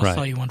thing, but I'll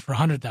sell you one for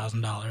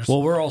 $100,000.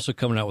 Well, we're also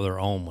coming out with our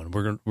own one.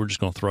 We're just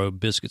going to throw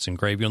biscuits and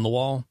gravy on the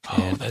wall.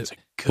 Oh, that's a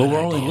good But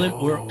we're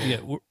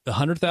idea. we're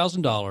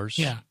 $100,000.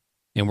 Yeah.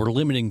 And we're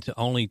limiting to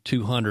only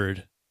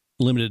 200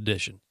 limited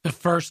edition. The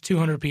first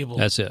 200 people.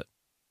 That's it.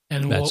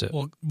 And That's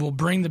we'll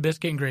bring the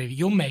biscuit and gravy.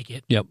 You'll make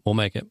it. Yep, we'll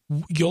make it.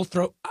 You'll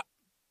throw.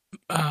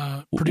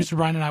 Producer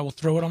Brian and I will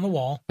throw it on the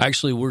wall.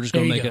 Actually, we're just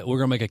going to There you we're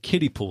going to make a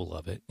kiddie pool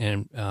of it,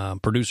 and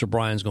producer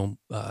Brian's going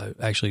to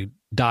actually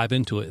dive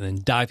into it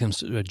and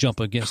then jump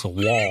against the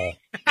wall.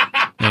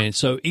 And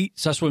so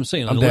that's what I'm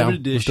saying. I'm A down.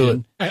 limited Let's do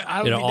edition.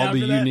 I'll It'll be all down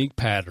be for that. unique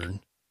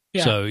pattern.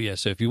 Yeah. So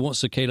if you want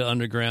Cicada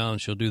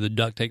Underground, she'll do the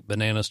duct tape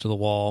bananas to the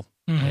wall,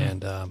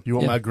 and You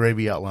want my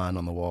gravy outline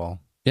on the wall?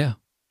 Yeah.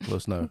 Let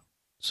us know.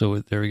 So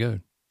there we go.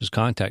 Just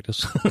contact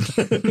us.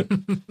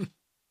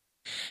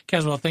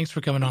 Caswell, thanks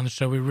for coming on the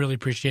show. We really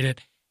appreciate it.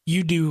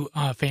 You do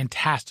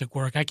fantastic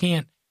work. I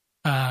can't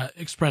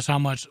express how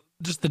much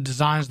just the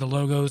designs, the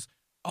logos,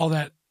 all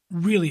that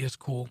really is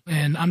cool.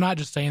 And I'm not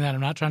just saying that.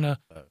 I'm not trying to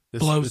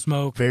blow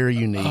smoke. Very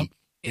unique.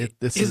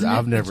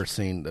 I've never It's-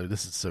 seen.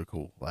 This is so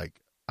cool.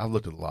 Like, I've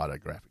looked at a lot of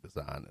graphic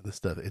design and this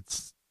stuff.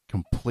 It's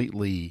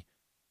completely.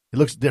 It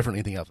looks different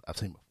than anything else I've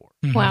seen before.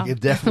 Wow. It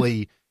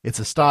definitely, it's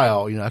a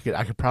style. You know, I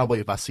could probably,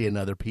 if I see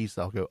another piece,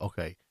 I'll go,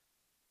 okay,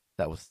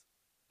 that was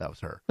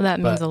her. Well,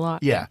 that means a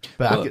lot. Yeah,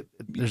 but Well,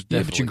 there's yeah,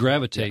 definitely, but you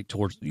gravitate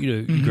towards,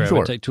 you Mm-hmm.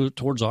 gravitate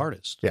towards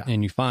artists, Yeah.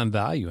 and you find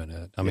value in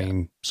it. I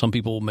mean, some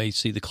people may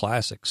see the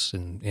classics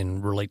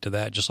and relate to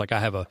that. Just like I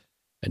have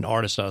an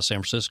artist out of San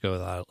Francisco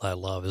that I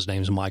love. His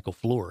name's Michael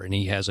Fleur, and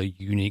he has a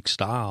unique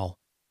style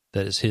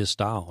that is his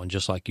style. And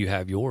just like you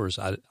have yours,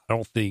 I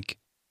don't think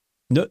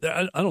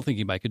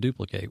anybody could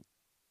duplicate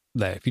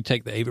that. If you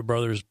take the Avett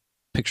Brothers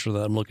picture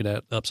that I'm looking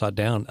at upside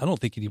down, I don't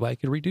think anybody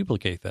could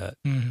reduplicate that.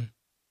 Mm-hmm.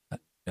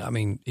 I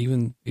mean,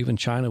 even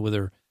China with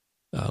their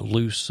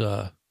loose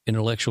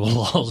intellectual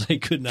laws, they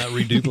could not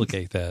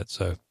reduplicate that.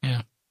 So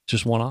yeah,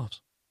 just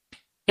one-offs.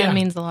 That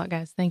means a lot,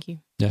 guys. Thank you.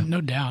 Yeah,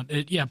 no doubt.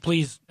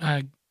 Please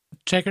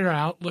check her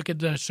out. Look at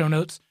the show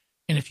notes,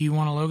 and if you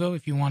want a logo,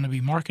 if you want to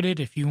be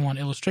marketed, if you want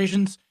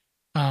illustrations,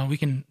 we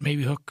can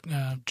maybe hook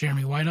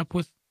Jeremy White up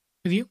with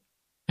you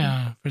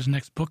for his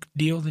next book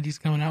deal that he's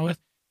coming out with.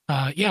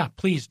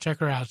 Please check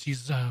her out.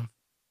 She's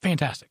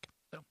fantastic.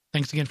 So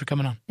thanks again for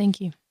coming on.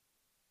 Thank you.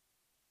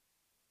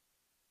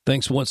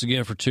 Thanks once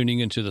again for tuning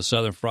into the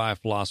Southern Fried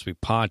Philosophy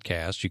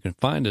Podcast. You can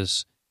find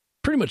us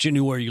pretty much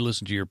anywhere you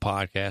listen to your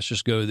podcast.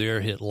 Just go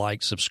there, hit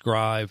like,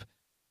 subscribe.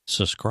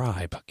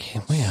 Subscribe.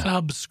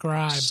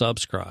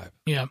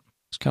 Yeah.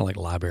 It's kind of like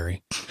a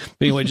library.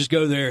 But anyway, just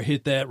go there,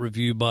 hit that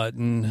review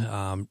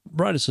button.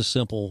 Write us a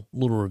simple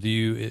little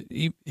review.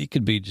 It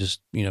could be just,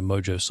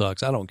 Mojo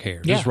sucks. I don't care.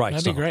 Just write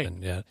that'd something. Be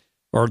great. Yeah.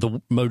 Or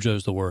the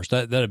Mojo's the worst.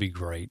 That'd be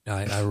great.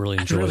 I really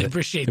enjoy it. I really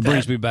appreciate it. It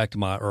brings me back to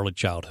my early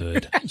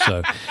childhood.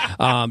 So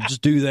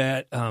just do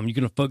that. You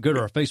can go to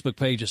our Facebook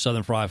page at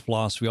Southern Fried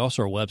Philosophy.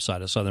 Also our website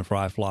at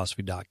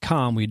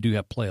southernfriedphilosophy.com. We do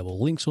have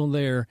playable links on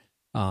there.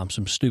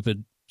 Some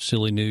stupid,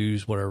 silly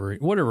news, whatever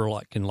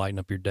can lighten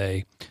up your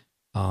day.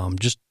 I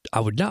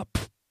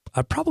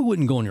probably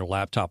wouldn't go on your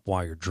laptop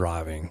while you're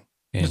driving.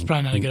 That's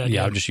probably not a good idea.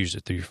 Yeah, I'll just use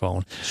it through your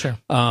phone. Sure.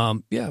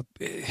 Also,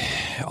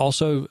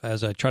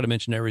 as I try to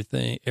mention every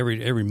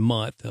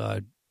month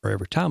or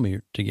every time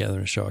we're together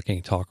in a show, I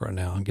can't talk right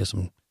now. I'll get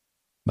some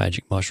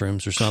magic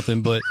mushrooms or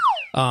something. But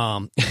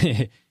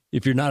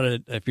if you're not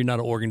an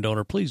organ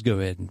donor, please go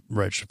ahead and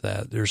register for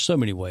that. There's so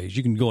many ways.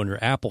 You can go on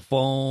your Apple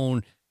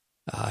phone.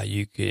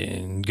 You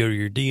can go to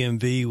your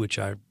DMV, which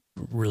I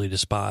really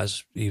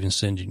despise even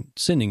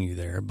sending you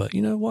there. But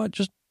you know what?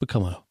 Just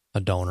become a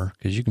donor,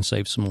 because you can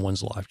save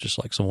someone's life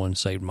just like someone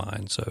saved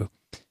mine. So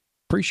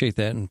appreciate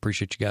that, and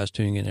appreciate you guys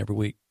tuning in every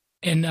week.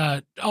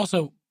 And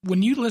also,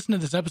 when you listen to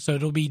this episode,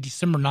 it'll be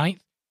December 9th.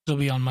 It'll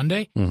be on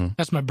Monday. Mm-hmm.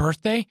 That's my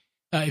birthday.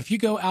 If you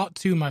go out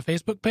to my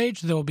Facebook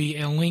page, there'll be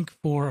a link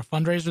for a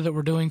fundraiser that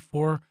we're doing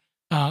for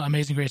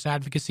Amazing Grace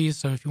Advocacy.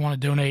 So if you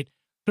want to donate,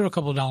 throw a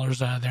couple of dollars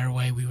their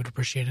way, we would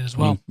appreciate it as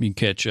well. You can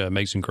catch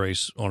Amazing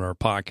Grace on our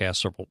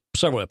podcast,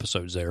 several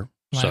episodes there.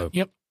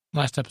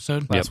 Last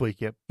episode. Last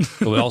week, yep.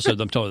 We also,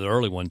 I'm talking the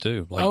early one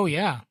too.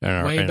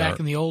 Way back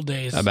in the old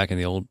days. Back in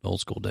the old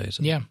school days.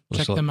 Yeah,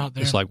 check them out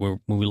there. It's like when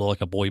we look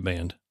like a boy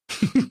band.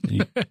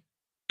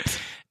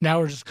 Now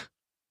we're just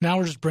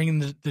bringing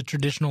the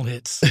traditional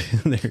hits.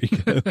 There you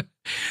go.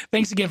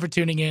 Thanks again for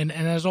tuning in,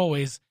 and as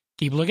always,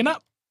 keep looking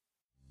up.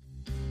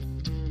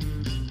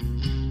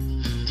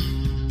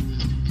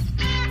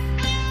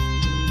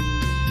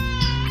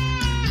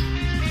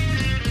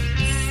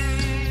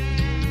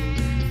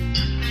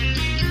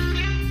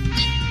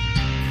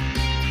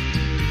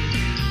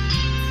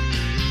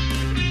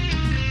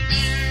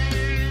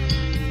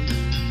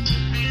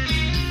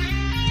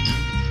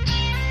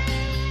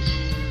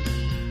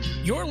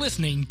 You're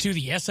listening to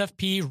the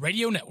SFP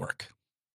Radio Network.